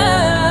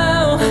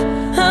now.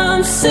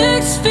 I'm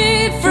 6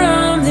 feet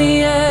from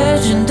the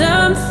edge, and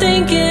I'm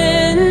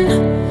thinking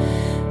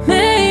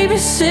maybe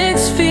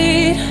 6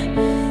 feet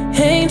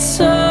ain't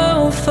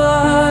so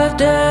far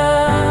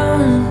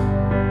down.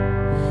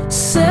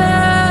 So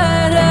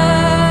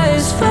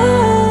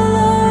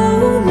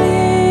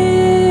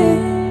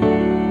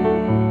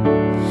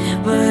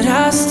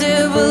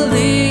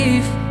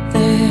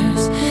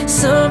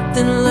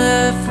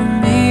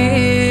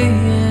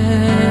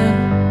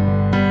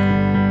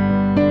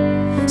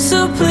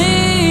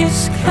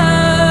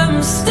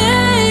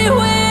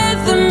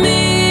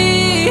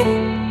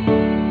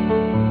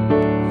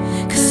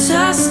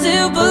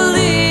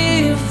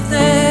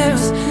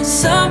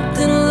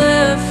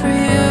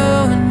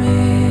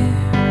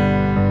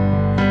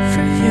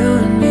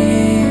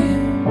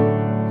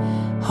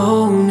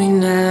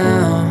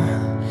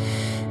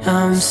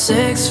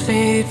 6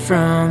 feet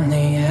from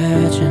the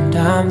edge and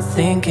I'm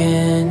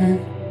thinking,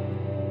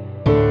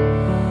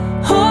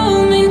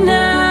 hold me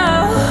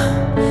now.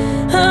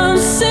 I'm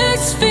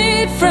 6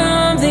 feet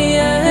from the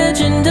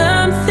edge and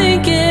I'm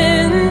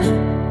thinking,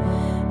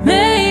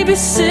 maybe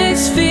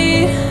 6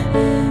 feet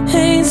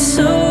ain't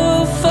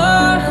so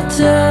far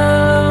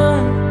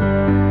down.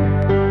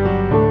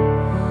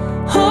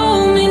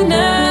 Hold me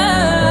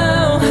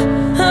now.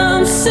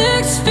 I'm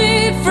 6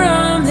 feet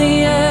from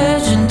the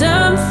edge and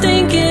I'm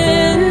thinking,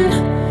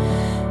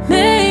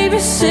 maybe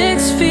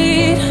 6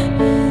 feet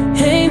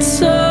ain't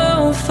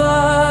so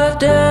far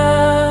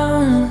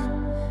down.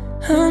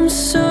 I'm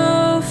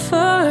so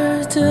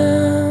far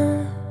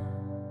down.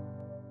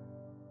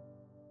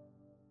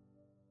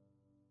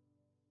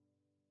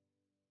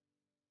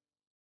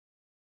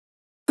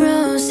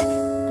 Rose,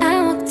 I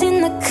walked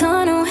in the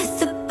corner with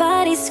the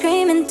body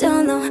screaming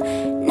dolo.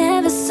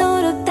 Never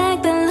sold a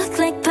bag but looked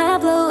like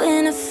Pablo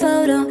in a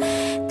photo.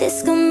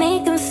 This gon'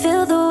 make him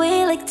feel the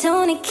way like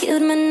Tony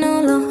killed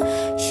Manolo.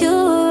 You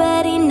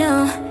already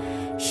know,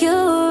 you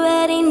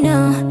already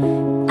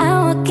know. I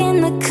walk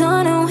in the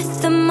corner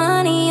with the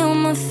money on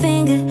my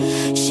finger.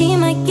 She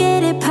might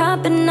get it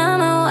poppin', I'm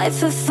my wife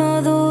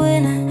before the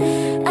winter.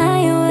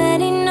 I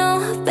already know,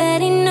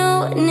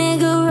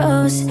 nigga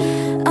Rose.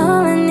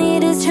 All I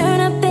need is turn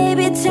up,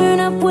 baby, turn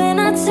up when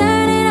I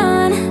turn it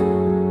on.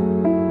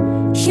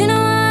 You know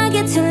I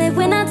get too lit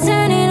when I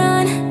turn it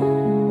on.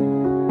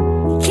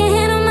 Can't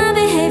handle my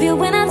behavior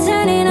when I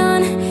turn it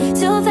on.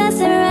 Too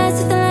fast, I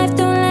rise to the life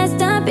don't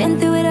last, I've been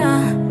through it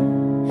all.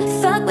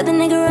 Fuck with a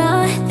nigga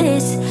around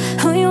this,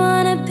 who you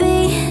wanna be.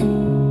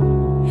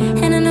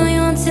 And I know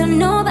you won't tell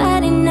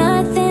nobody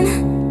nothing.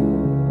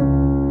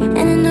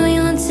 And I know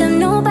you won't tell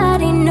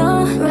nobody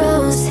no.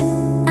 Rose,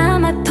 I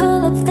might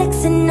pull up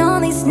flexing all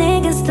these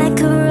niggas like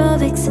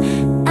aerobics.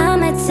 I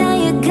might tell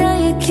you, girl,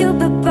 you're cute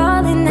but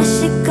ballin', that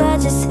shit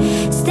gorgeous.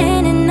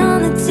 Standing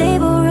on the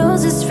table,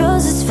 roses,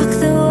 roses, fuck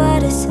the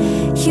waters.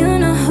 You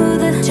know who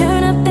the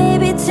turn up,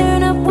 baby,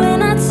 turn up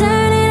when I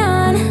turn it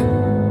on.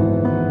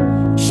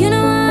 You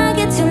know I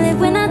get too lit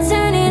when I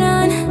turn it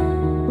on.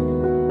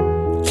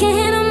 Can't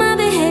handle my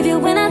behavior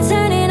when I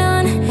turn it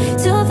on.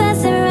 Too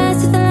fast, I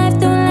rise to the life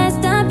don't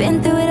last, I've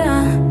been through it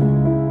all.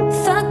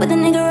 Fuck with a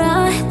nigga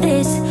around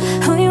this,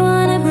 who you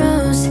wanna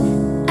Rose.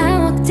 I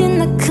walked in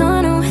the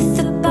corner with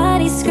the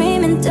body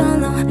screaming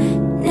dolo.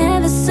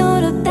 Never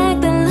sold a bag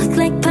but looked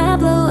like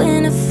Pablo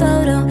in a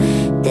photo.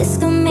 This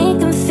gon' make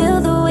him feel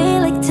the way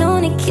like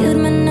Tony killed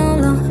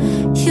Manolo.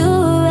 You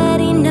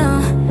already know,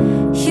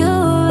 you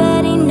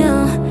already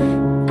know.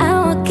 I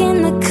walk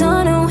in the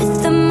corner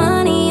with the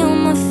money on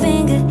my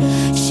finger.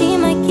 She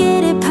might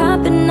get it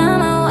poppin', I'm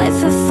my wife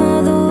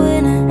before the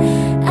winter.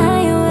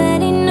 I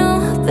already know,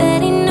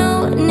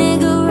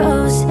 nigga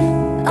Rose.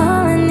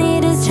 All I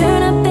need is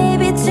turn up,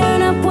 baby,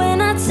 turn up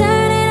when I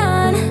turn it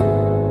on.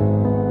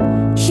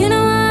 You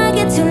know I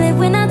get too lit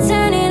when I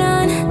turn it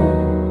on.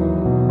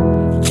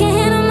 Can't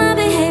handle my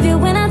behavior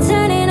when I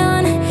turn it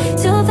on.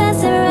 Too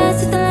fast, I rise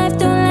to the life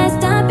don't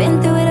last, I've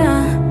been through it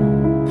all.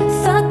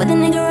 Fuck with a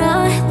nigga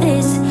around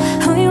this,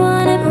 who you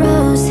wanna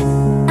Rose.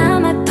 I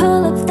might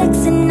pull up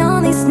flexing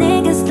all these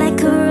niggas like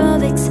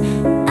aerobics.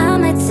 I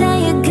might tell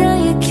you, girl,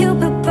 you're cute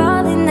but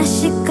ballin', that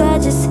shit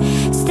gorgeous.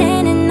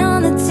 Standing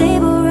on the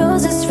table,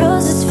 roses,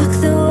 roses, fuck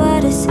the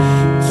waters.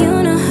 You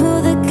know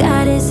who the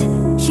god is,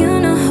 you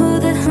know who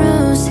the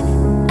Rose.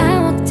 I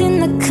walked in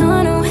the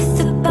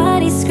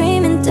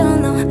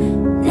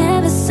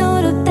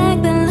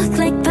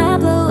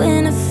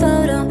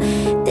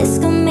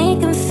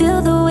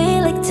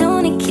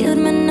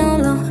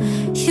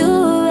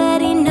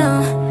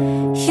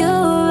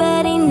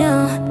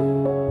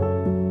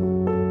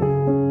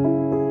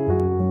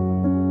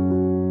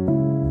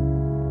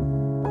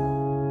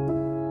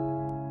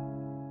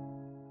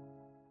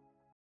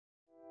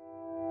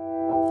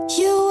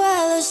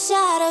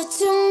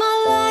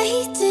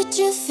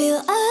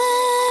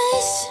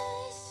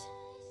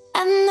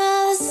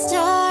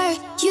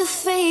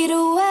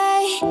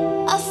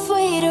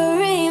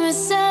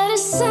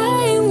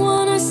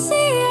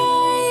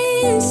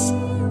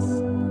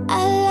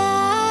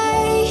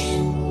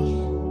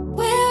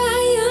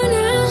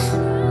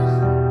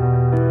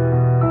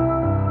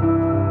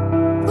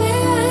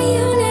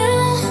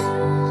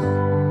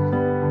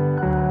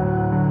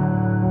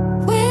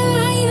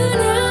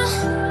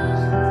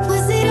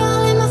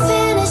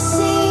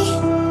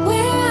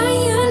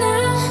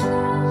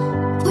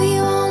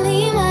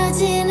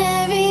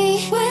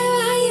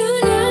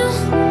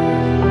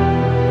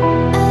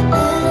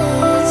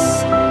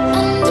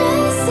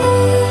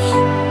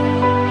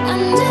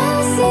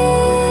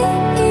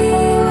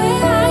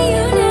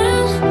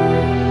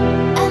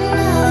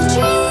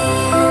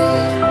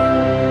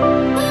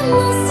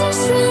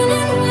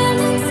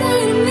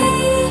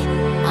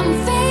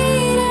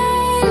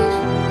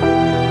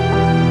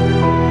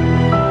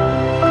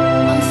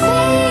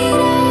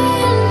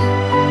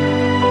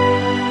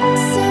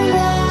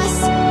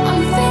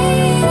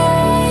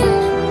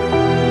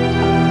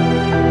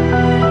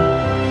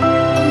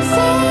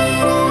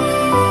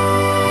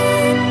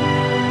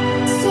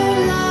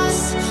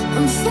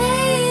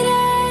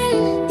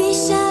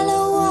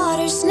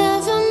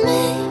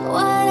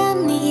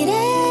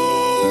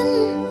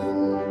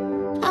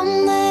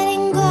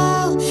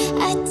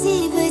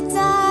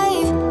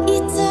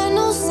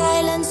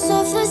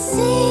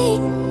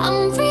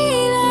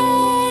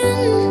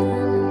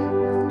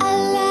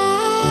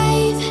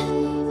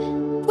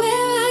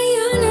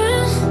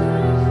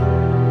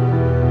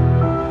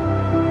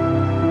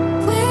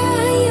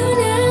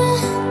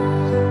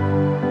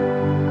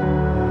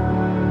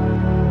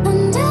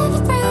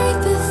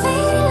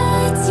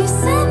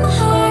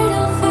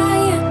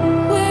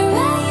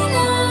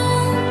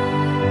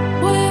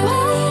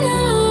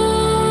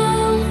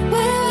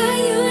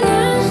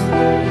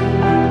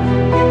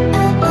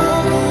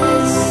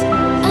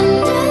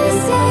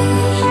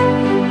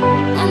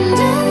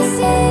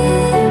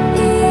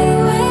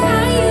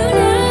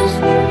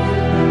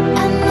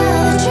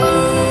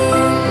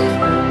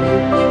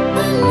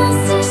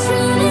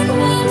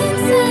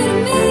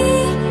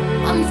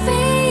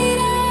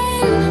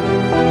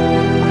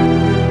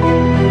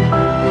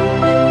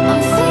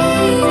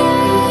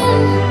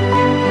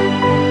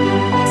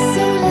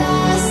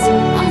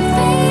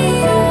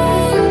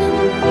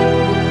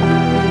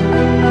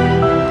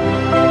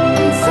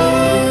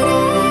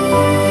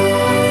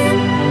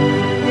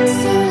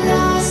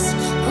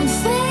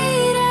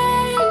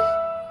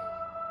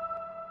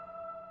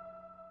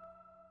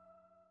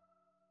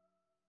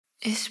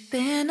It's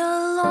been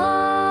a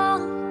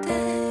long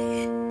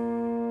day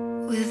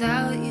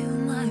without you,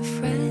 my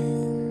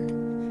friend,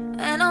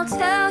 and I'll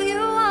tell you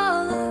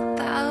all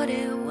about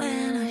it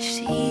when I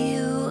see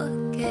you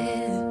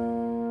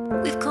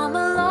again. We've come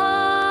a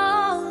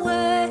long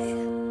way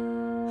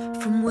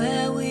from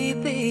where we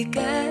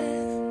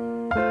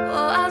began.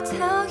 Oh, I'll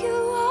tell you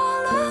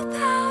all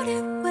about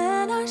it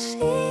when I see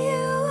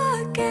you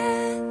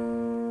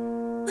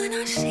again. When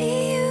I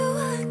see you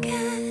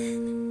again.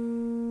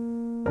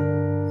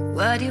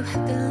 Why do you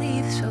have to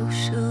leave so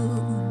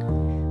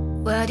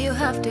soon? Why do you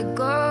have to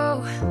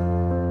go?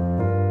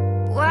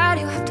 Why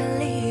do you have to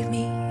leave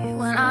me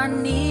when I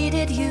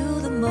needed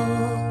you the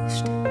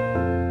most?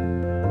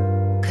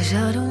 'Cause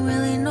I don't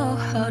really know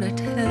how to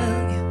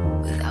tell you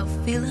without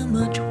feeling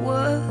much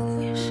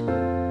worse.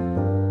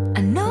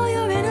 I know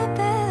you're in a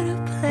better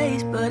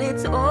place, but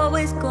it's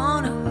always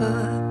gonna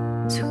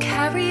hurt. So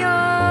carry on,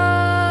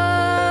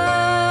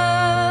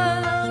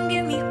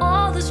 give me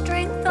all the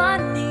strength I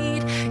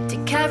need to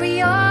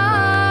carry on.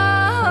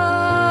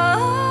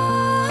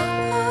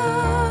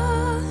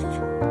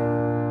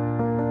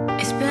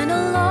 It's been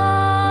a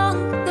long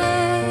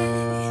day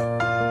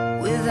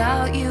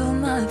without you,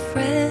 my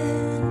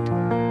friend,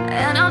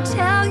 and I'll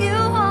tell you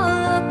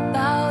all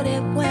about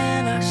it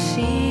when I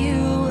see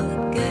you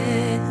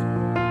again.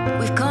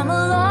 We've come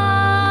a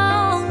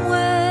long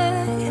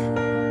way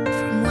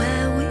from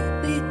where we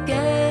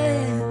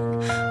began.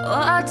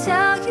 Oh, I'll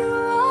tell you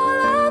all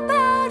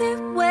about it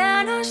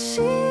when I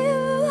see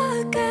you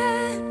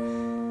again.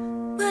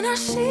 When I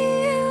see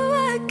you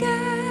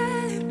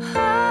again.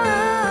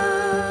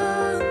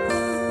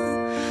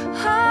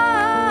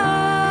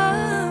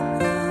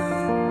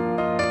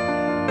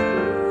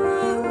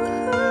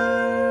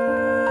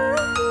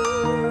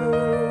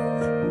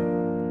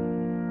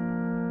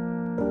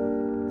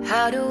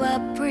 How do I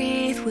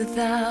breathe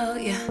without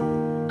you?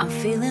 I'm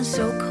feeling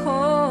so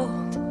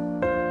cold.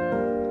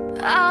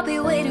 I'll be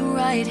waiting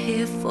right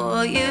here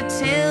for you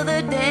till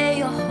the day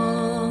you're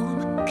home.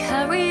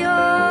 Carry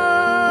on,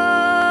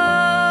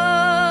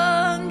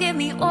 give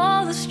me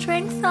all the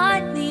strength I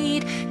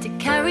need to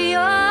carry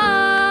on.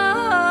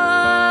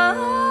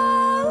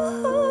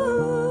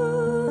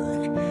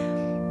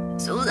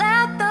 So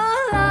let the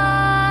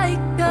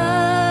light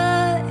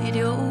guide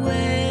your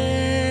way.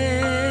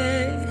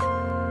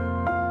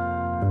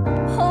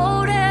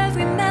 Hold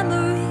every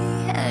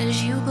memory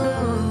as you go,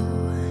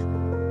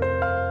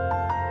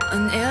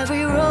 and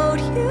every road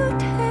you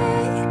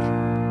take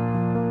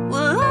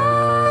will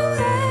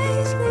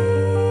always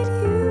lead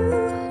you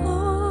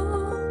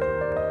home.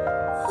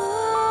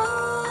 Oh,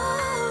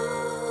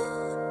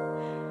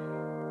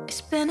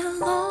 it's been a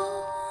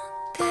long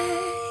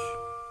day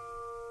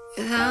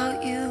without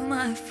you,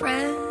 my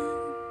friend,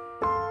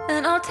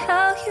 and I'll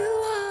tell you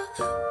all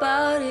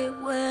about it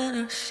when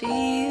I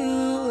see you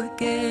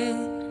again.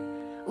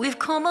 We've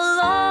come a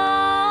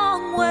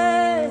long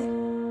way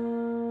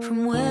from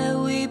where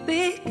we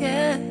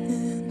began.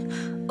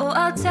 Oh,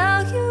 I'll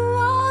tell you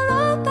all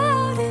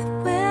about it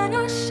when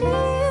I see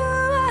you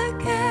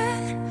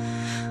again.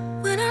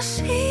 When I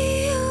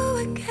see you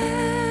again.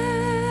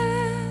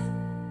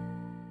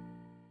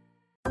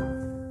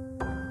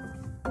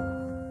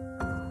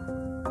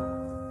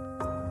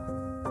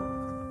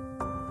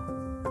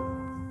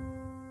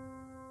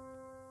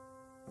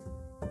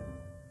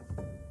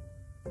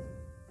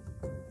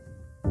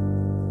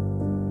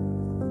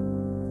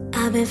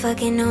 I've been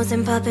fucking nose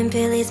and popping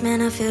pillies,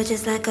 man, I feel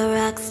just like a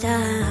rock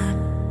star.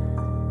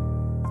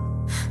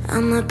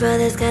 All my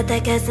brothers got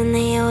that gas and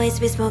they always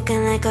be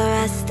smoking like a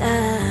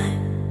Rockstar.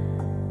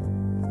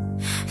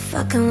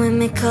 Fucking with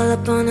me, call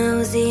up on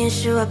a Uzi and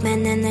show up,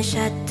 man, then they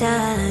shot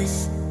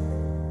us.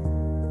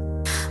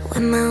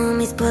 When my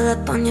homies pull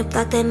up on your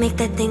block, they make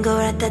that thing go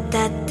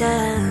rat-ta-ta-ta.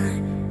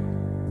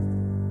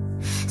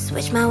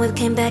 Switch my whip,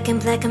 came back in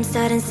black, I'm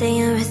starting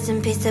saying rest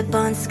in peace to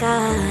Bon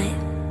Sky.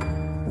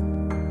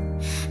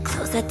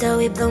 Close that door,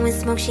 we blowing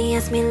smoke, she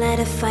asked me light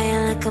a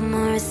fire like a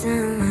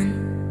Morrison.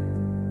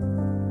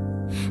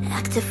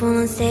 Act a fool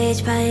on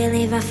stage, probably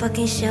leave our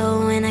fucking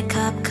show in a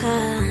cop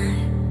car.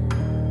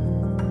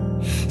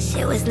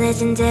 Shit was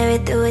legendary,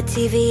 through a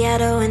TV out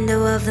the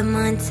window of the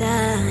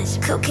montage.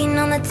 Cocaine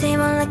on the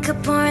table, liquor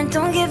pouring,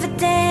 don't give a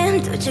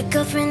damn. Thought your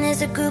girlfriend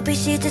is a groupie,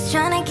 she just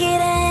tryna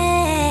get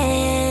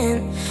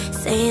in.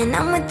 Saying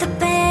I'm with the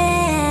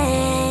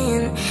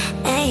band,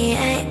 ay,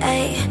 ay,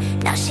 ay.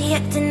 Now she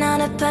acting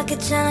out of pocket,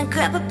 tryna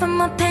grab up on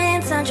my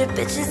pants. 100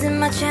 bitches in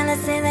my trailer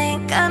say they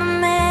ain't got a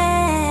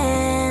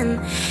man,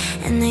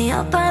 and they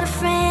all bought a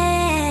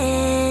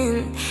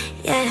friend,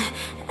 yeah,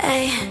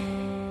 ay.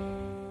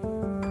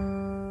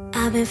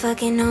 I've been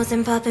fucking nose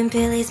and popping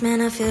pillies,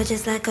 man, I feel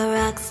just like a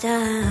rock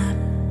star.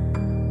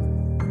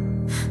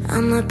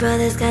 All my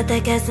brothers got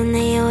that gas and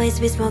they always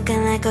be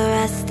smoking like a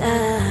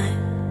Rockstar.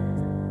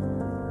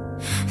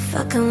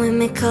 Fucking with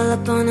me, call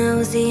up on a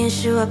Uzi and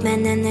show up,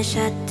 man, then they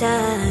shot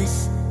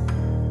us.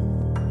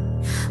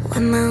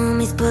 When my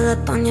homies pull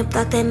up on your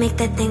block, they make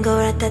that thing go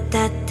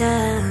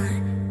rat-ta-ta-ta.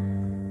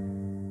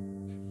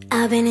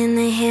 I've Clubbing in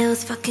the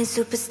hills, fucking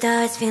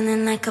superstars,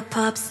 feeling like a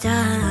pop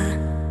star.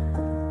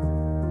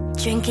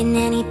 Drinking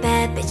any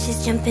bad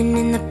bitches, jumping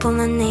in the pool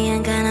and they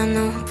ain't got on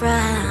no bra.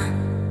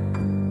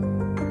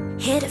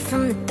 Hit it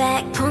from the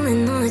back,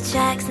 pulling on the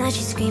tracks, now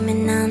she's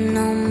screaming out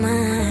no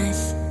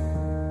mas.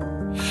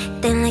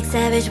 Then like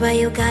Savage, why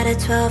you got a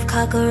 12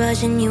 car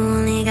garage and you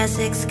only got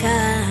 6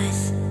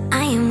 cars?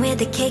 I am with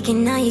the cake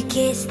and all your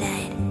kids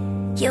that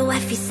your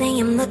wifey say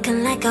I'm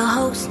looking like a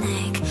whole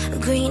snack. A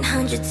green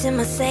hundreds in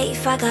my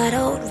safe, I got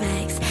old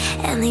rags.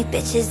 LA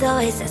bitches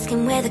always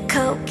asking where the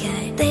coke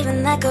at.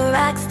 Living like a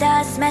rock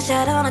star, smash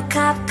out on a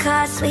cop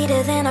car.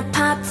 Sweeter than a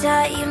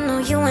Pop-Tart, you know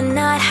you are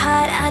not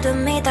hot. I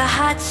done made the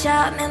hot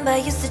shot, remember I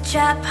used to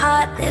trap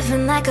hot.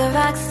 Living like a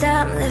rock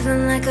star,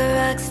 living like a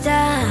rock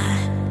star.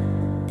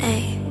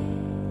 Ay,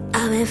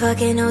 I've been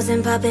fucking hoes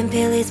and popping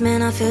pillies,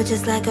 man, I feel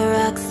just like a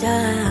rock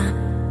star.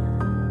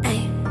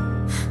 Ay,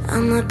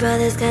 all my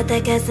brothers got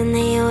that gas and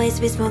they always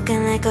be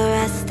smoking like a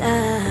Rasta.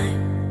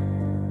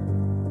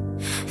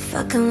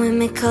 Fucking with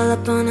me, call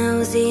up on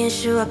a Uzi and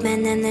shoot up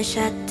and then the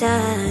shot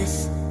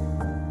does.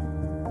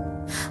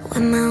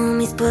 When my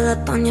homies pull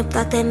up on your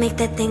block, they make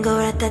that thing go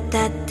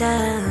rat-ta-ta-ta.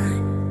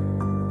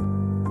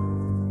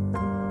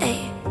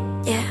 Ay,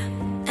 yeah,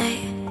 ay,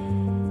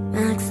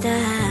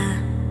 Rockstar.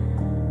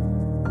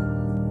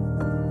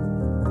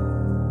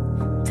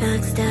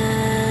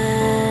 Rockstar.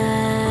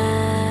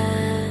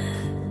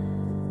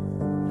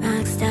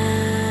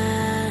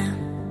 Rockstar.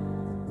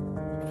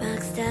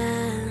 Rockstar.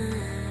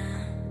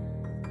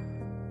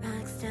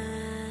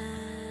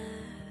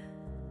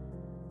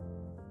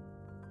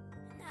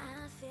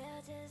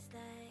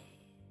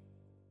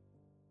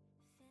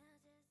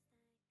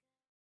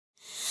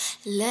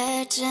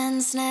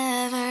 Legends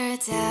never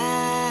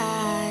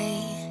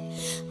die.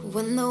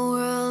 When the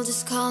world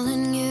is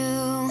calling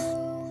you,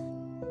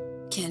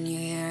 can you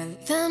hear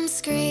them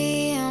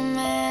screaming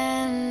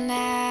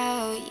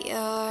out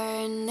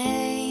your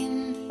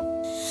name?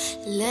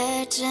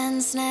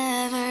 Legends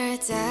never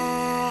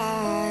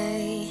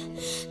die.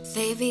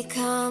 They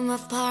become a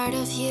part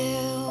of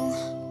you.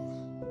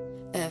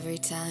 Every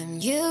time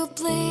you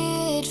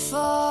bleed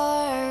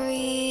for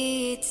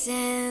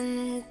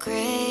eating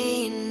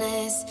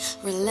greatness,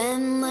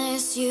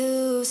 relentless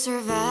you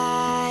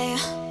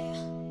survive.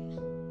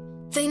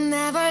 They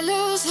never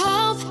lose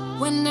hope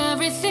when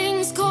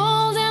everything's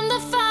cold and the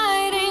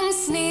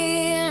fighting's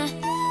near.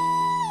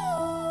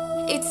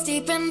 It's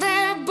deep in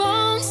their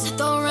bones,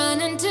 they'll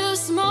run into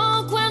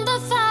smoke when the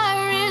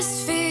fire is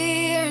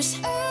fierce.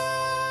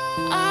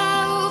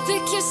 Oh,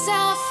 pick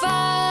yourself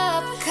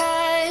up,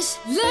 'cause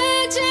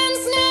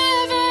legends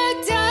never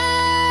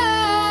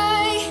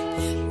die.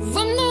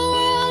 When the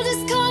world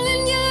is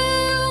calling you,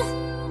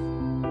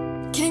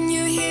 can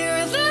you hear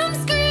them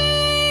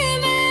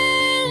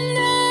screaming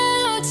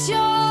out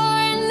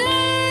your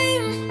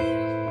name?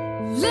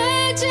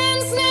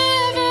 Legends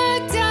never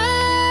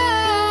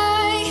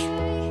die.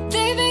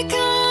 They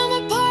become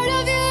a part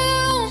of you.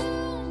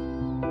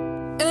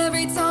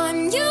 Every time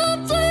you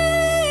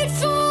bleed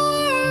for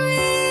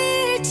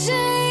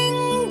reaching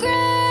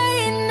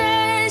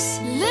greatness,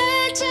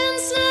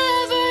 legends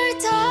never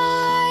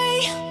die.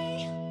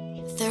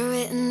 They're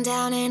written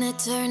down in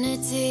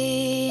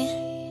eternity,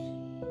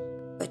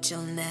 but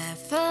you'll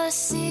never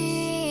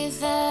see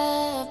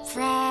the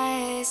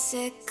price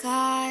it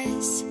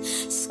costs.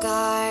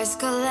 Scars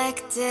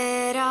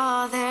collected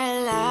all their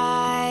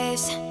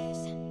lives.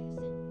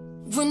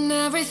 When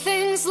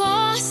everything's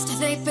lost,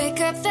 they pick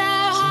up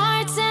their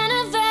hearts and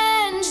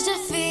avenge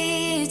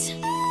defeat.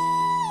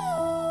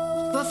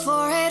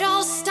 Before it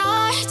all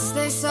starts,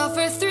 they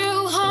suffer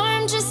through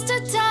harm just to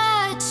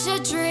touch a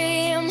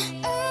dream.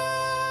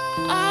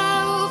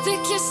 Oh,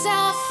 pick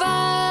yourself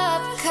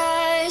up,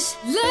 'cause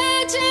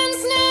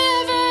legends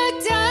never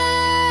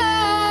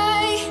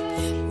die.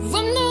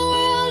 When the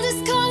world is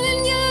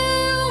calling you,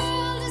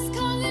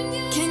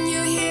 can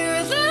you hear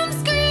them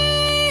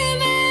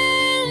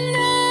screaming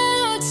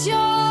out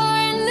your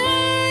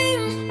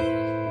name?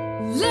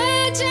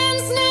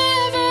 Legends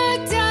never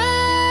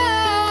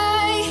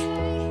die.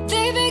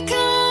 They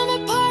become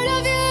a part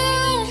of you.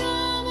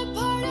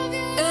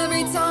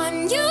 Every time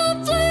you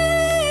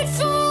bleed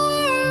for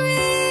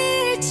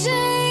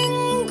reaching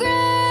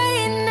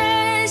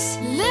greatness,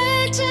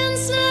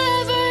 legends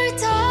never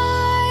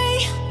die.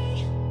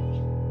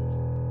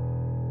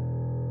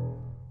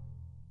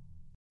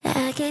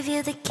 I gave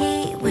you the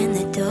key when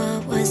the door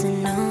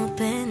wasn't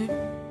open.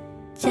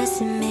 Just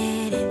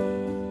admit it.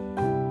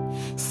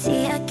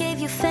 See, I gave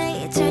you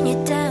faith, turn you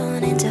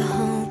down into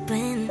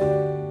hoping.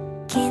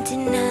 Can't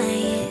deny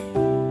it.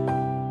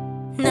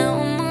 Now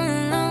I'm all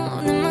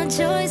alone and my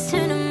joys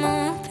turn them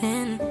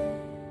open.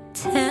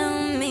 Tell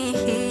me,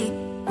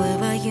 where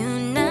are you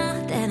now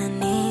that I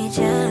need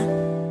ya?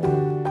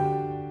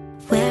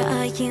 Where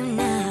are you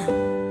now?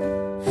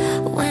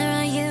 Where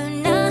are you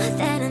now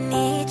that I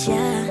need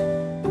ya?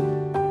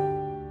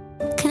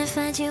 Couldn't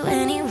find you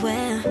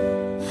anywhere.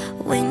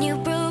 When you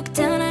broke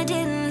down, I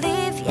didn't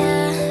leave ya.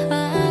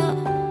 Oh,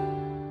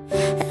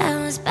 I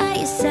was by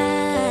your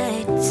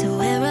side. So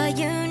where are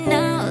you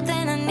now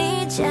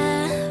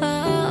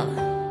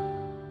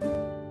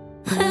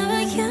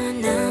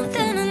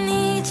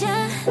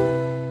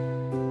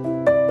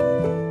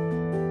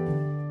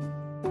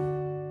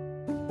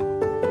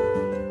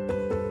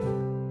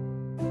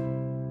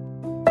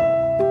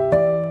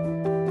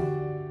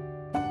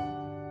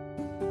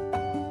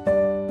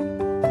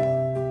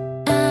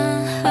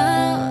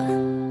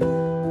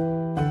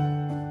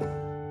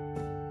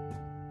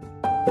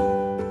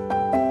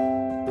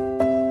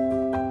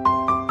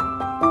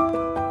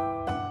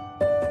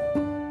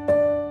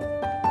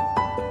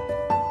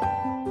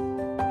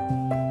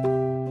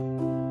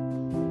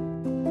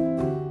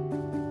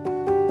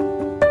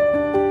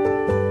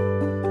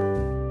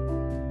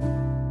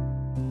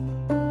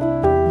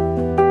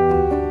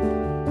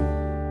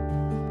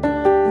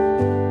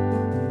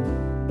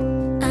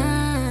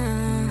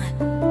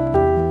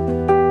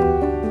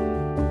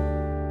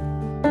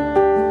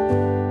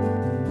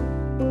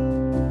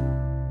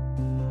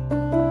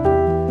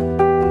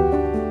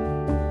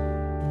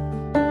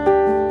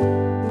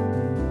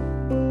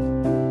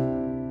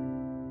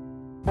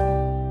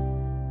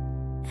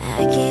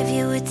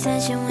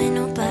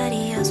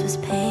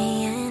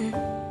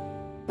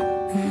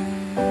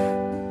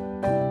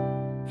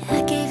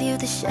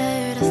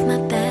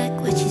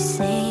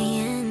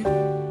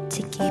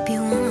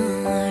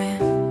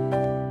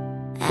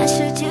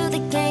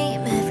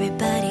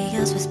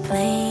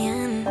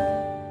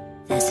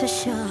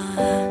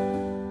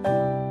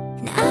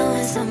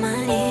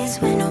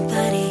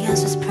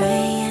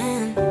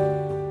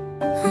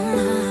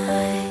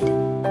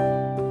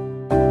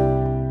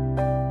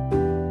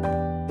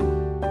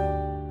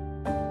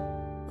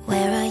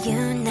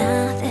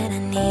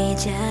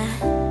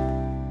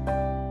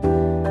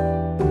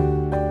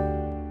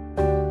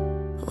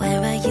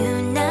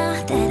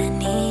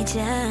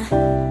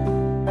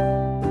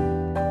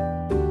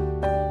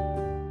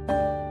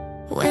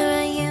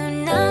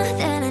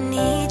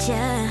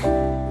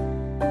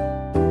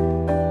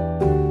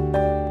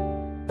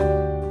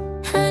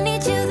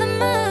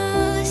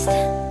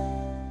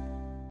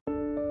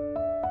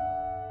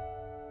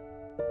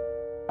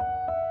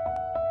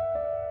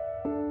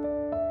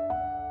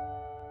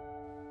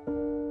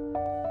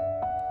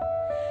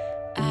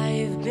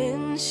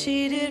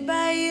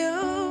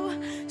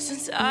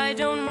I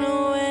don't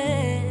know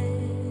when.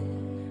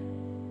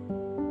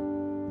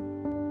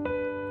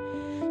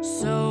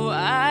 So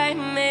I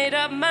made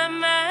up my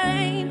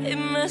mind, it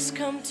must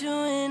come to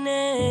an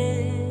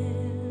end.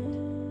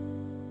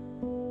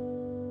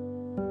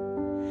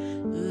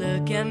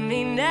 Look at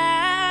me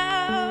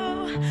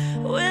now,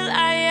 will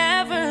I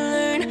ever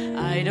learn?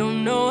 I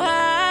don't know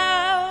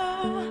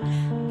how,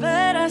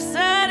 but I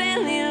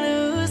suddenly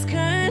lose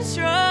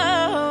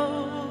control.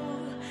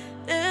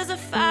 There's a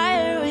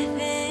fire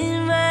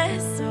within my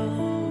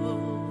soul.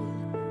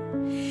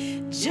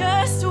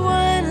 Just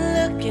one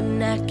look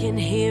and I can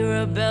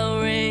hear a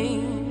bell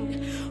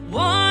ring.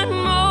 One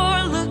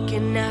more look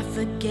and I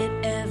forget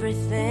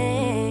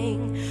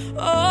everything.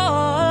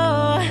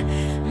 Oh,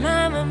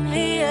 Mamma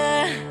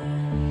Mia,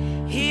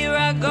 here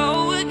I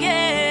go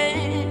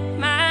again.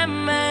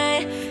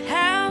 My,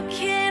 how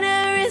can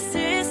I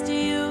resist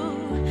you?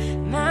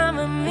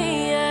 Mamma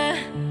Mia,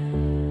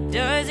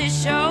 does it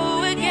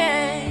show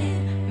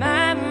again?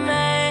 My,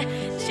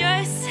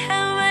 just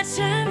how much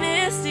I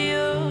miss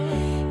you.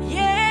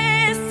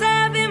 Yes,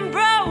 I've been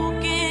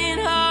broken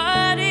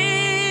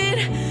hearted,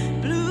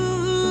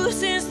 blue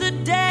since the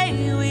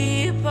day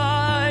we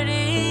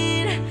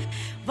parted.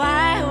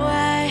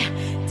 Why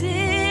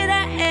did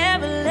I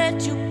ever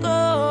let you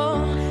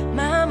go,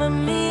 Mamma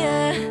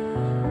Mia?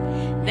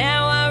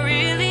 Now I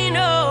really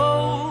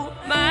know,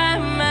 my,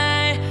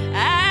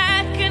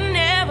 I could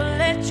never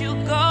let you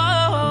go.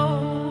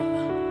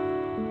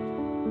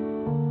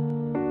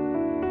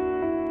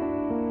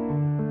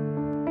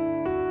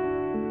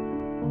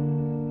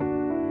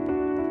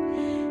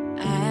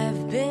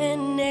 I've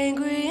been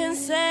angry and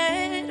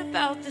sad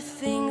about the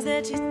things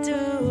that you do.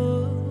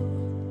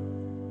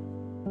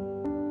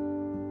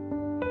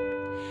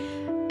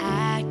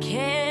 I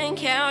can't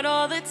count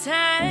all the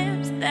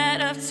times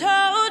that I've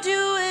told you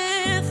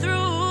we're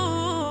through.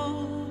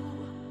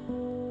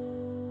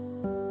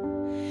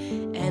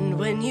 And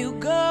when you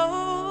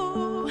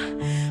go,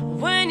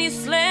 when you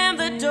slam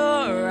the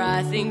door,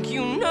 I think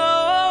you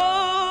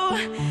know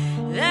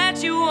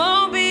that you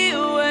won't be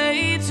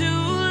away too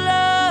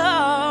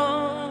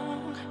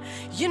long.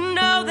 You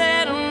know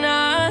that I'm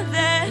not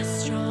that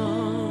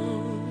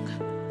strong.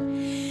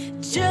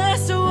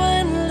 Just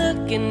one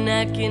look and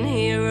I can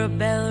hear a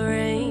bell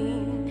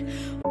ring.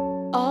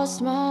 All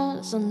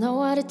smiles, I know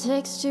what it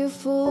takes to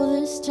fool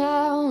this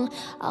town.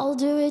 I'll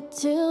do it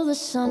till the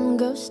sun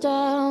goes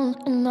down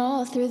and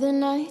all through the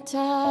night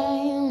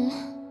time.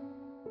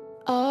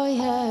 Oh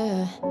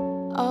yeah,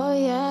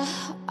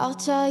 I'll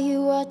tell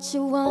you what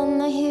you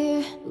wanna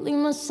hear. Leave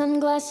my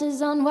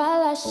sunglasses on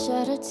while I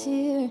shed a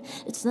tear.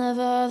 It's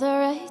never the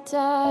right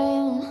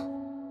time.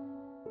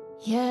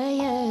 Yeah.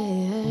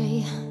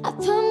 I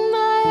put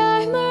my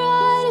armor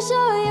on to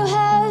show you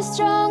how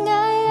strong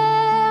I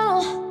am.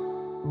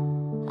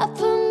 I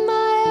put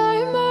my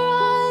armor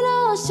on,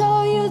 I'll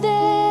show you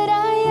that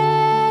I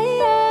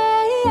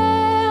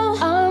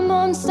am. I'm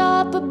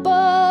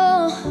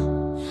unstoppable.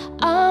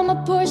 I'm a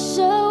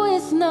Porsche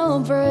with no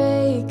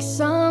brakes.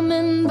 I'm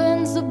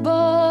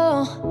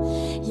invincible.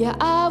 Yeah,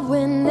 I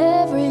win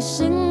every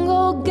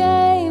single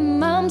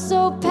game. I'm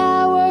so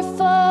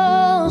powerful.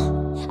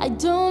 I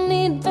don't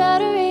need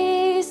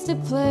batteries to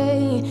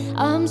play.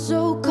 I'm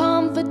so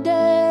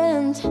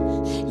confident.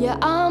 Yeah,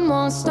 I'm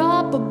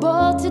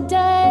unstoppable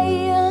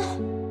today.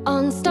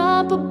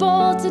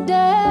 Unstoppable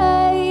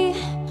today.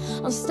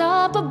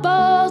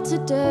 Unstoppable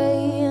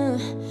today.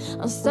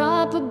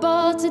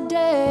 Unstoppable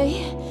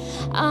today.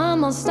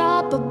 I'm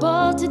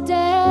unstoppable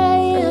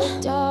today.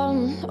 Break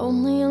down,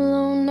 only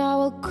alone I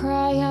will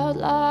cry out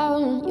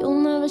loud. You'll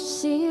never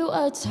see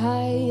what's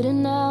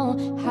hiding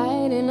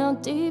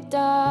out deep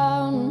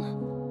down.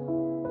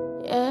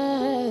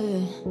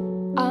 Yeah,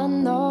 I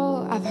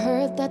know, I've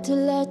heard that to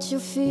let your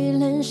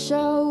feelings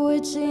show,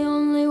 it's the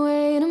only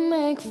way to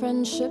make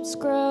friendships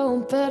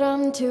grow. But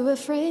I'm too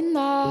afraid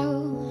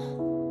now.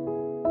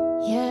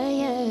 Yeah.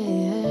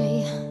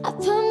 I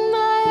put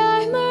my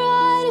armor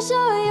on to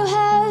show you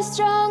how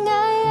strong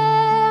I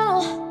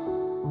am.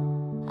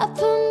 I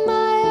put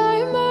my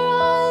armor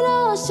on,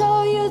 I'll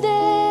show you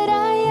that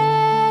I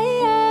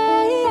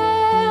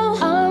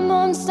am. I'm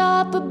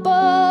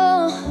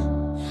unstoppable.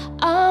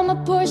 I'm a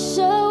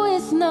Porsche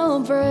with no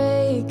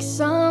brakes.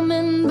 I'm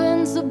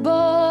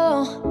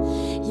invincible.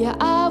 Yeah,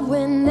 I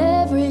win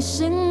every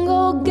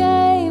single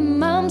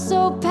game. I'm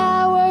so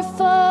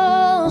powerful.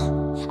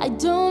 I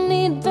don't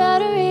need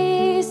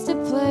batteries to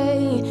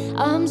play.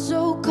 I'm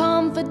so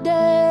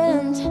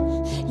confident.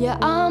 Yeah,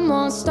 I'm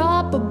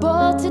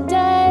unstoppable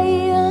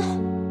today.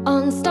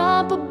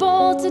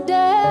 Unstoppable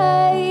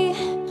today.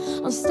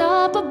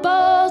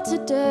 Unstoppable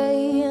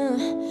today.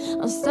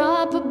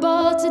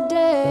 Unstoppable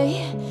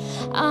today.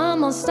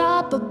 I'm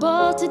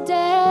unstoppable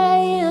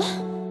today.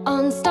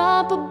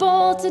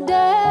 Unstoppable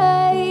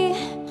today.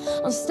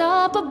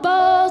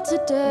 Unstoppable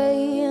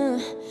today.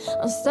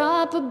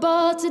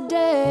 Unstoppable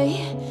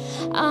today.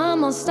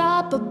 I'm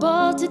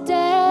unstoppable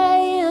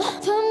today.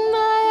 Put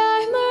my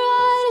armor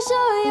on to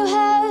show you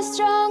how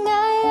strong I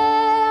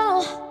am.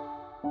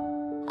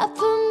 I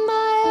put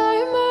my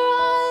armor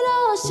on,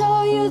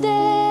 show you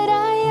that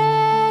I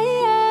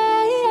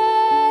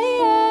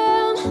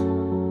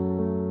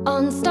am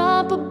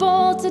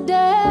unstoppable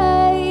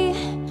today.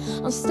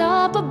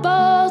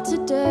 Unstoppable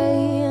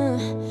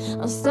today.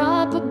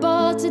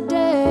 Unstoppable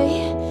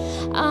today.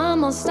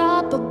 I'm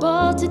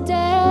unstoppable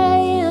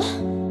today.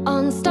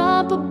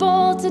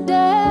 Unstoppable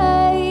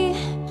today.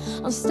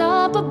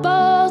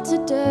 Unstoppable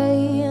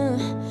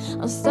today.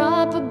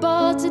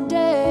 Unstoppable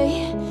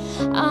today.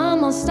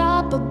 I'm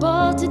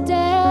unstoppable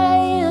today.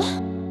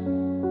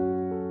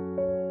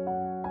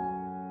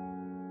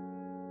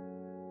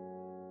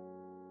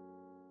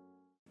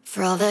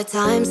 For all the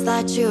times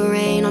that you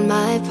rain on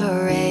my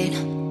parade,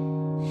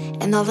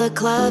 and all the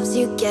clubs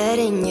you get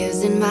in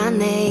using my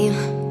name.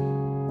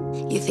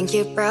 You think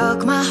you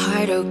broke my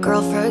heart, oh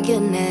girl, for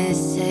goodness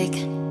sake.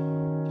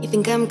 You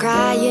think I'm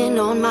crying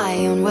on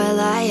my own, well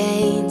I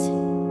ain't.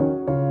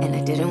 And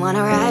I didn't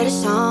wanna write a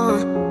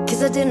song,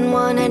 cause I didn't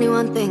want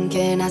anyone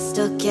thinking I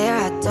still care,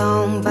 I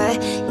don't.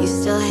 But you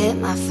still hit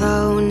my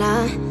phone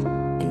now,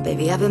 and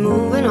baby I've been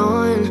moving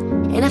on.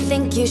 And I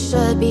think you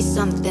should be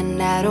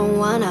something I don't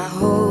wanna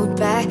hold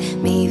back.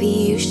 Maybe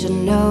you should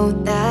know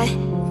that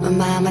my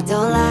mama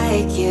don't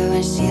like you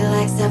and she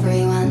likes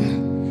everyone.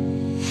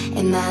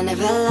 And I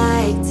never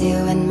liked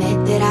to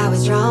admit that I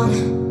was wrong.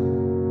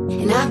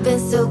 And I've been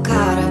so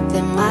caught up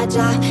in my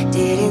job,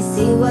 didn't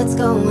see what's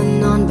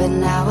going on, but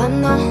now I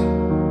know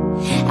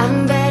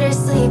I'm better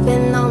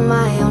sleeping on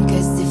my own.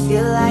 Cause if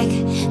you like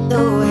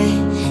the way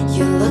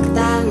you look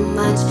that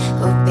much,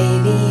 oh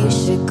baby you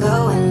should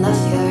go and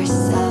love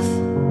yourself.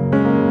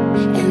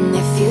 And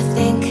if you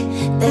think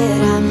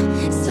that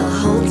I'm still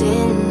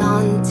holding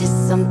on to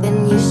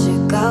something, you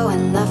should go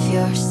and love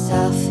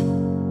yourself.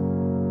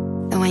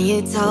 And when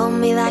you told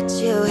me that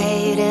you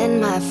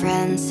hated my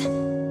friends,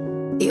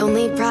 the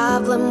only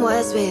problem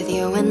was with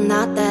you and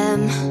not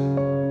them.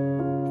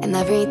 And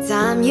every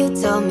time you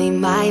told me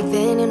my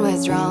opinion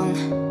was wrong,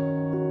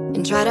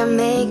 and tried to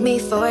make me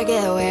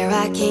forget where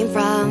I came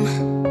from.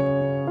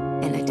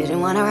 And I didn't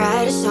wanna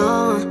write a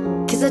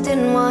song, cause I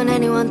didn't want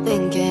anyone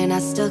thinking I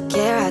still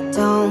care, I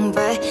don't.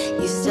 But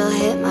you still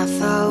hit my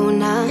phone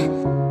now,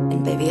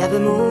 and baby I've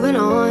been moving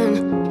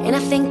on. And I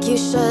think you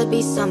should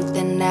be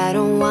something I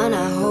don't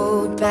wanna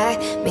hold back.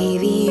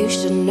 Maybe you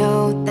should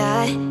know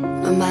that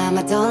my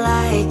mama don't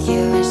like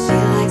you and she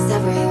likes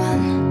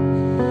everyone.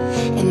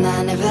 And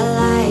I never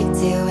liked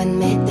to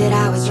admit that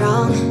I was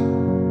wrong.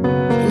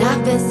 And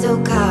I've been so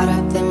caught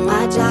up in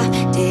my job,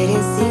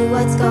 didn't see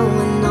what's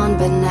going on,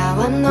 but now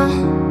I know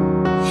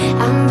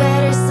I'm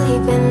better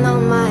sleeping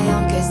on my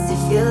own. Cause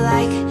if you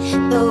like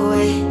the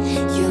way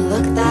you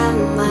look that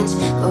much,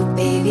 oh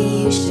baby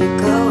you should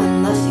go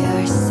and love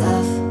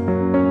yourself.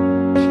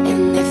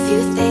 And if you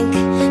think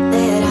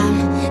that I'm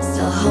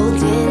still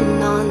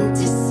holding on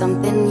to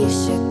something, you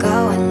should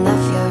go and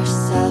love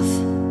yourself.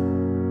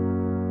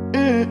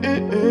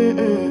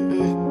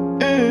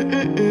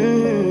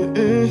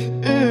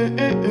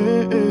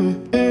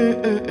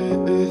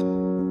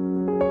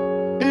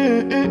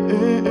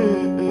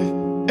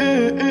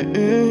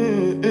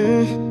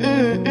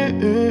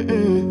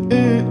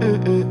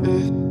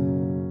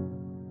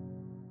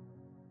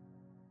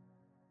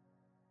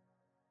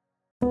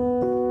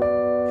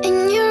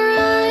 In your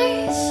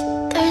eyes,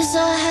 there's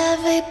a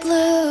heavy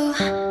blue.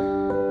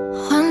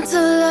 One to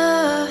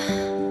love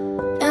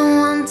and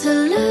one to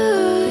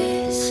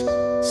lose.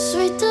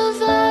 Sweet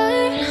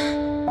divine,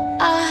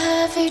 a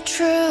heavy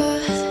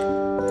truth.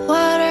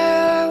 Water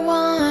or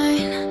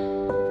wine,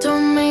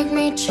 don't make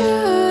me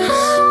choose. I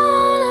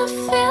wanna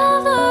feel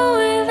the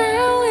way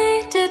that we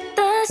did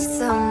the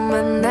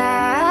summer night.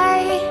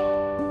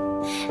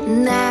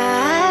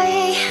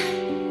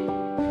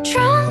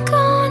 Drunk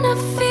on a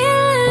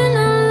feeling,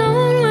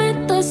 alone with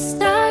the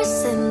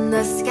stars in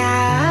the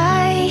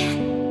sky.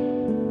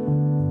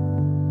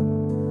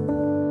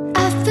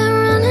 I've been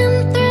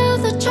running through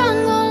the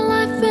jungle,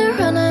 I've been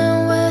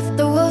running with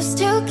the wolves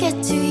to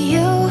get to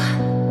you,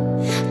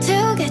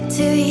 to get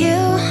to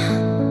you.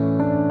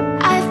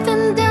 I've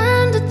been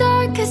down the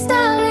darkest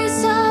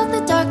alleys of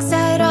the dark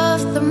side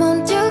of the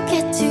moon to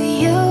get to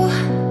you,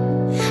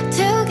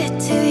 to get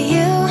to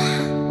you.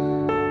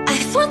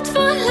 I've looked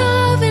for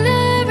love in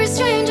every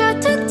stranger,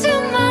 took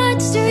too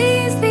much to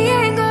ease the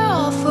anger,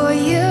 all for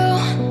you,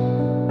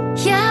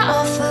 yeah,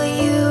 all for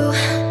you.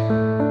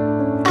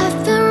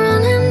 I've been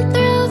running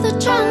through the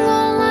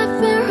jungle, I've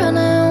been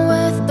running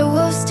with the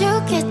wolves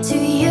to get to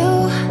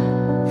you,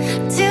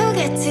 to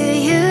get to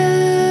you,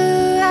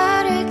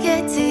 how to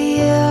get to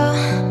you.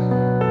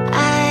 I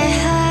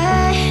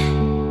had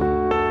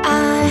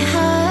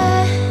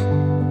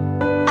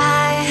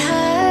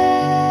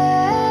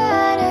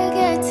to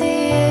get to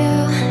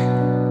you.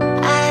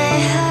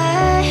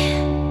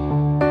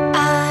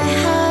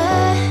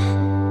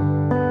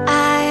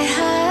 I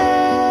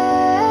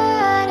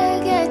had to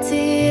get to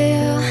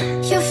you.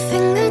 Your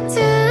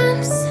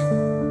fingertips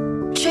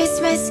trace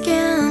my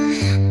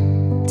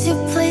skin to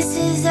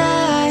places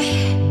I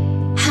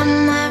have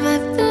never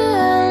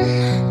been.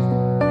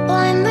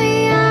 Blind the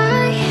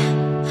eye,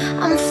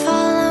 I'm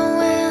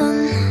following.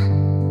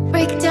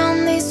 Break down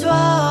these these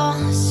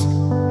walls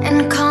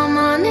and come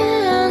on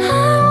in. I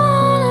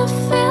wanna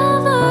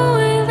feel the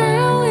way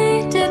that we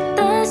did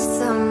the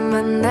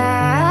summer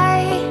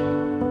night.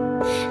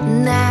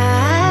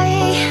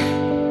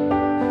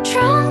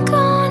 Drunk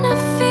on a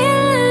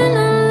feeling,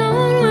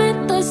 alone with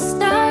the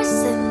stars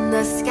in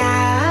the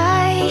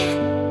sky.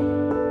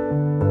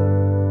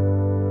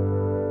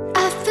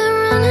 I've been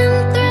running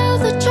through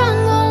the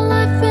jungle,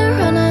 I've been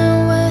running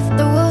with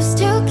the wolves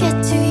to get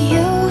to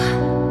you,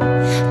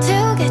 to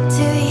get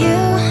to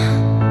you.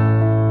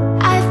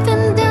 I've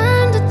been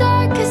down the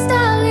darkest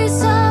alleys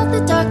of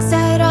the dark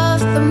side of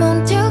the moon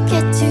to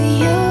get to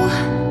you,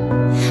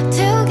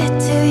 to get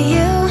to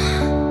you.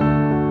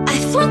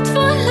 I've looked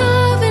for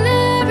love in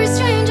every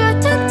stranger,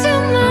 took too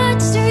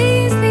much to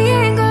ease the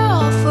anger,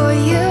 all for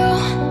you,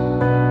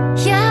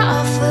 yeah,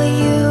 all for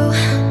you.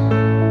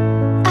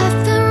 I've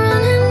been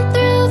running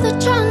through the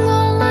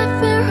jungle, I've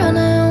been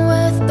running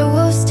with the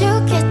wolves to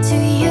get to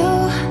you,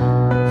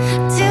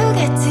 to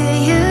get to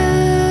you,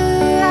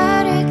 how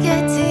to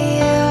get to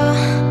you.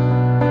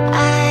 I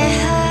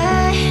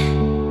had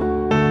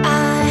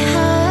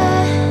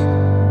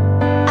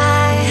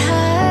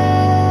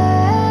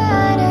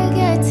to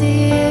get to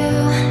you.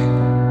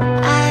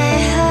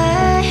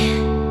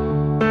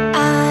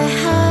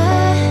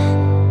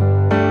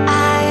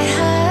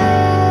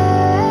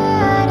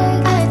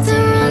 I've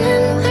been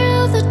running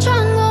through the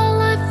jungle,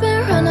 I've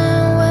been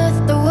running with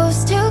the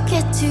wolves to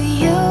get to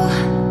you,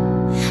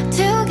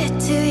 to get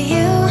to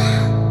you.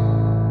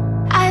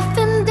 I've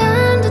been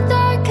down the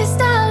darkest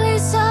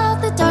alleys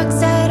of the dark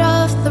side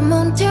of the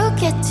moon to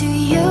get to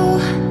you,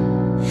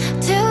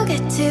 to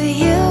get to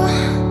you.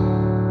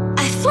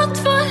 I've looked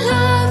for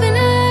love in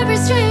every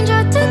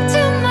stranger, took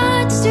too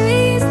much to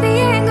ease the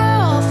anger,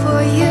 all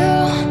for you,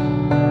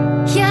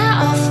 yeah,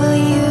 all for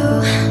you.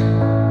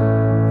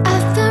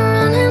 I've been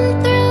running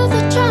through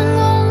the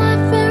jungle,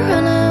 I've been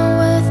running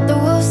with the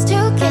wolves to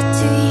get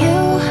to you,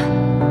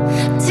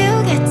 to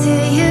get to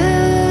you,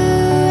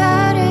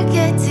 how to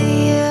get to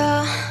you.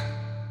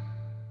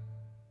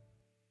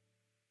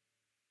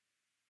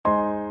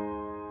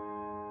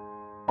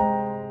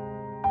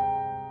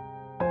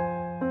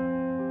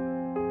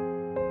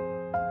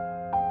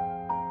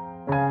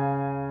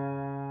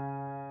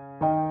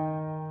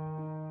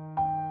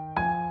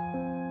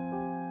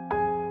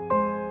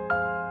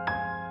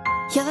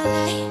 You're the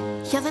light,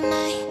 you're the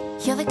night,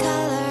 you're the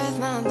color of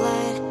my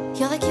blood.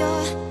 You're the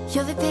cure,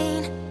 you're the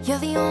pain, you're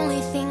the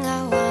only thing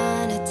I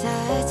wanna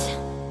touch.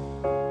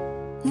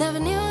 Never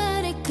knew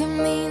that it could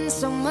mean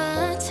so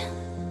much,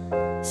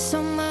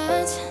 so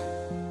much.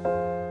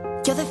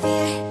 You're the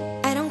fear,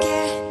 I don't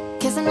care,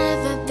 'cause I've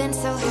never been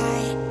so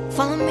high.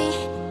 Follow me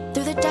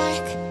through the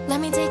dark, let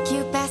me take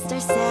you past our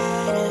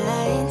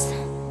satellites.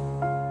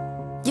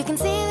 You can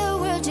see the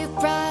world you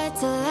brought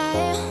to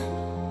life.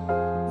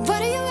 What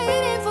are you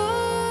waiting for?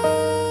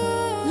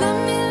 Let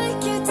me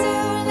like you do,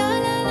 la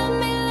la, let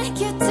me like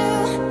you do.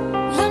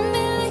 Let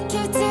me like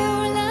you do,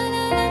 la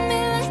la, let me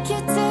like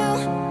you do.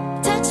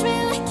 Touch me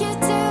like you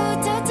do,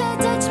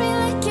 touch me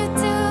like you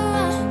do.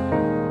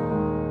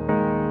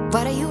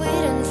 What are you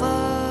waiting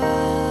for?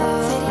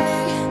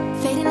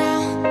 Fading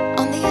out,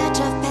 on the edge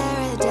of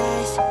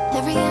paradise.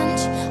 Every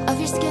inch of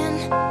your skin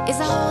is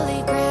a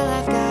holy grail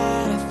I've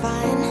gotta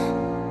find.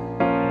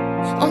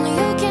 Only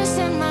you can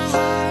set my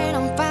heart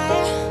on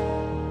fire,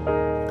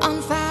 on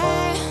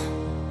fire.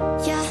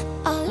 Yeah,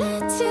 I'll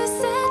let you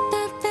set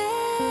the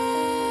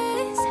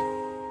pace,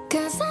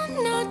 'cause I'm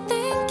not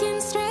thinking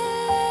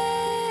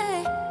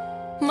straight.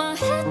 My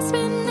head's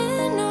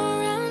spinning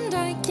around,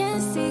 I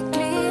can't see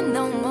clear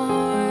no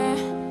more.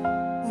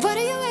 What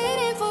are you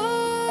waiting for?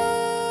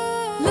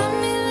 Let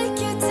me like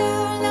you do,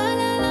 la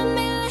la, let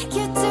me like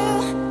you do.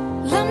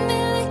 Let me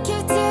like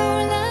you do,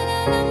 la la,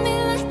 let me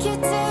like you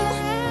do.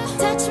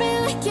 Touch me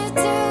like you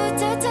do,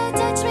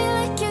 touch me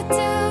like you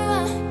do.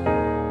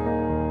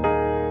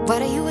 What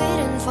are you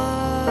waiting for?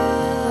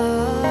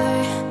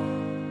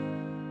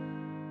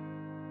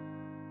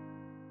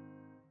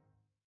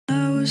 I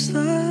was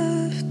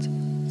left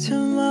to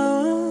my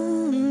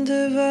own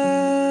devices.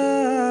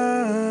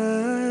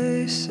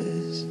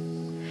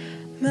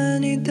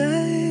 Many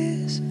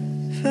days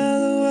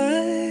fell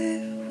away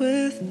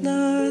with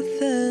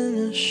nothing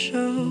to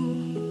show,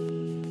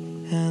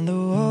 and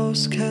the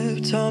walls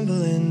kept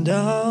tumbling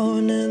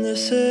down in the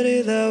city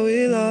that we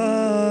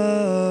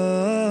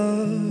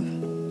love.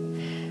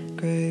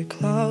 Gray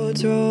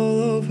clouds roll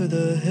over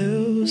the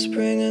hills,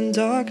 bringing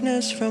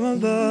darkness from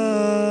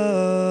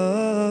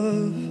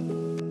above.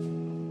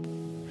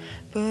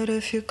 But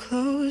if you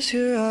close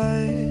your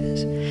eyes,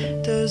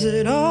 does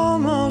it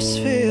almost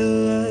feel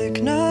like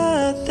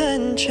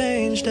nothing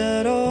changed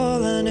at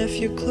all? And if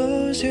you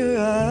close your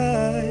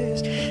eyes,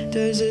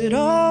 does it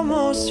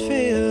almost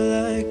feel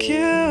like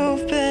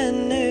you've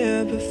been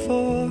here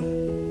before?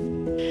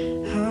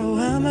 How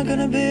am I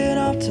gonna be an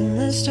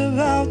optimist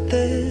about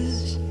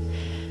this?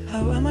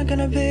 How am I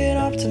gonna be an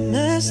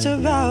optimist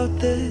about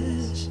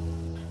this?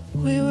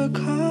 We were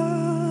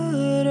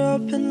caught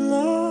up and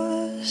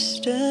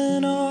lost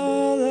in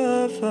all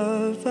of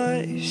our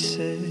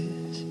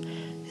vices.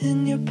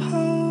 in your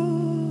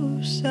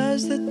pose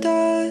as the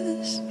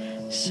dust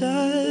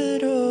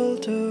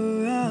settled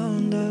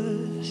around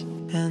us,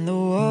 and the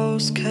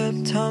walls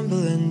kept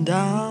tumbling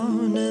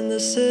down in the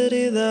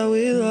city that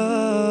we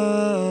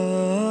love.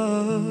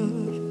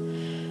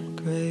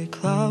 Gray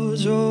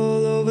clouds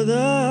roll over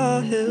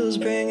the hills,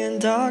 bringing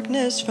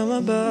darkness from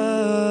above.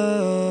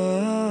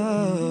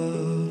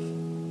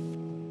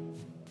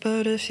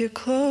 But if you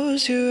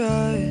close your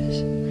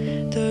eyes,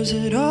 does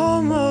it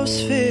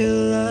almost feel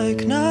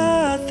like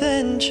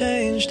nothing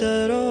changed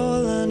at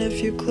all? And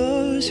if you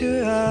close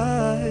your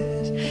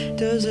eyes,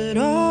 does it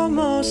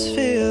almost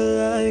feel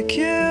like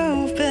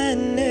you've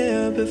been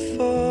here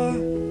before?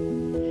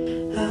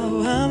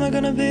 How am I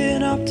gonna be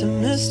an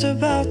optimist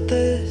about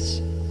this?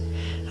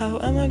 How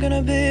am I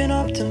gonna be an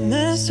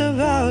optimist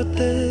about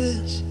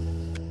this?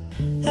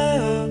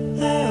 Oh,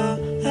 oh,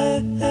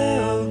 oh, oh.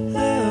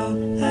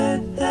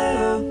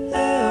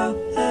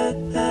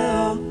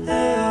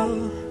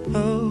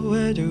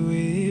 Where do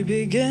we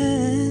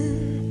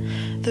begin?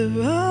 The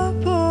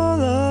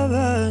rubble of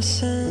our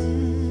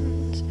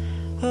sins.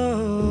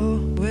 Oh,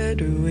 where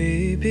do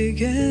we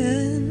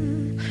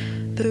begin?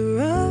 The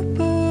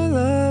rubble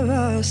of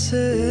our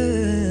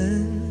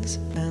sins.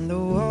 And the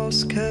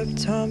walls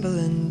kept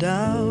tumbling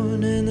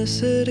down in the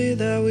city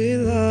that we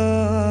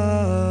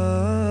love.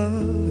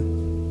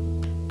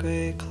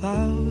 Gray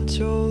clouds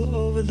roll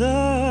over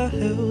the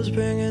hills,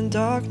 bringing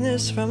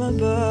darkness from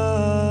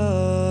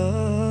above.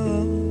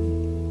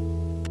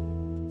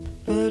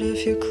 But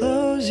if you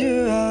close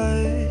your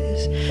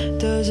eyes,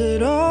 does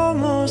it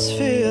almost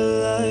feel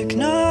like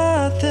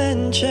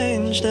nothing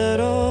changed at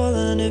all?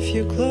 And if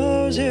you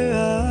close your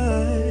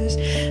eyes,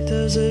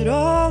 does it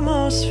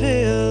almost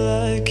feel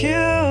like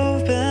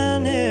you've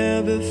been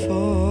here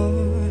before?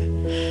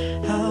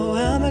 How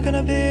am I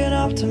gonna be an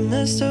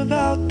optimist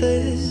about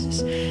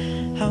this?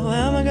 How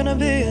am I gonna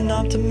be an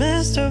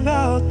optimist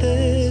about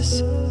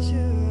this?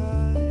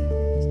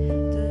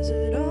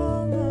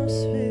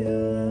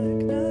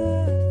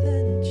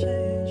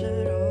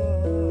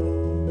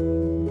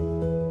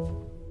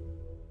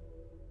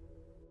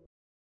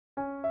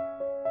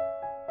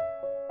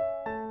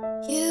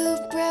 You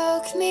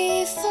broke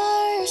me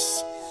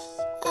first.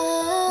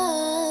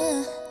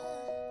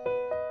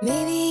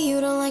 Maybe you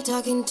don't like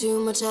talking too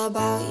much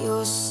about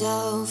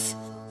yourself,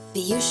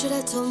 but you should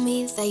have told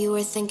me that you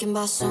were thinking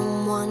about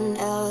someone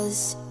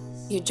else.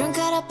 You're drunk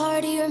at a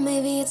party, or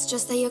maybe it's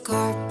just that your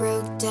car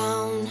broke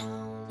down.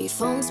 Your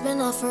phone's been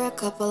off for a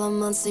couple of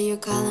months, so you're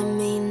calling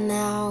me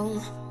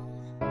now.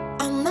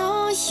 I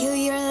know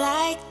you're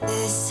like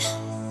this.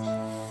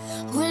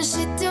 When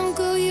shit don't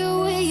go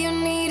your way, you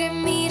needed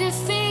me to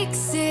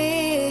fix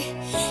it.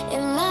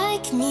 And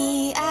like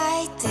me,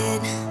 I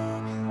did.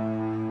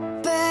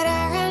 But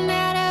I ran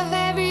out of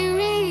every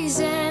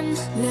reason.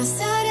 Now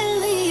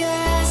suddenly you're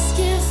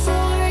asking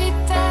for it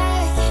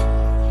back.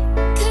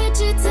 Could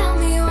you tell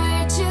me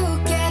where'd you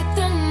get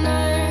the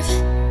nerve?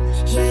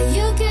 Yeah,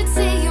 you could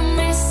say you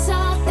miss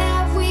all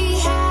that we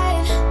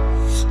had,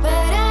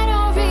 but I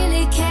don't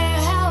really care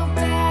how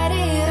bad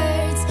it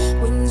hurts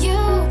when you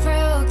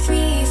broke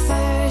me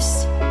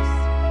first.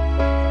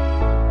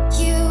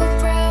 You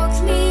broke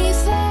me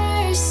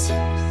first.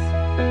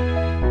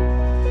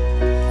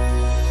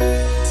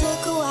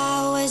 Took a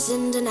while, was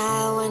in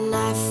denial when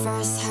I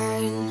first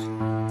heard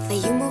that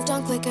you moved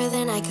on quicker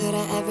than I could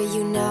have ever,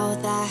 you know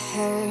that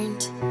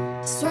hurt.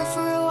 Swear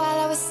for a while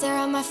I would stare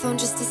at my phone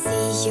just to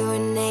see your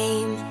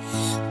name,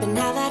 but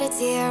now that it's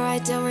here I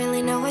don't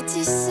really know what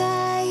to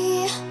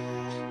say.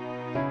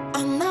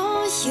 I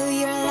know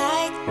you're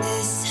like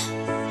this.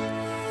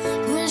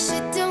 When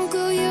shit don't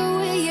go your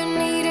way, you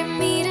needed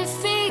me to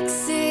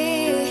fix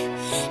it.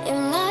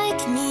 And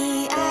like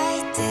me,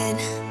 I did.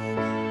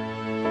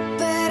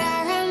 But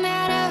I ran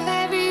out of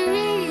every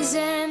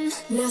reason.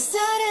 Now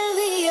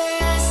suddenly you're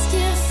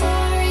asking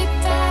for it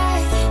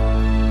back.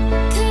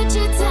 Could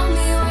you tell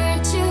me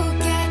where'd you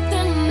get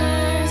the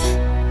nerve?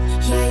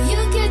 Yeah,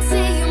 you could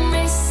say you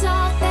miss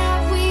all that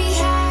we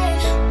had,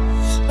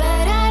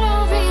 but I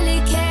don't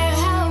really care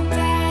how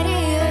bad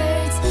it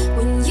hurts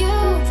when you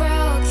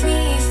broke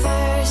me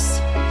first.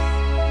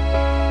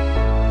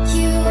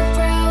 You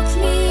broke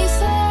me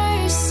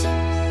first.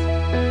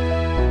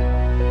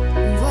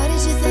 What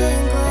did you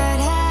think would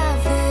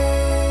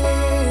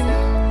happen?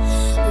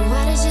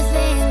 What did you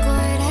think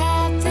would happen?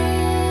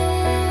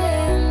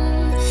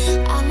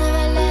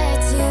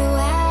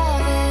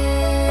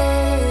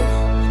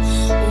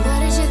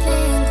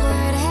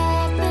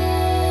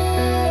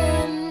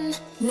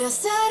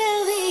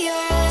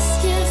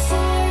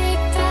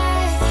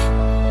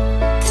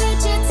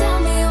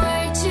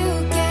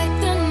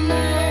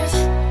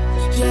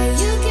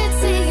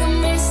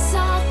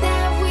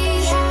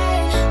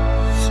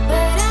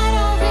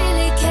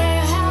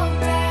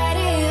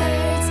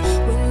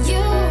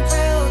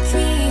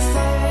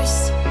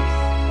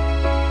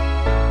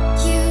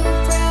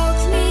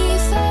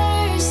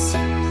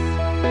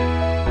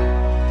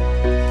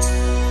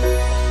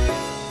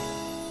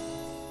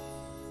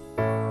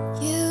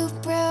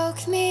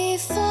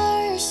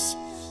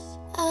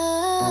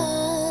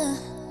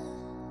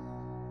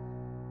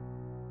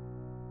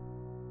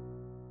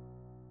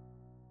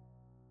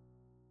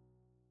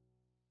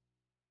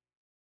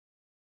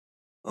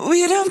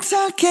 don't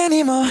talk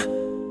anymore.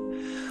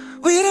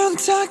 We don't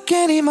talk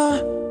anymore.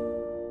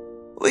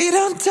 We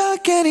don't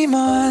talk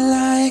anymore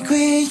like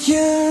we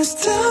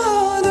used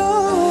to do.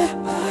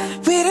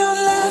 We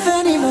don't laugh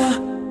anymore.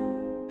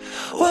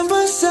 What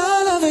was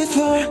all of it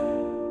for?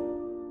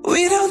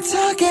 We don't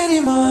talk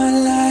anymore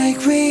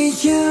like we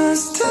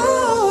used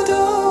to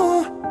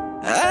do.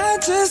 I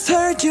just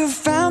heard you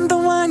found the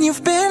one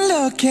you've been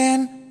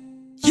looking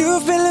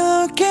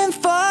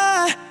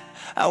for.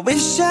 I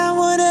wish I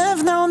would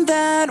have known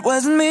that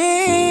wasn't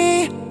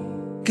me.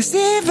 'Cause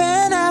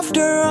even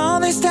after all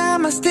this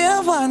time I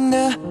still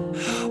wonder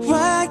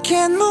why I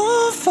can't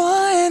move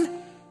on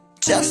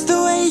just the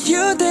way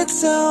you did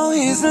so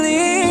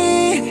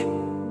easily.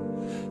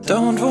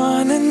 Don't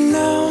wanna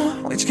know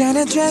which kind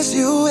of dress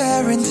you're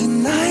wearing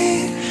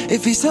tonight,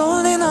 if he's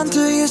holding on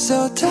to you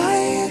so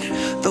tight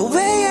the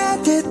way I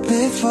did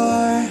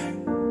before.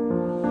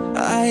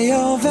 I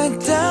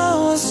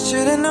overdosed,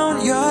 should've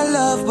known your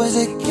love was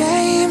a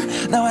game.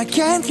 Now I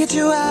can't get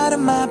you out of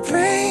my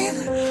brain.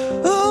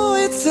 Oh,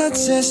 it's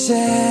such a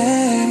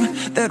shame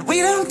that we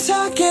don't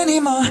talk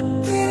anymore.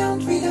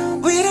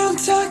 We don't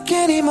talk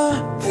anymore.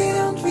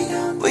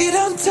 We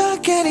don't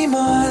talk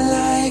anymore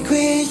like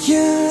we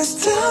used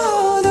to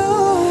do.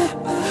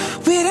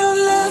 We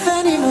don't love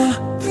anymore.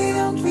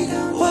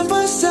 What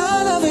was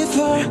all of it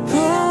for?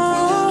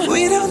 Oh,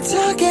 we don't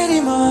talk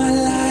anymore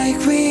like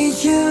we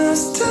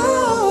used to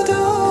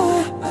do.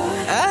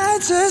 I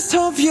just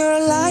hope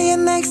you're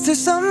lying next to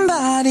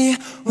somebody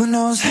who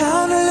knows how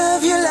to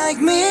love you like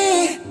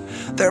me.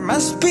 There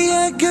must be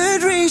a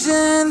good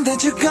reason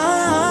that you're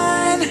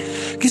gone.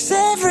 'Cause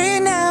every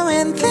now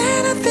and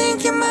then I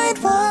think you might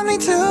want me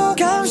to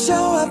come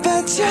show up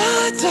at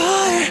your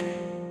door,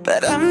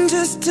 but I'm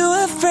just too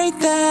afraid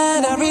that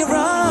I'll be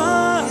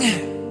wrong.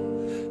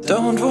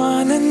 Don't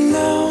wanna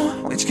know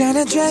which kind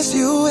of dress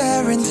you're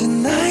wearing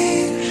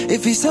tonight,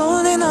 if he's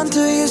holding on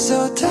to you so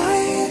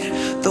tight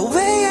the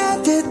way I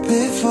did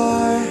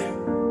before.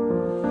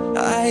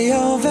 I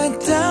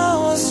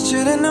overdosed,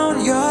 should've known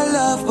your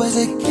love was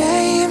a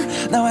game.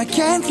 Now I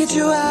can't get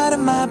you out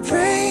of my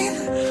brain.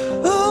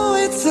 Oh,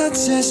 it's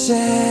such a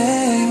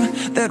shame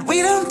that we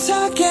don't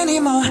talk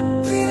anymore.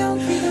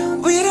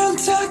 We don't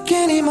talk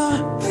anymore.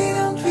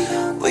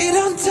 We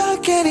don't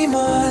talk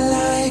anymore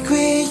like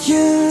we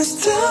used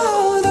to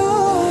do.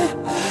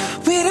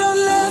 We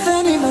don't love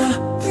anymore.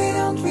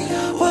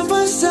 What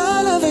was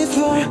all of it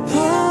for?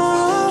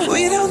 Oh,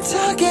 we don't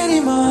talk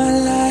anymore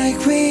like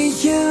we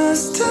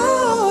used to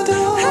do.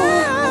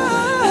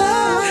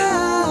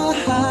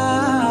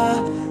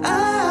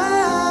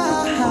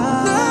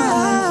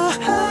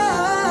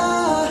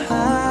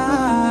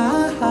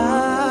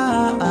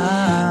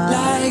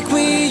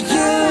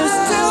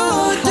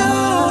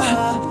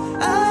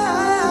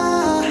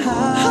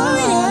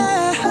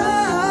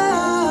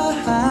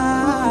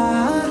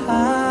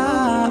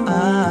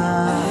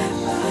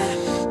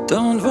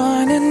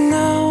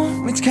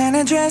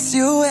 Dress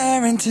you're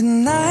wearing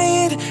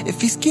tonight, if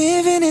he's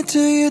giving it to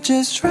you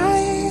just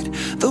right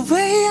the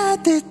way I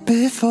did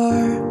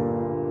before.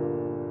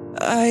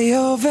 I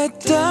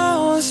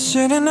overdosed,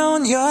 should've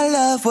known your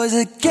love was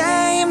a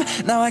game.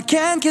 Now I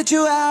can't get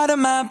you out of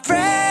my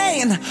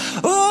brain.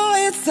 Oh,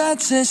 it's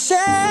such a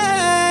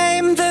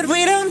shame that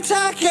we don't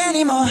talk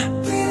anymore.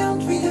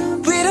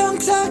 We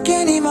don't talk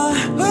anymore.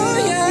 Oh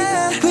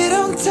yeah, we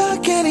don't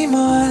talk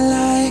anymore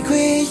like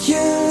we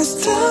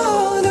used to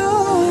do.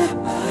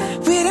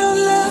 We don't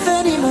love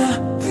anymore.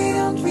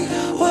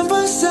 What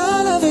was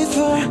all of it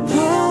for?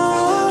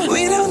 Oh,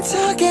 we don't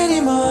talk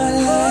anymore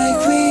like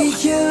we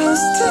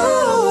used to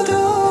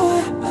do.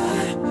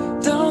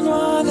 Don't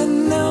wanna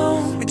know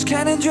which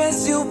kind of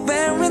dress you're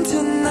wearing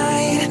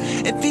tonight,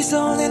 if he's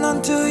holding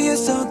on to you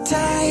so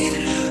tight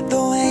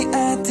the way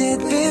I did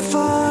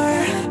before.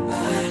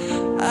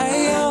 I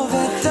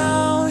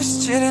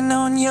overdosed, should've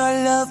known your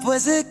love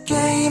was a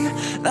game.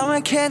 Now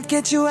I can't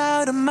get you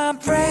out of my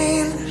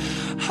brain.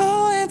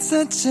 Oh, it's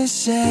such a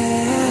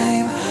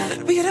shame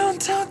that we don't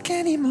talk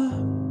anymore.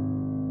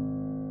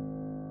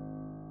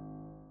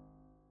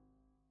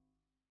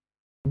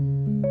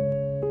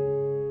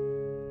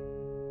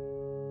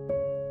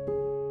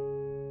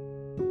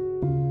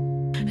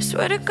 I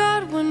swear to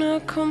God, when I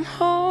come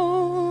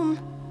home,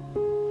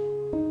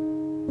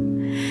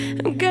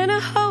 I'm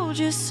gonna hold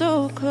you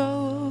so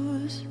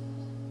close.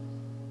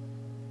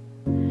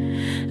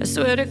 I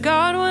swear to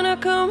God, when I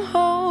come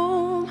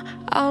home,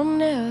 I'll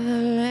never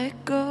let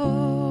go.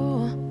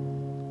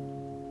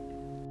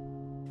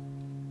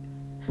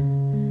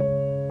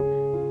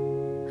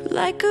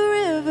 Like a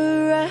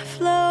river I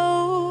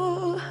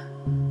flow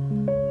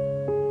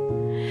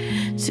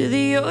to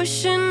the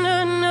ocean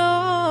I know.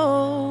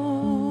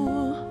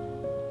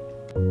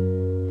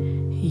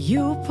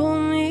 You pull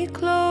me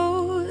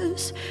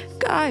close,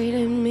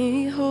 guiding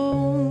me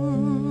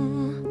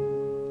home.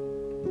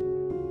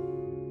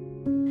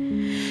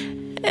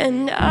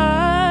 And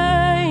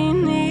I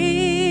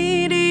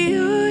need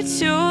you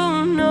to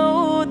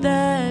know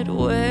that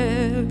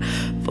we're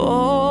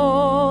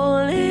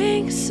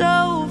falling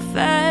so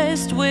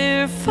fast.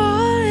 We're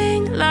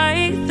falling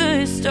like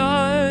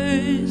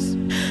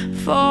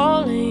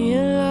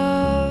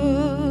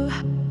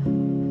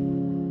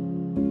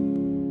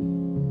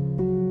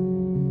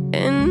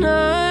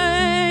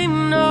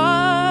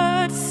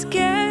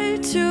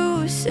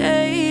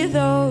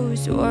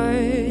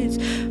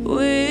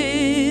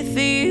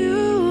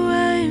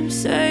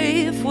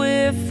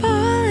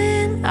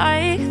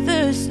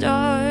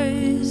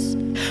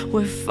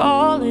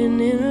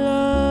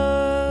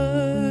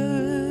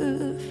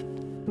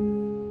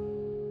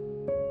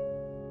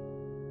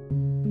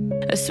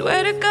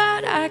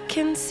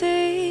can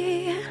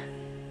see.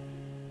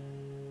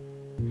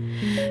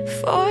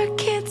 4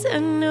 kids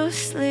and no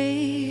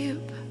sleep.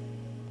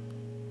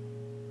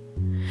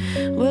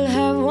 We'll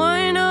have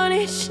one on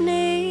each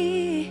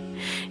knee,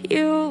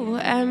 you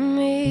and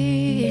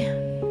me.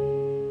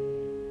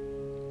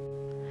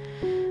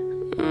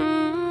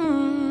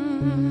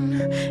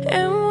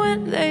 And when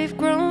they've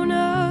grown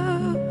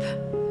up,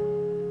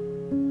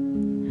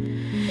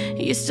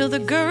 you're still the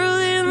girl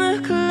in the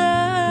club.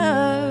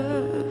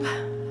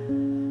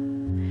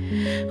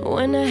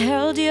 When I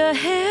held your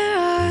hair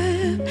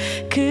up,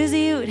 'cause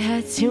you'd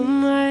had too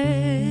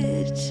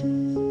much.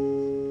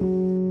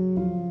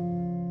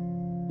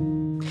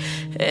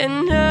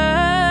 And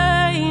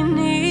I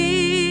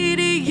need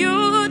you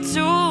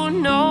to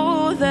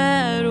know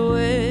that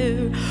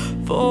we're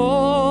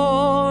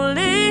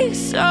falling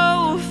so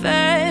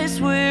fast.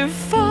 We're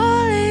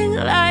falling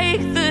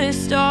like the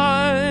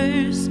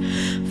stars,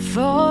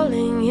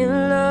 falling in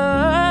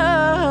love.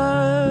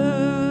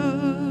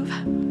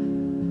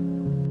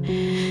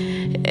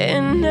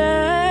 And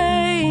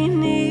I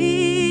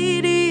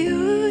need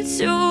you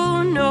to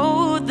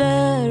know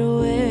that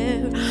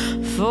we're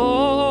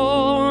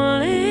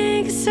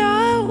falling so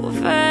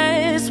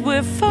fast.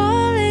 We're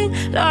falling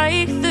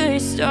like the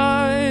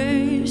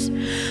stars,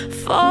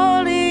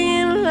 falling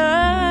in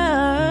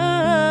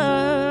love.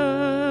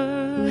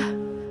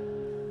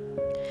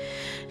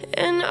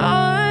 And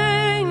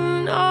I'm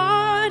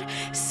not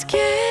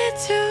scared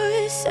to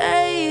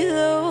say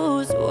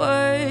those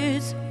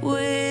words.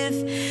 With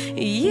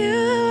you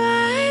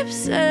I'm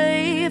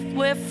safe.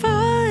 We're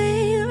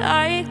falling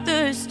like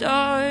the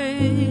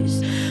stars,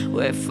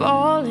 we're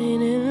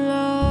falling in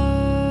love.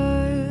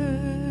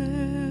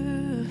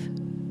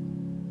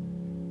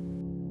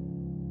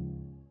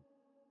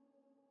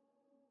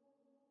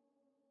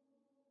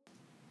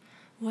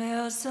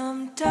 Well,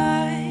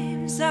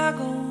 sometimes I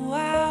go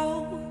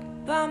out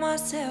by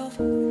myself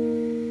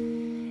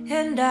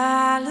and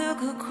I look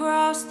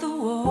across the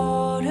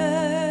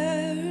water,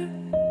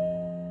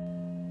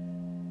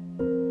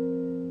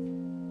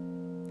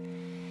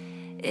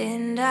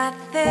 and I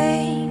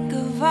think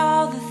of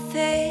all the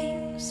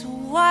things,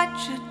 what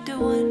you're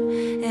doing,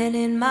 and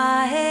in my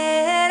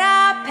head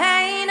I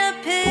paint a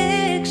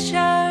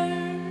picture.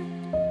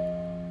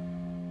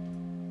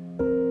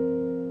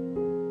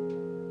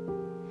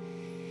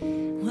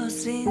 Well,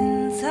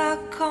 since I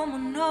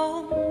come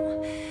home,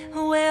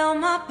 well,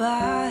 my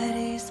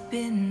body's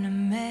been a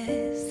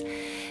mess,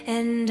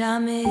 and I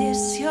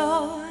miss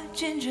your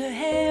ginger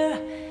hair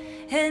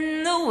and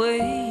the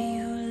way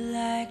you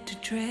like to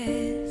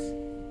dress.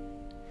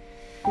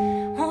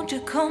 Won't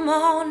you come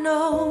on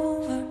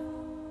over?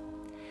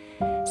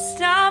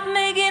 Stop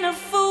making a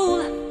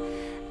fool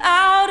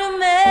out of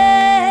me.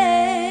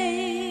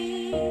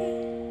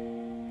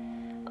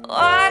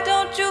 Why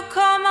don't you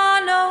come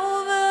on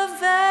over,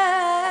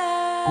 Valerie?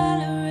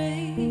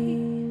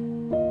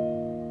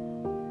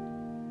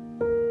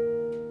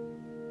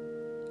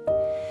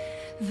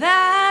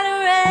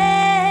 Valerie,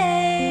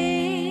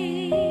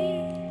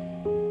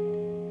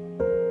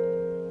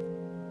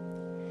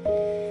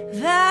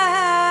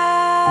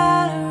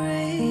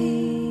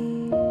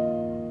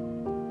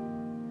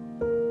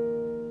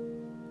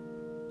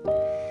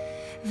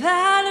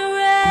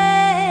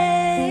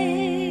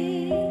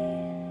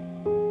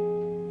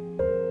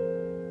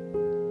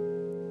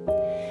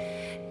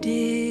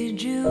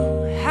 did you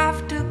have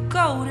to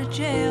go to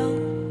jail?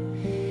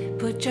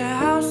 Put your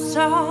house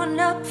on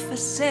up for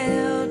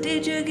sale?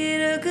 Did you get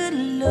a good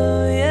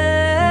lawyer?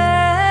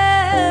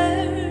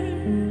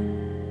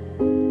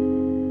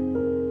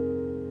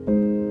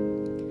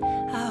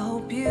 I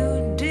hope you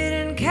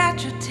didn't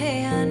catch a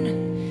tan.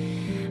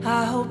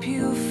 I hope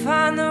you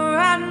find the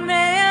right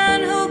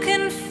man who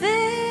can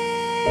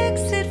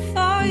fix it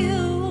for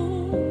you.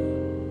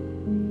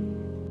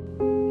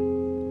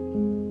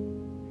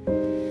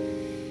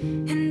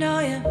 And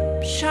are you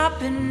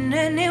shopping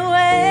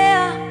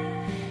anywhere?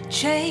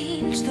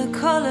 Change the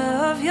color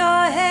of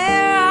your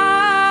hair.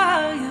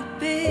 Are you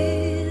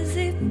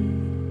busy?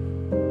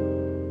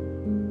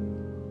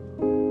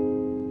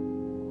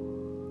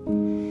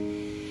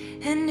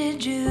 And did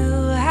you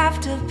have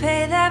to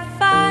pay that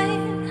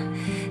fine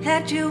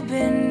that you've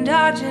been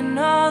dodging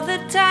all the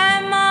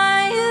time?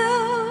 Are you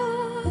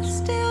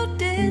still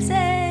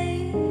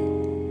dizzy?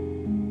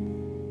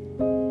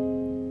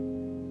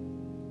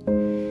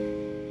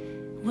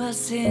 Well,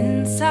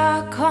 since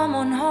I come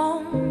on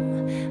home,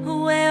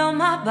 well,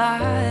 my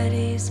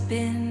body's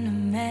been a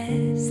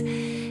mess,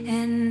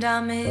 and I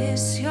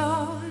miss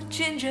your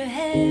ginger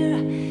hair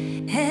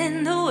and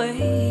the way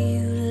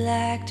you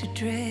like to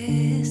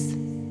dress.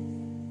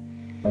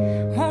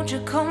 Won't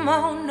you come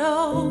on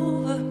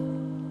over?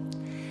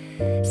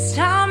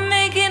 Stop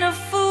making a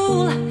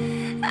fool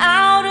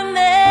out of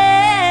me.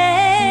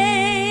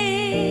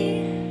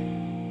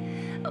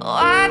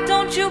 Why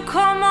don't you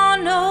come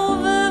on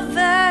over,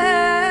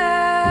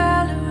 Valerie?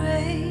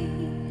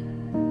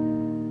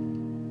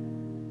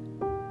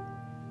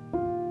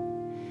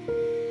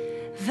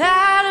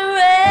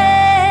 Valerie,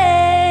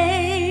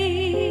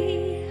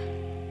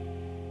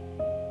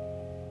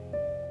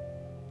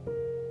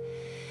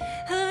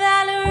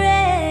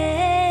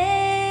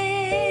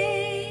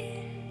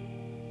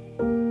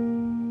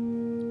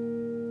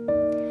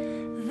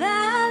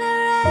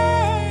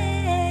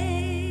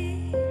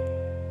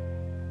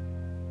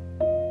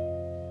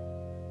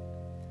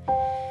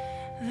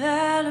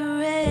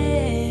 Valerie,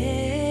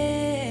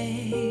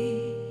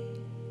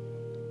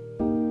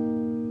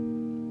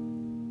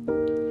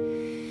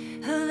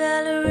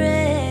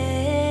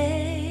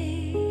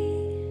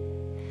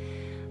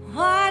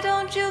 why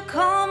don't you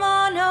come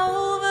on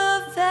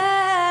over, Valerie?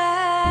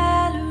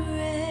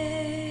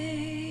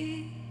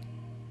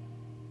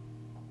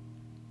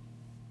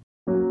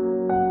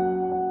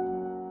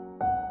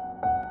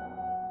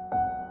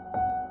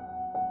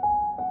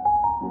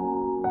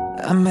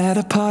 I'm at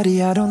a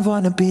party I don't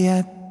wanna be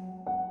at,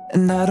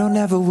 and I don't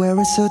ever wear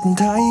a suit and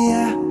tie,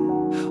 yeah.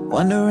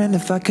 Wondering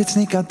if I could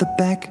sneak out the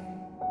back.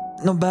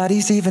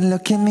 Nobody's even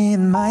looking me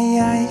in my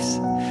eyes.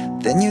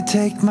 Then you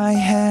take my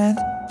hand,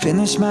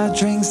 finish my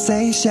drink,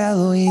 say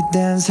shall we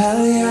dance,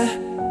 hell yeah.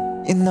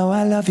 You know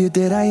I love you,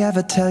 did I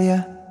ever tell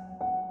ya?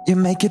 You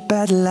make it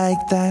better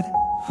like that.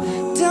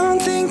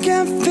 Don't think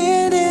I'm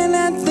fitting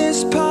at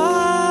this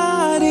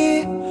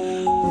party.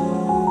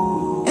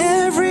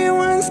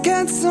 Everyone's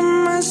got so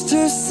much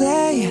to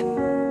say.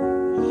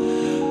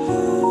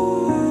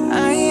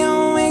 I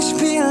always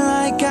feel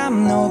like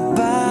I'm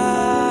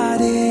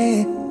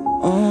nobody.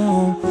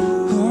 Oh,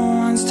 who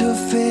wants to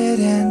fit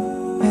in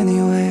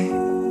anyway?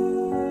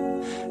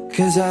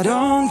 'Cause I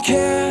don't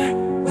care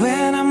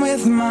when I'm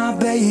with my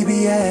baby,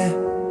 yeah.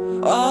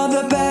 All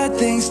the bad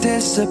things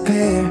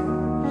disappear,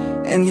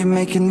 and you're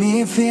making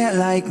me feel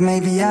like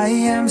maybe I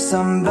am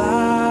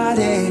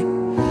somebody.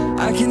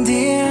 I can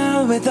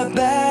deal with the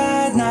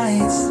bad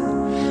nights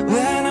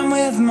when I'm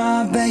with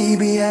my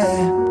baby, yeah.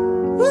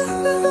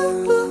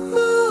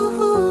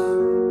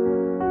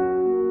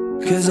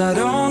 'Cause I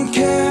don't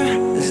care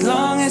as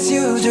long as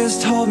you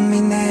just hold me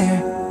near.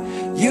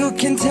 You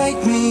can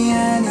take me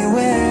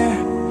anywhere,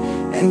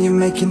 and you're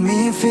making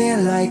me feel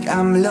like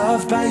I'm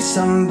loved by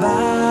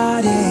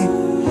somebody.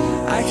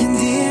 I can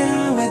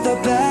deal with the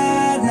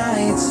bad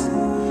nights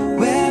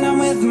when I'm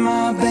with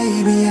my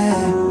baby,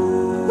 yeah.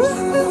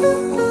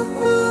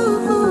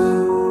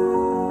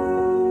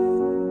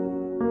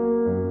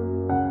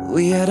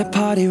 We at a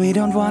party we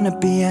don't wanna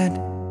be at,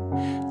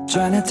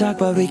 trying to talk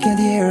but we can't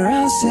hear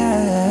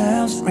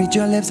ourselves. Read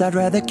your lips, I'd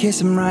rather kiss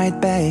them right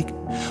back.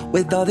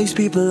 With all these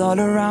people all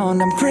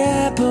around, I'm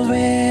crippled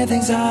with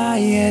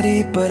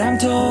anxiety, but I'm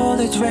told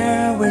it's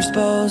where we're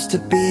supposed to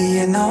be.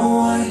 You know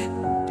what?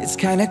 It's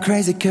kinda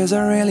crazy 'cause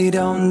I really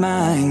don't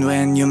mind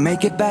when you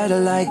make it better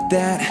like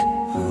that.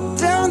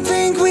 Don't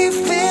think we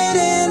fit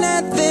in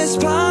at this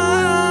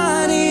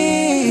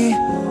party.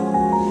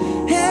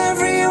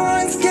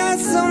 Everyone's got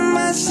so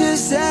much to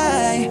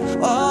say.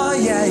 Oh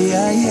yeah,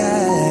 yeah,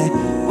 yeah.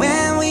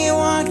 When we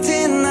walked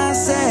in I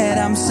said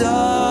I'm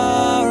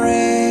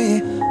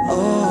sorry.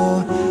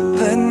 Oh,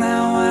 but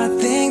now I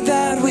think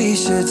that we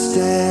should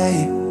stay.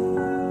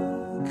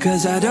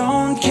 'Cause I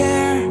don't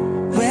care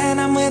when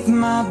I'm with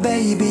my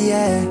baby,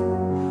 yeah.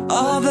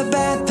 All the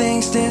bad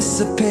things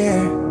disappear,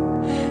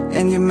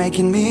 and you're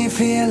making me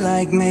feel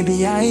like maybe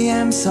I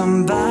am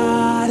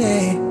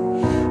somebody.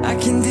 I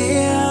can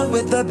deal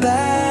with the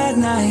bad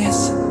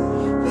nights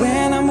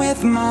when I'm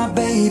with my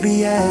baby,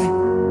 yeah.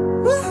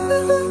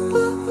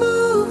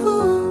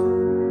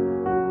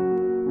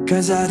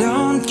 'Cause I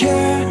don't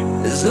care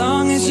as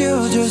long as you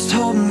just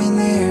hold me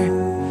near.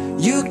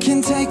 You can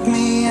take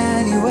me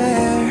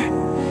anywhere.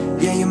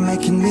 Yeah, you're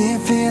making me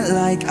feel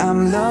like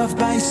I'm loved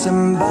by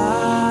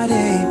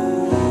somebody.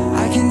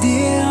 I can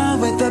deal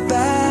with the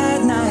bad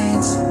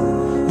nights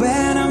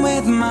when I'm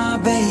with my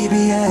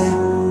baby, yeah.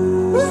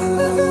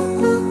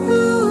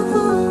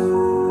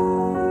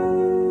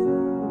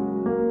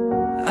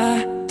 I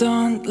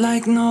don't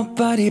like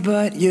nobody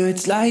but you.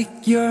 It's like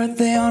you're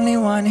the only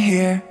one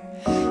here.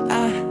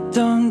 I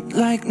don't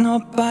like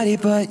nobody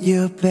but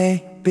you,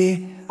 baby.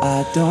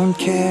 I don't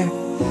care.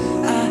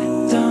 I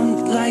don't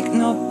like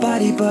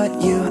nobody but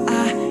you.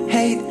 I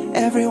hate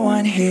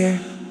everyone here.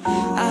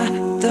 I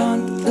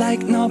don't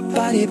like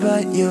nobody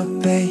but you,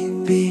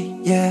 baby,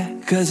 yeah.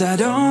 'Cause I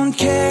don't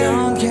care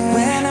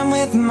when I'm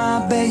with my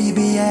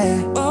baby, yeah.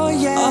 Oh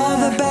yeah. All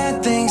the bad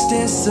things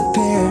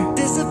disappear.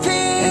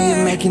 And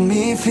you're making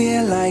me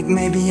feel like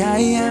maybe I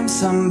am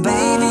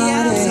somebody.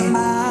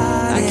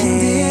 I can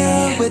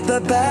deal with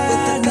the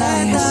bad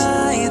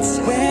nights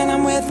when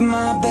I'm with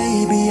my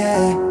baby,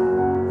 yeah.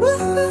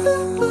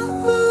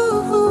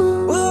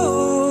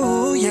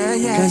 Ooh, yeah,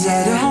 yeah. 'Cause I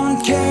don't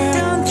care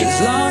as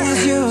long as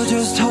you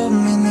just hold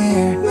me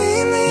near.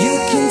 You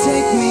can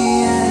take me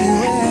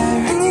anywhere.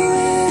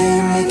 Yeah,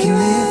 you're making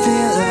me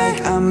feel like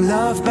I'm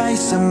loved by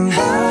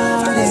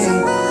somebody.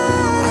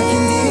 I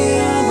can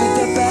deal with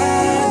the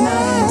bad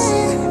nights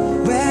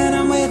when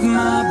I'm with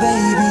my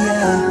baby,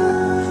 yeah.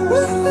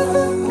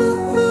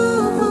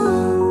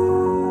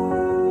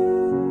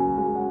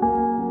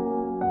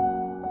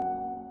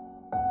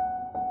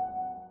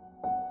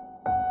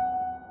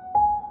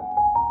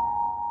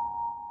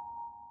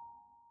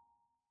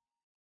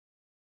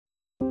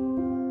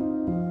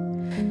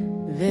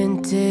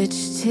 Vintage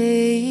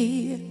tea,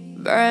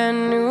 brand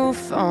new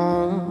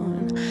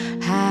phone,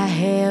 high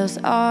heels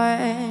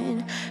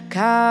on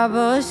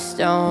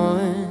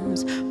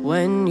cobblestones,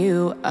 When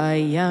you are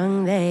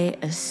young, they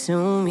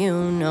assume you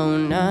know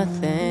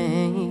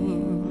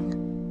nothing.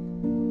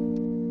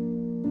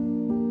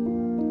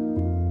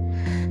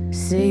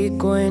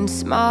 Sequin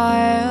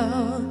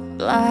smile,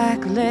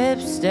 black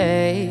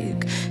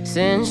lipstick,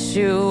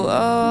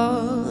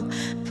 sensual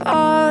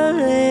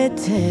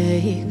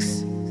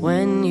politics.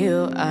 When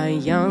you are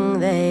young,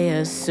 they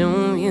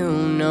assume you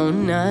know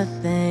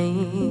nothing.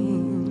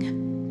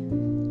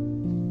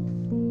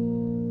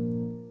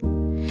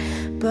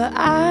 But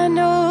I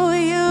know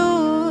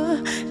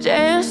you,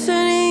 dancing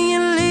in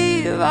your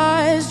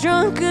Levi's,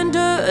 drunk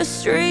under a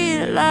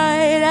street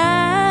light.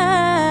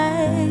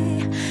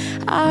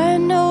 I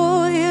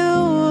know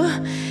you,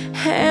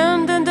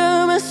 hand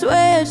under my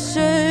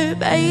sweatshirt,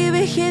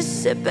 baby,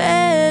 kiss it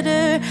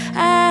better.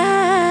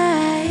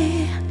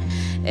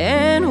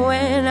 And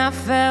when I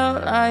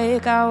felt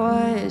like I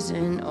was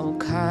an old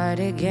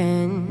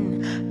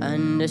cardigan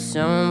under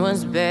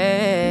someone's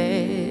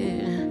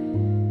bed,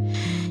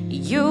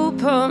 you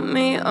put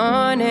me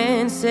on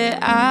and said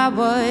I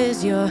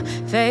was your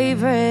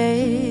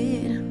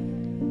favorite.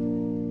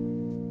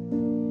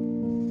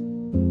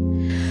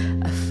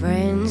 A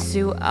friend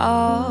to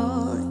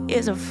all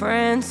is a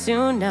friend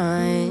to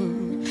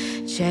none.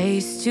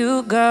 Chase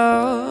two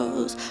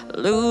girls,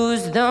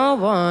 lose the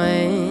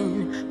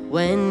one.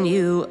 When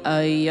you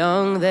are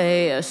young,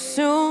 they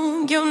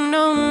assume you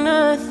know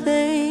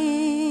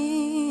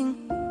nothing.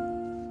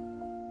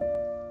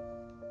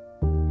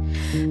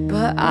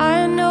 But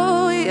I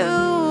know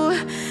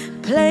you,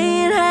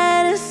 playing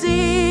hide and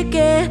seek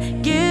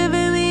and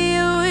giving me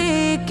your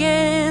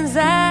weekends.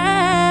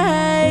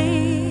 I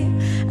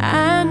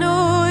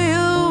know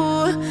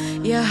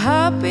you, you're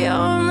happy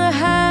on the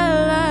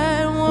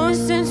highline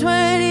once in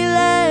 20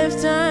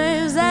 lifetimes.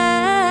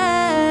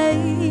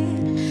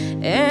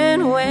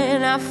 And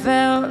when I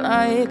felt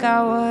like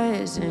I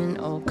was an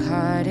old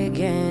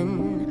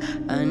cardigan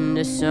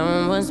under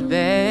someone's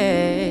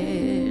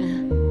bed,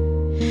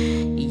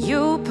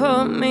 you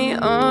put me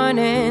on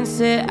and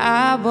said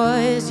I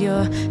was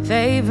your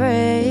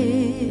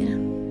favorite.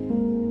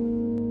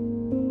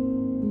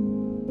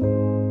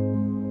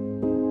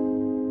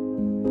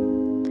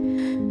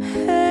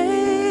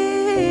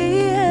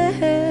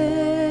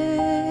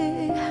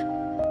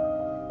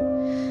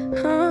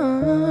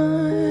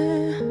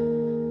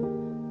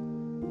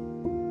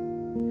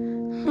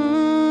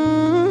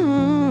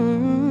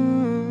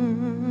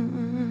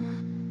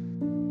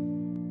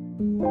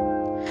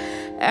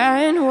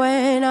 And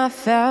when I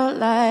felt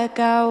like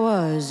I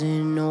was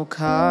in no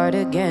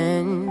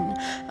cardigan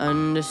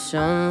under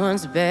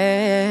someone's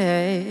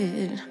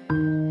bed,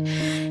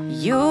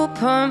 you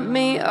pumped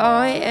me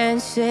on and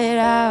said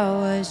I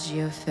was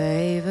your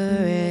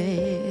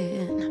favorite.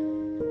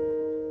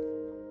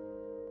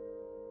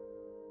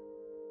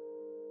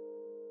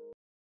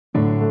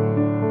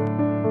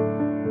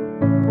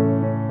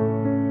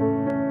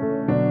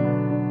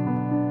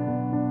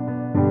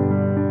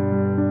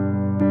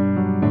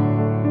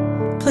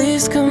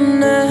 Please come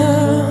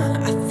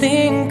now, I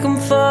think I'm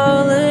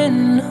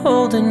falling,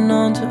 holding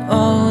on to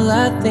all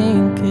I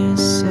think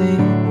is safe.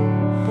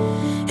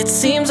 It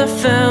seems I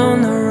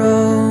found the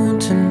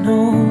road to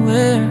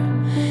nowhere,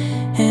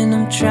 and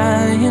I'm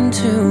trying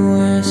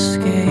to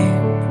escape.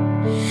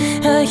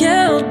 I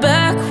yelled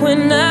back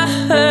when I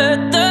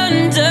heard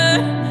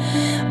thunder,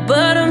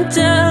 but I'm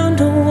down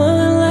to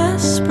one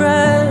last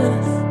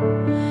breath.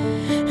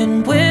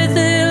 And with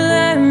it,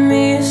 let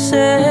me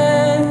say,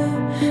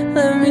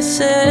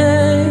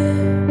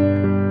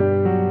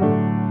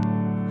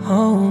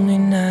 hold me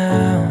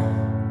now.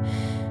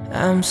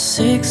 I'm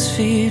 6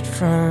 feet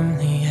from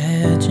the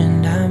edge,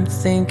 and I'm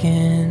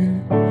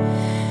thinking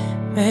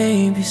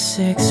maybe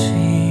 6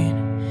 feet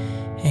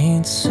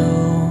ain't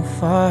so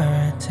far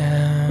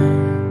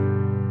down.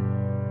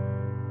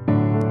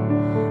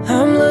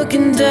 I'm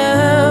looking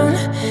down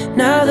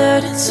now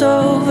that it's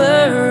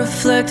over,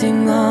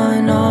 reflecting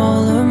on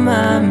all of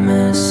my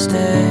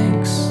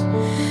mistakes.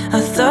 I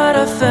thought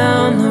I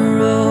found the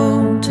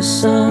road to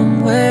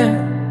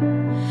somewhere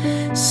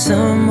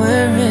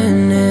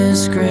in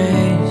His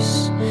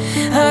grace.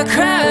 I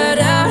cried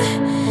out,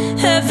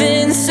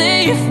 heaven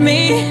save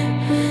me,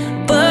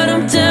 but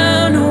I'm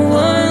down to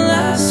one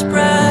last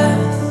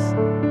breath.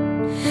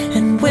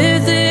 And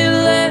with it,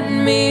 let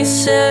me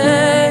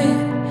say,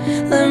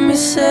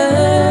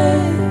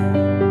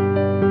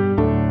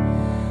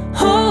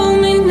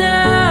 hold me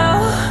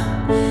now.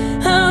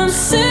 I'm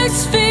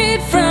 6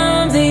 feet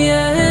from the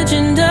edge,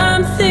 and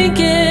I'm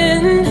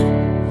thinking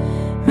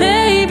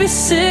maybe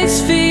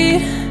 6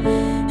 feet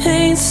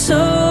ain't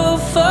so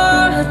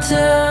far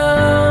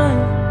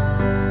down.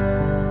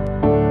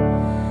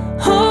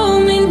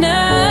 Hold me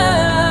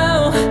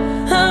now.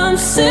 I'm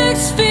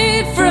 6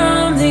 feet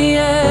from the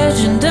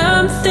edge, and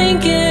I'm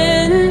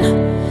thinking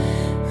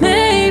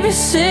maybe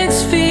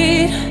 6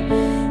 feet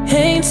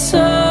ain't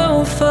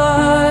so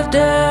far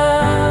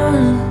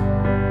down.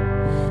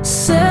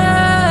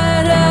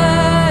 Sad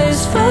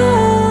eyes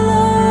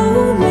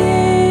follow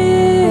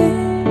me,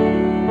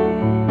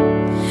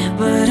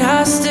 but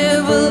I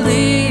still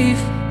believe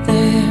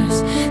there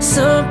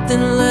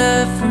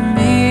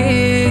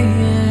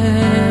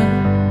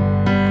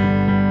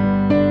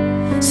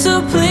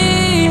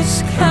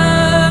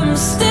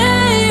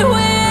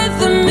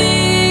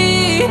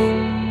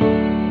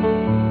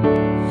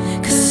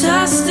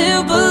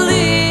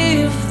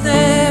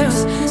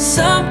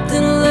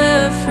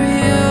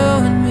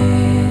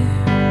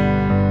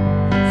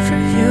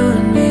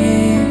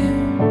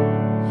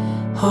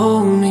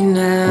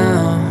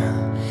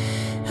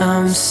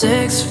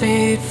 6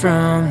 feet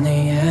from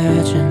the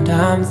edge and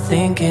I'm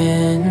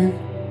thinking,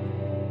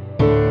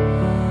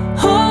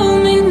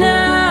 hold me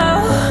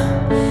now.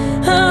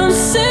 I'm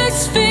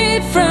 6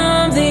 feet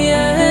from the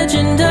edge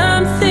and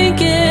I'm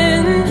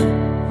thinking,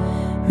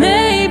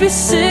 maybe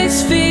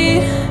 6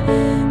 feet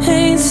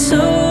ain't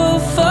so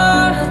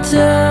far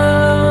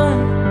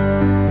down.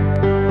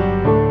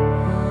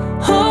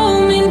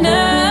 Hold me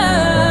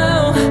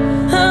now.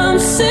 I'm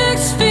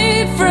 6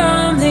 feet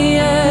from the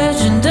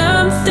edge and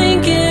I'm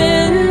thinking,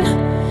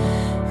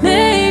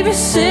 maybe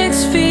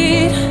 6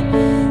 feet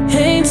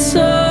ain't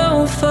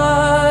so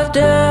far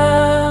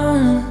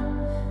down.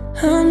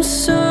 I'm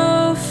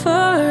so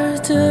far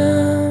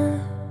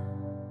down.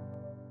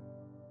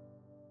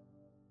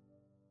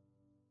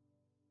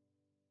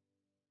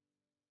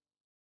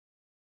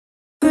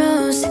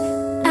 Rose,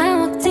 I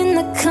walked in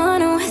the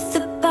corner with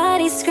the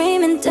body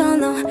screaming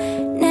dolo.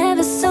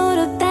 Never sold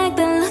her back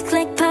but looked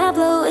like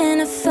Pablo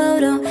in a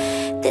photo.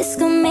 This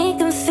gon' make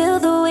him feel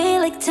the way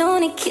like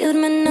Tony killed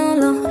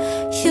Manolo.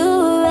 You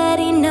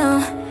already know,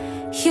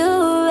 you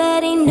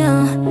already know.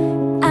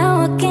 I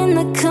walk in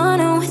the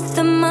corner with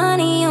the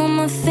money on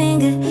my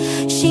finger.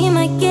 She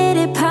might get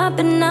it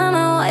poppin', I'm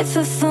my wife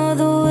before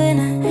the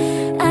winter.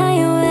 I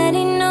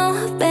already know,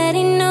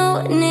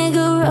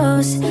 nigga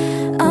Rose.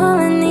 All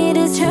I need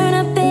is turn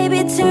up, baby,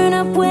 turn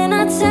up when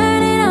I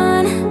turn it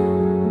on.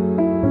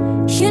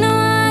 You know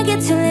I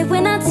get too lit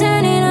when I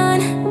turn it on.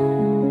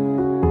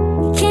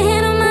 Can't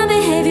handle my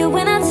behavior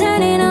when I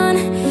turn it on.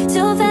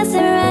 Too fast to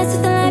rise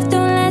to the life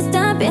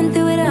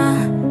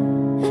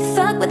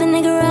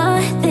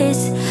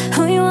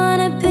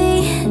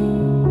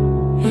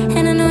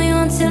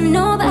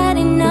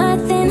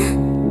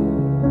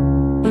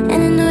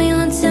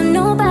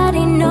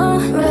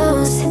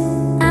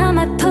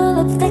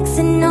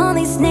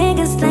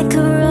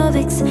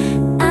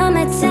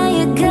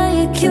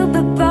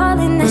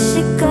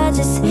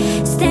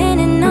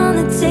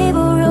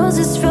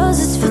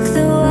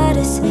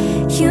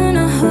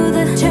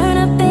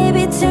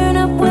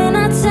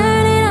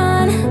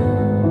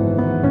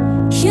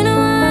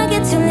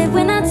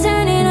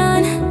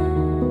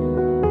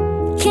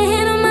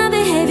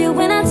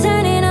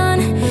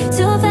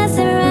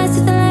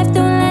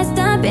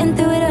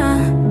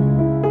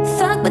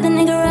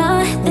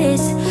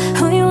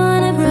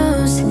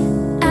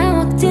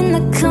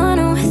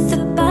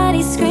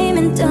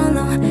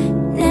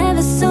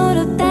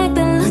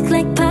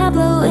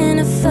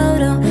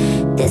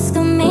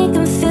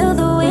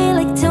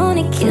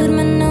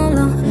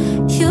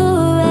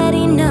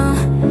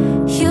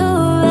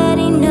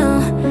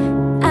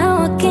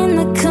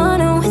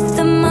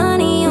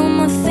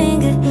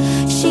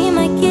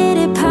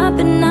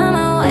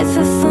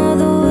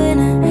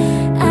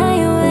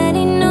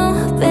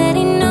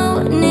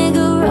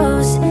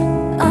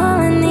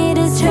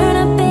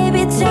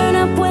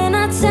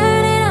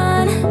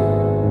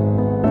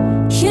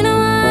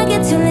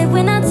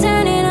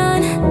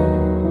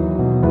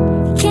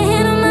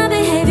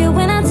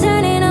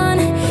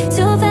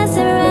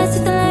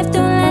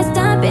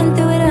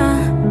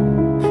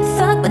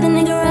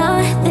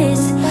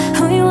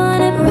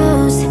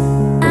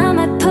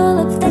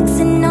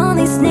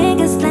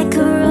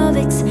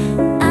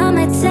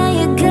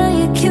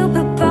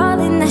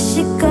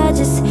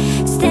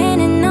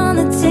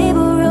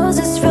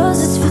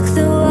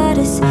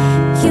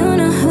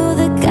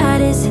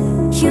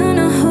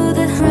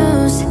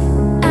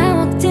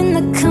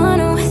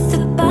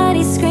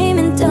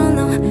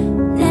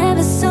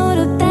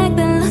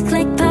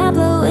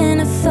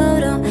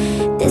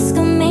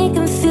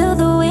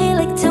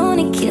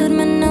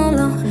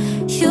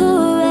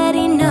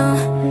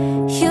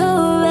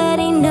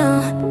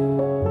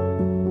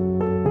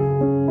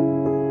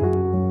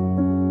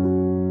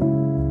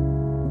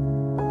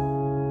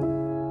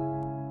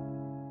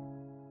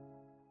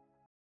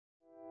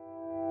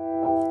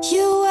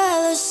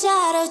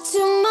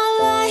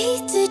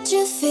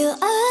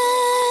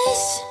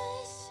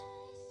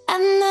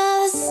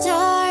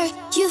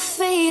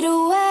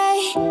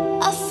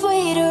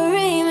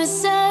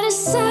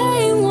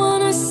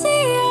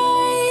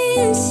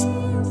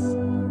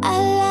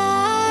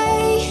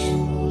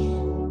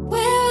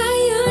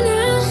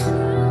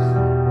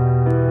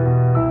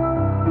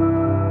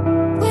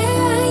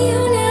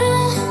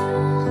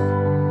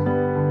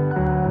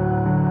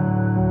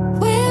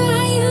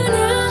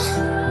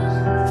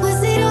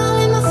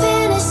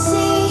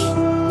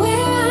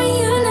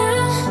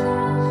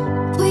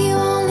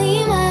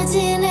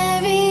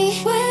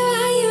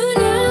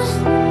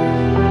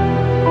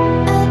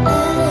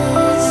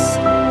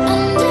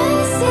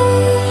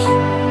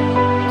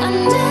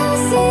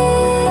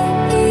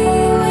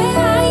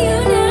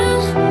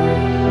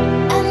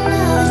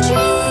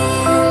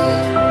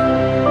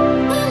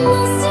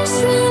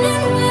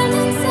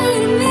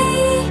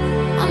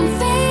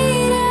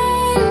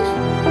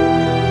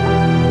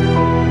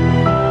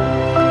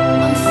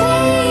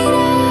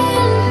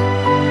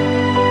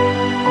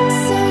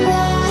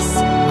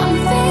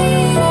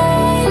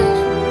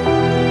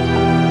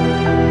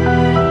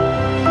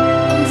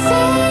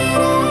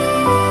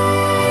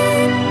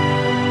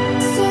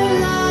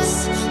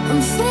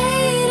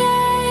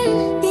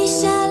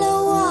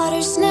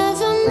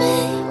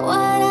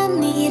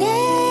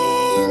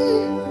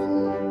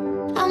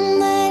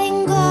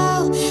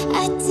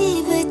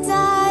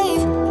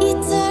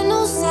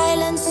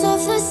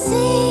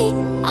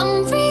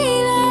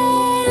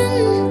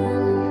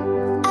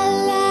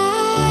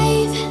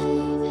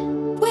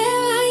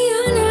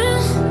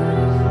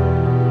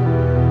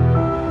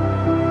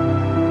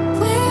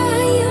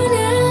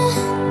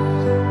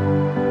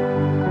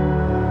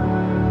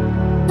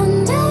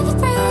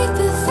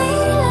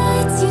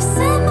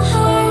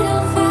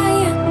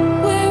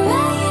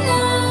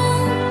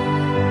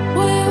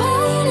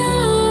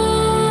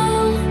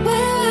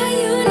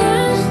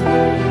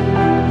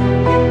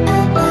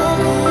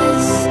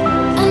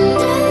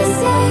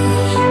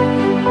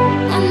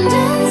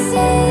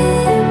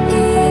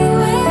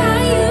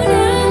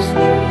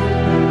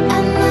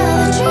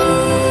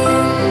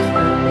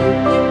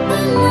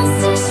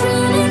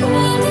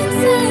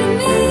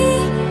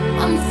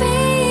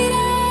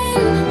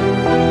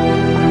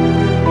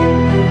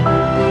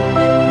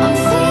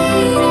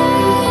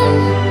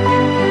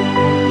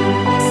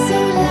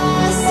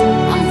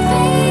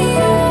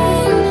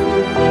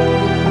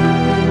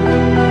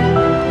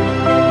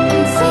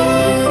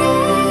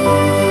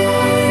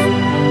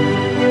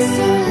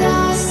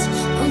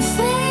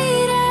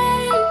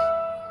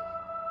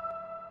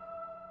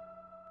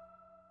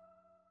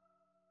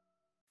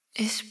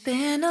It's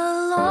been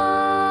a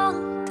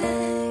long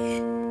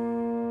day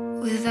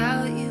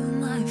without you,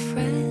 my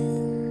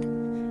friend,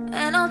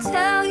 and I'll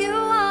tell you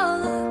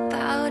all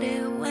about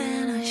it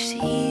when I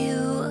see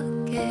you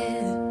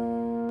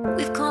again.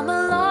 We've come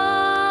a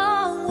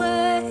long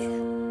way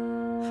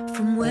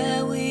from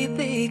where we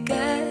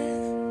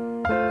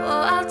began.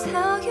 Oh, I'll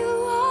tell you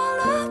all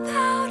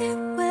about it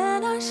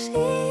when I see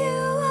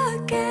you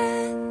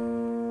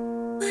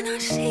again. When I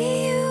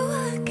see you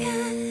again.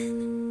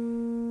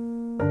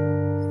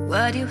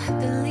 Why do you have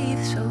to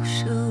leave so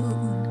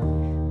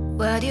soon?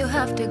 Why do you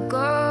have to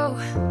go?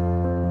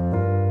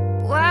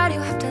 Why do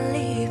you have to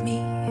leave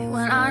me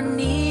when I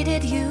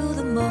needed you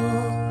the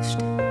most?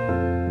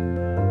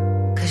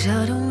 'Cause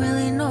I don't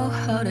really know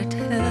how to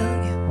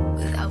tell you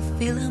without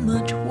feeling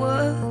much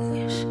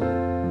worse.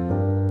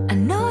 I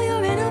know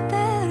you're in a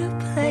better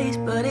place,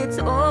 but it's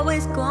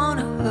always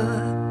gonna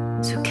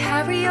hurt. So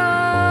carry on,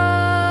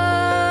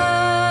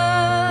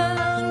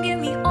 give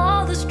me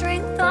all the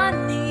strength I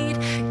need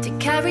to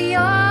carry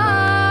on.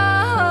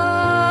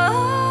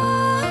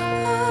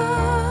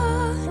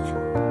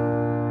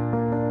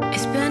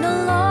 It's been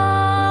a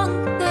long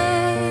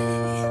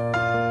day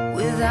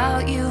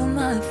without you,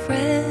 my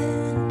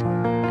friend,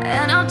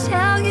 and I'll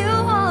tell you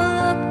all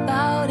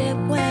about it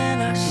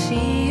when I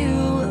see you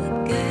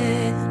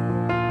again.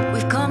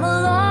 We've come a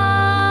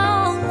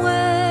long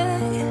way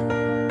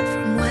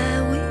from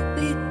where we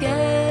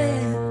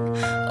began.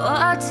 Oh,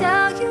 I'll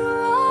tell you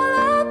all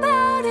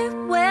about it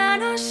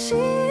when I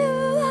see you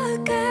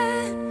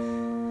again.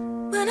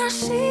 When I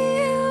see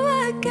you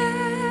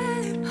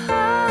again.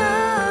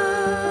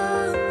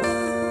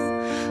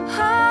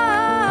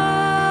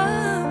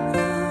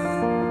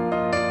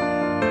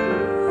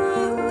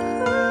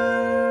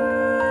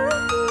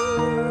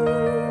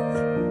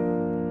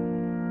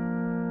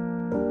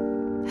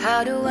 How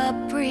do I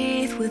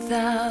breathe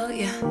without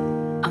you?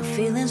 I'm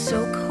feeling so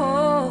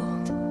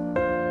cold.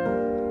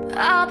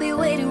 I'll be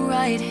waiting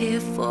right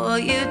here for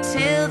you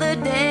till the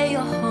day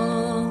you're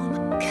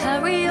home.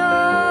 Carry on,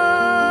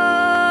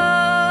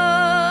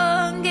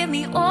 give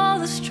me all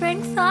the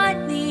strength I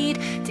need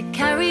to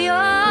carry on.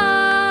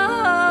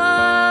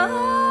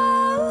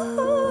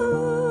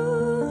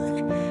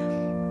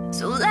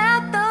 So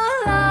let the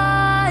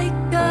light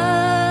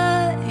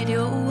guide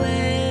your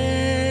way.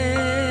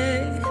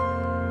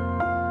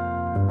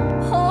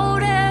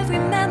 Hold every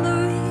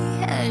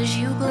memory as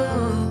you go,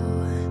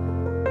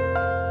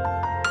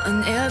 and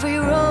every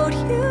road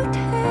you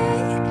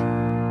take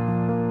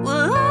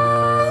will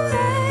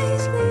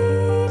always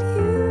lead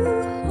you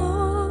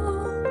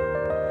home.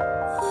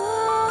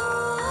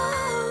 Oh,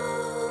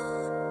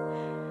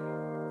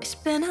 it's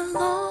been a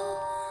long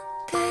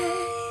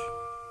day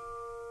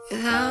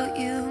without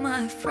you,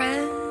 my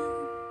friend,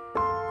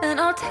 and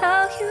I'll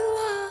tell you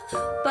all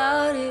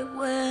about it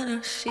when I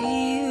see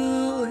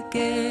you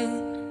again.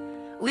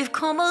 We've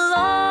come a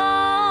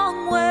long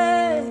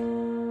way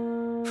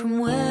from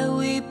where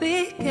we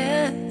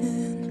began.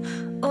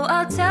 Oh,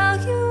 I'll tell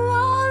you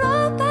all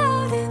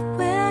about it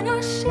when I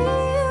see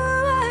you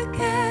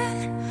again.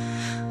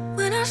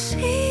 When I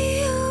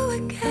see you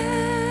again.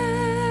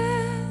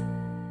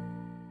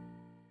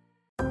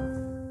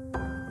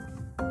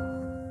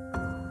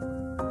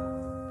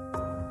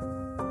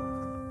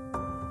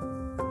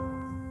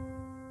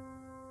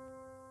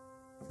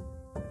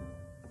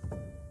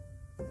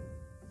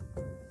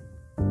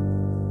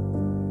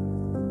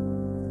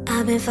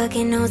 I've been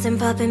fucking nose and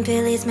popping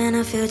pillies, man,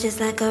 I feel just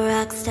like a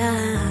rock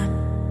star.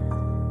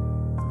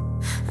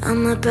 All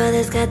my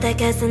brothers got that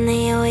gas and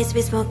they always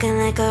be smoking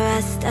like a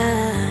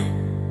Rockstar.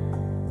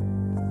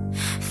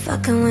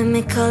 Fucking with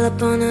me, call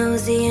up on a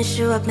Uzi and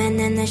shoot up, man,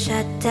 then the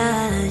shot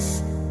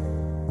does.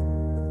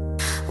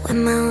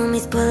 When my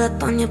homies pull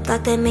up on your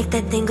block, they make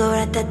that thing go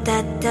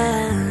rat-ta-ta-ta.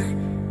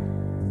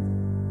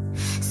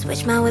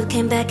 Switch my whip,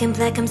 came back in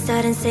black, I'm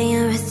starting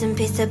saying rest in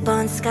peace to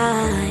Bon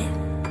Sky.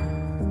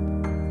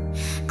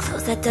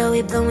 Close that door,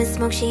 we blowing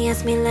smoke, she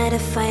asked me light a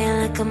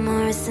fire like a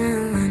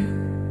Morrison.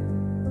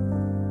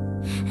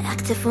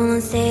 Act a fool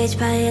on stage,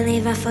 probably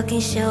leave our fucking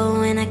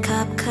show in a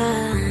cop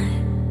car.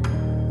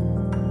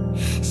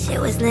 Shit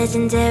was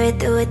legendary,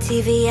 through a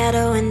TV out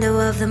a window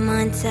of the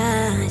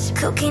montage.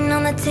 Cocaine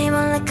on the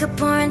table, liquor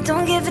pouring,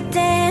 don't give a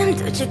damn.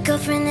 Thought your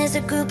girlfriend is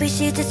a groupie,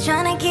 she just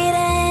tryna get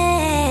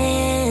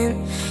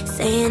in.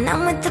 Saying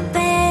I'm with the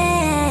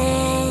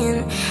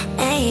band,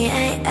 ay,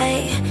 ay,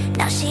 ay.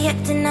 Now she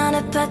acting out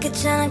of pocket,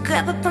 tryna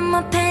grab up on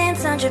my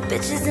pants. 100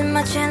 bitches in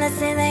my trailer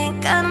say they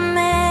ain't got a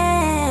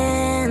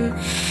man,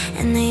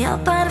 and they all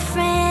bought a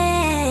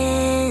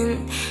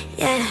friend,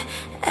 yeah,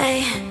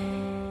 ay.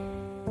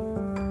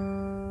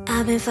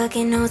 I've been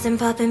fucking nose and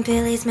popping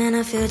pillies, man,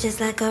 I feel just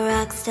like a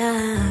rock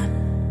star.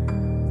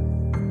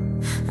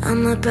 All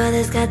my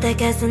brothers got that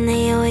gas and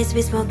they always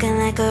be smoking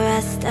like a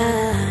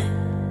Rockstar.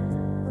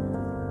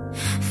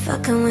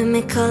 Fucking with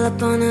me, call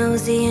up on a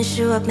Uzi and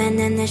shoot up, man,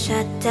 then the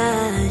shot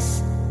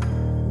does.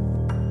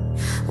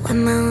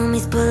 When my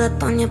homies pull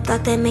up on your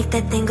block, they make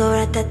that thing go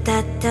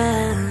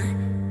rat-ta-ta-ta.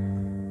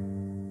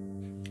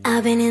 I've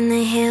Mobbing in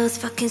the hills,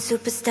 fucking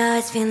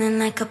superstars, feeling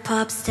like a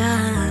pop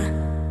star.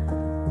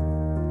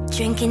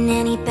 Drinking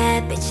any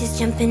bad bitches,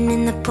 jumping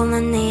in the pool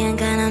and they ain't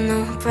got on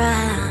no bra.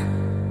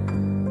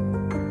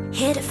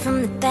 Hit it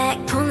from the back,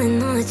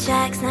 pulling on the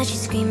tracks, now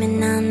she's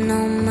screaming out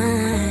no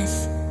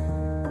mas.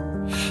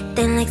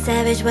 Then like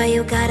Savage, why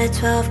you got a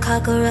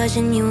 12-car garage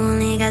and you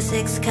only got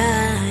 6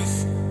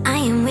 cars? I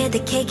am with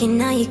the cake and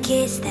now you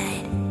kiss that.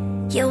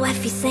 Your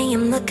wifey say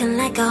I'm looking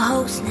like a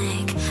whole snack.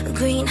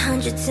 Green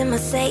hundreds in my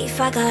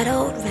safe, I got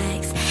old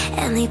rags.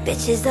 LA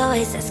bitches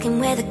always asking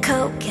where the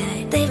coke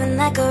at. Living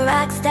like a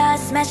rock star,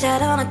 smash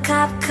out on a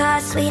cop car.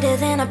 Sweeter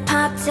than a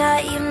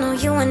Pop-Tart, you know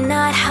you are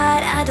not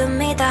hot. I done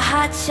made the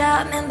hot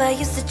shot, remember I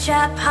used to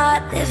trap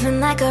hot.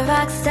 Living like a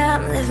rock star,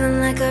 living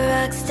like a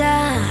rock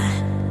star.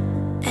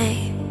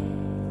 Ay.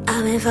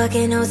 I've been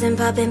fucking hoes and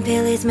popping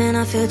pillies, man,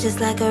 I feel just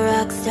like a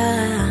rock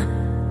star.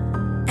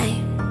 Ay.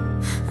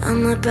 All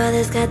my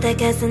brothers got that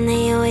gas and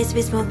they always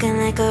be smoking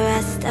like a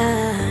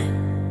Rasta.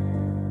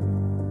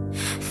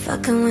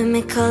 Fucking with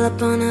me, call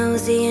up on a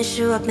Uzi and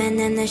shoot up and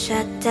then they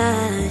shot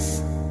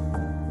us.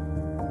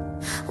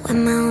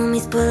 When my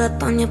homies pull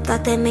up on your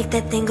block, they make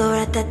that thing go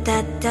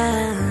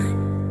rat-ta-ta-ta.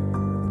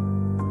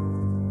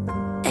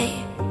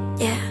 Ay,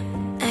 yeah,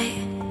 ay,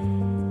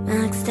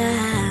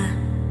 Rockstar.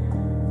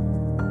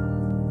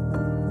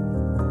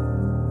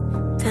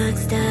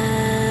 Rockstar,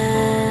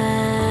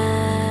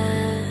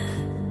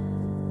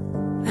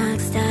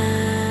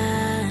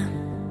 Rockstar,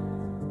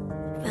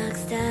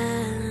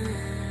 Rockstar,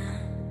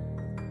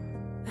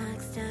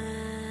 Rockstar.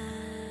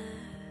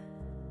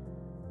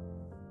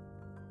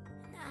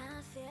 And I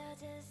feel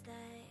just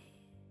like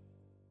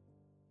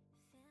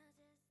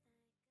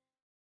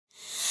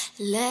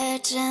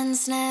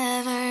legends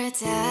never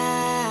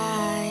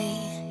die.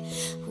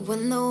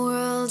 When the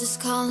world is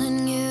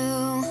calling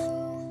you,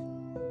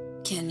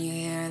 can you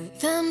hear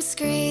them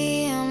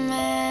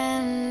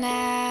screaming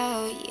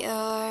out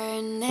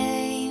your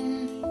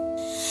name?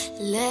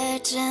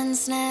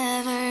 Legends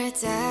never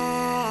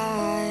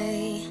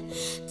die.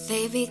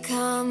 They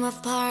become a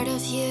part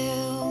of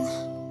you.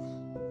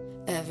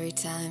 Every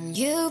time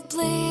you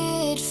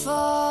bleed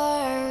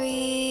for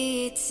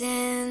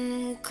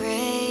eating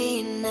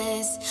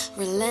greatness,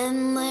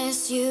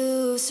 relentless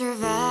you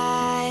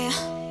survive.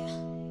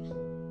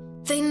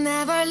 They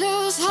never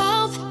lose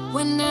hope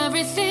when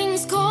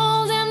everything's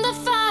cold and the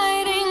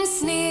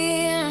fighting's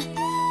near.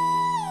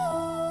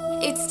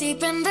 It's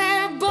deep in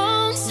their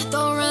bones,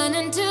 they'll run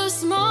into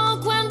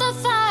smoke when the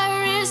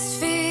fire is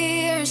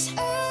fierce.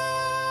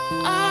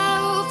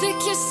 Oh, pick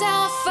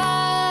yourself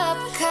up,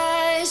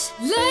 'cause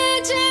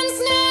legends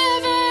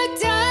never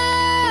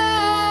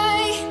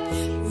die.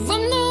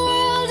 When the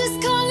world is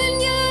calling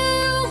you,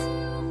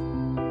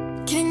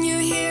 can you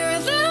hear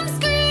them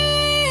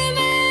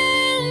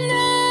screaming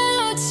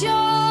out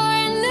your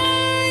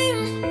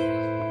name?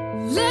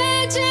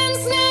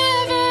 Legends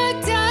never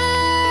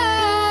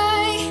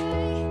die.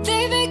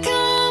 They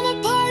become a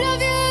part of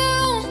you.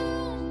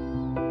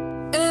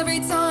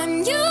 Every time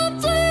you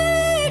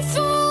bleed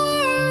for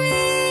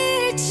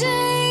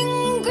reaching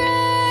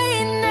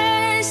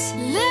greatness,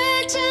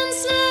 legends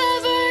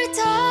never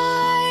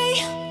die.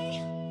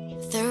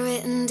 They're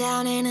written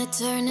down in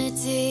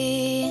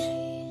eternity,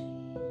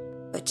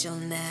 but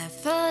you'll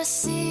never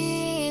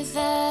see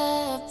the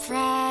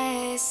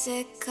price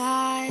it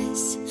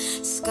costs.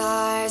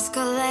 Scars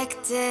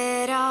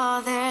collected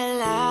all their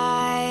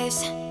lives.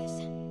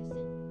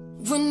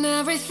 When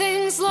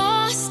everything's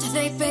lost,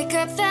 they pick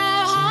up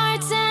their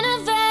hearts and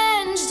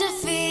avenge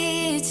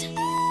defeat.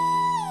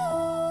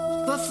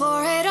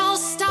 Before it all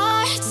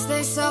starts,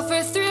 they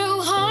suffer through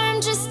harm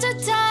just to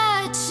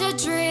touch a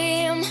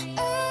dream.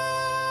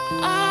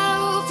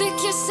 Oh, pick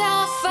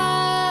yourself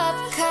up,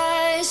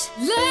 'cause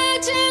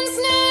legends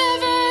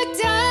never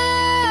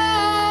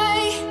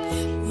die.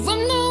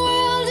 When the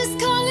world is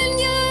calling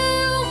you,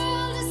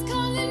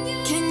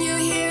 can you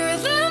hear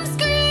them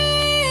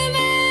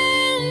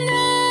screaming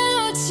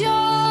out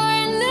your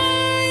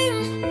name?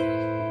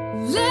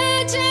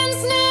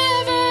 Legends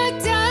never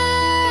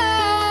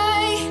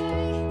die.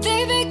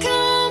 They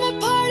become a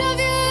part of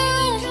you.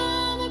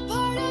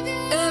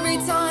 Every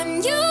time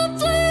you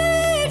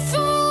bleed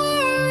for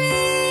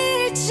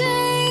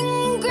reaching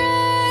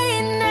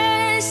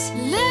greatness,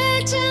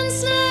 legends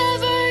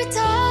never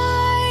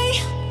die.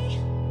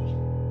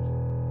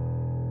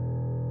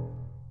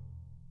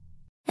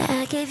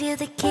 I gave you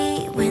the key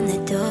when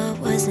the door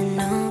wasn't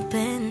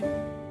open.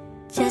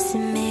 Just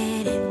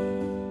admit it.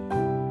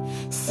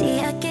 See,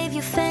 I gave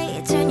you faith,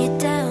 turn you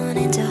down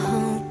into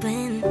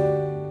hoping.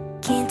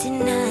 Can't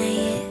deny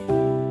it.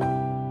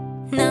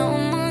 Now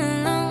I'm all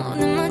alone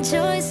and my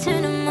joys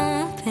turn them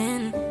open.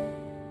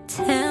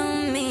 Tell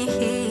me,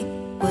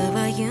 where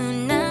are you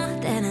now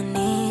that I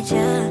need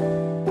you?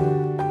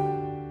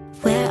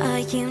 Where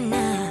are you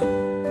now?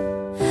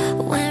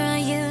 Where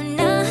are you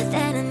now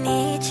that I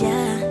need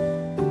you?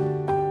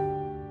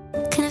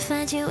 Couldn't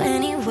find you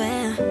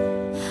anywhere.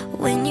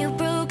 When you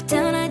broke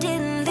down, I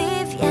didn't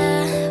leave you.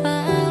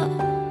 Oh,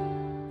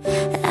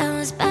 I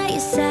was by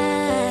your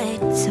side.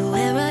 So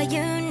where are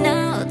you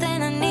now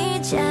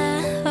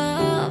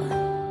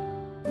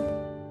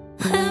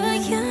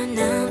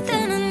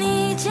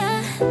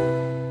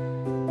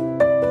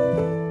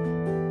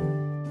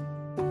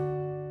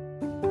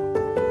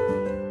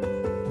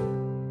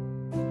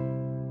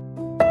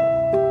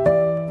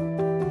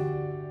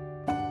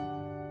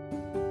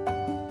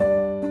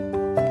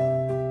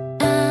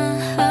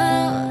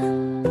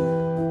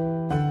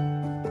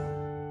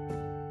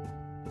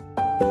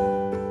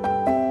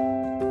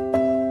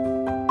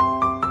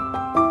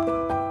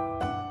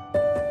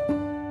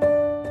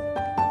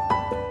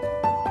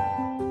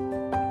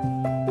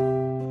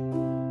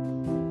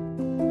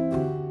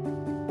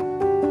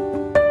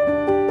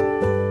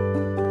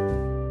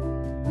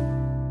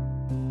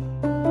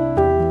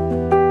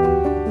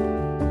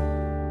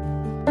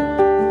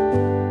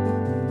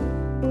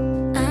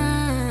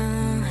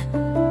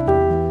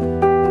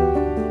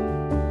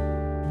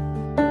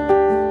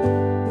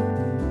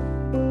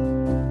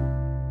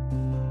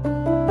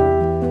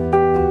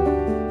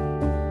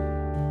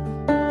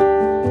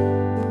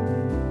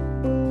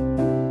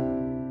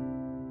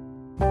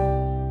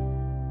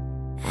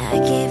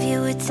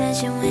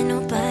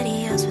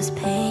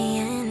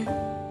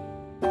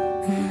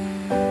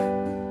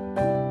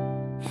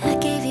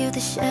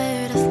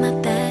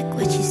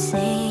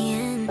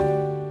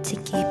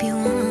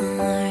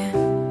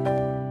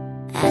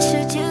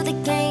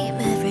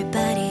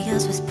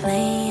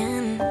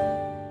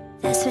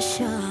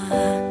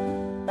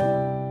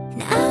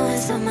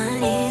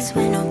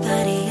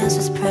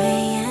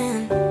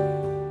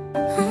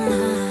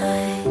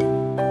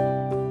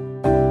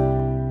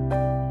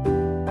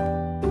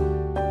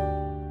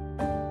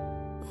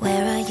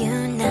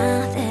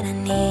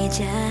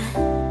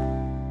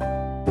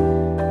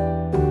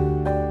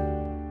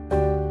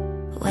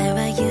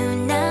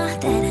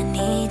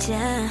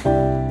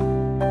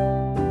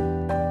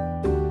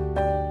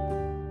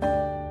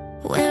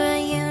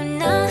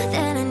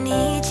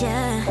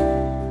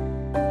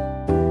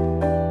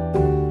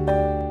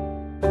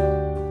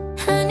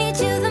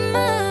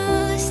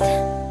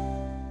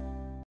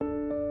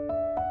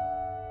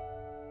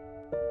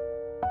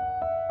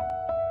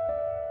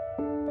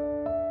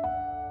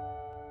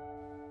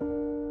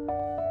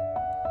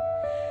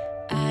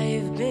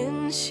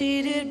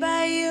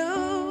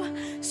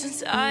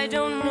I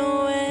don't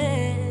know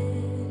when.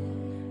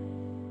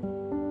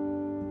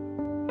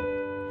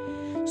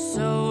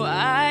 So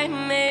I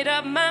made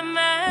up my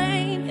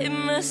mind, it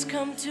must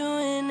come to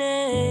an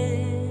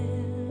end.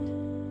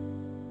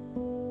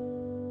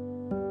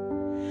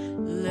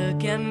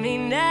 Look at me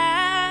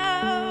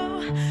now,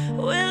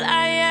 will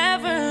I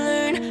ever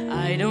learn?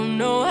 I don't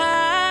know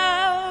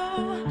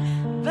how,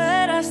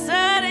 but I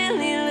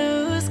suddenly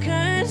lose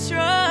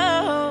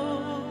control.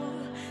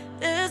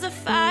 There's a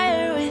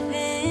fire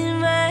within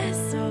my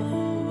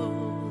soul.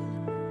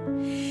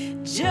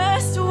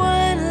 Just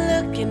one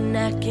look and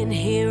I can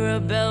hear a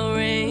bell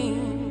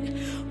ring.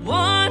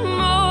 One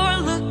more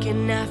look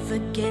and I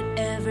forget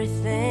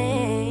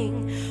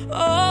everything.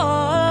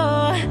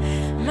 Oh,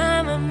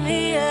 Mamma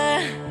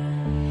Mia,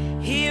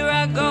 here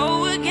I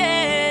go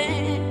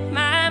again.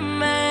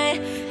 My,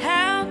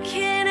 how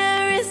can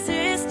I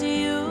resist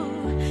you?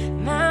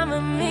 Mamma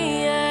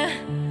Mia,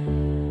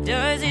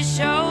 does it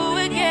show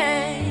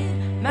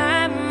again?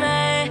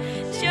 My,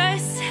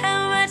 just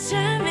how much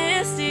I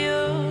miss you.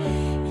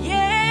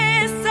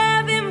 Yes,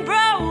 I've been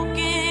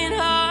broken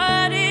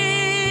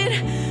hearted,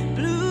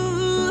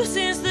 blue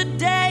since the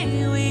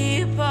day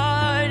we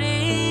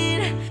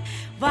parted.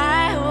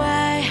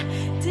 Why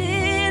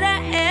did I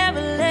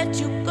ever let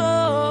you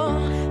go,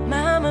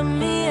 Mamma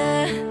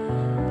Mia?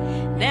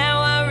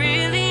 Now I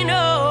really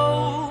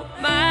know,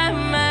 my,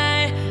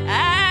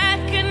 I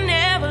could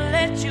never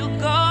let you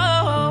go.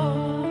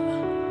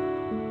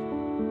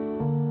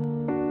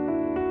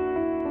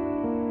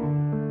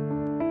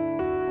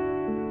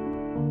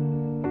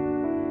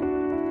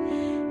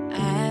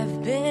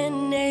 I've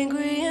been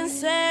angry and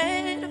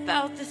sad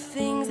about the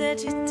things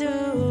that you do.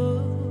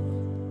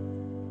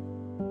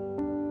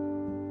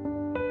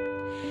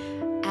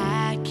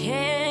 I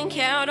can't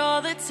count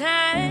all the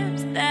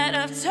times that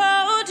I've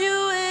told you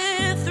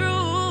we're through.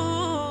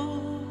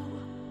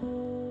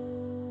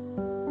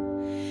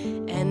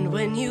 And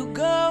when you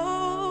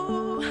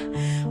go,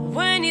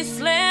 when you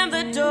slam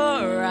the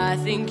door, I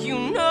think you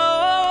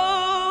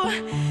know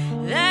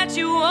that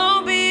you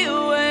won't be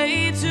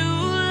away too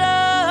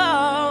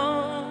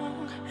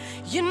long.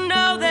 You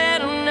know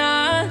that I'm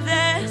not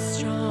that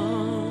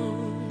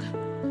strong.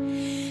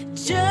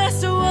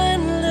 Just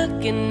one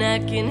look and I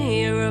can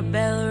hear a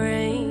bell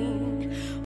ring.